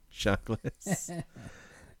shot glass.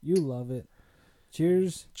 You love it.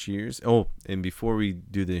 Cheers. Cheers. Oh, and before we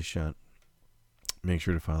do this shot, make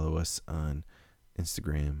sure to follow us on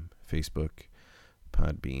Instagram, Facebook,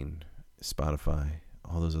 Podbean, Spotify,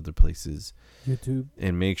 all those other places. YouTube.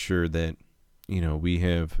 And make sure that, we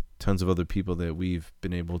have tons of other people that we've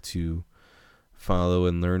been able to follow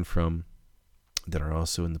and learn from that are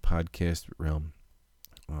also in the podcast realm.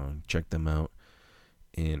 Check them out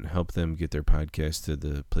and help them get their podcast to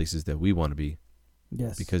the places that we want to be,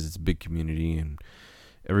 Yes. because it's a big community and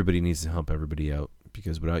everybody needs to help everybody out,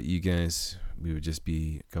 because without you guys, we would just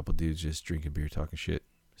be a couple dudes just drinking beer, talking shit.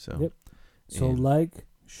 So, Yep. So and- like,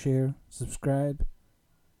 share, subscribe,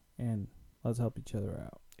 and let's help each other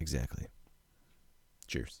out. Exactly.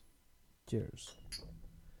 Cheers. Cheers.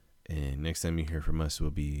 And next time you hear from us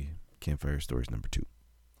will be Campfire Stories number 2.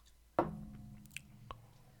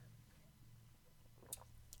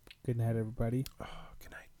 Good night, everybody.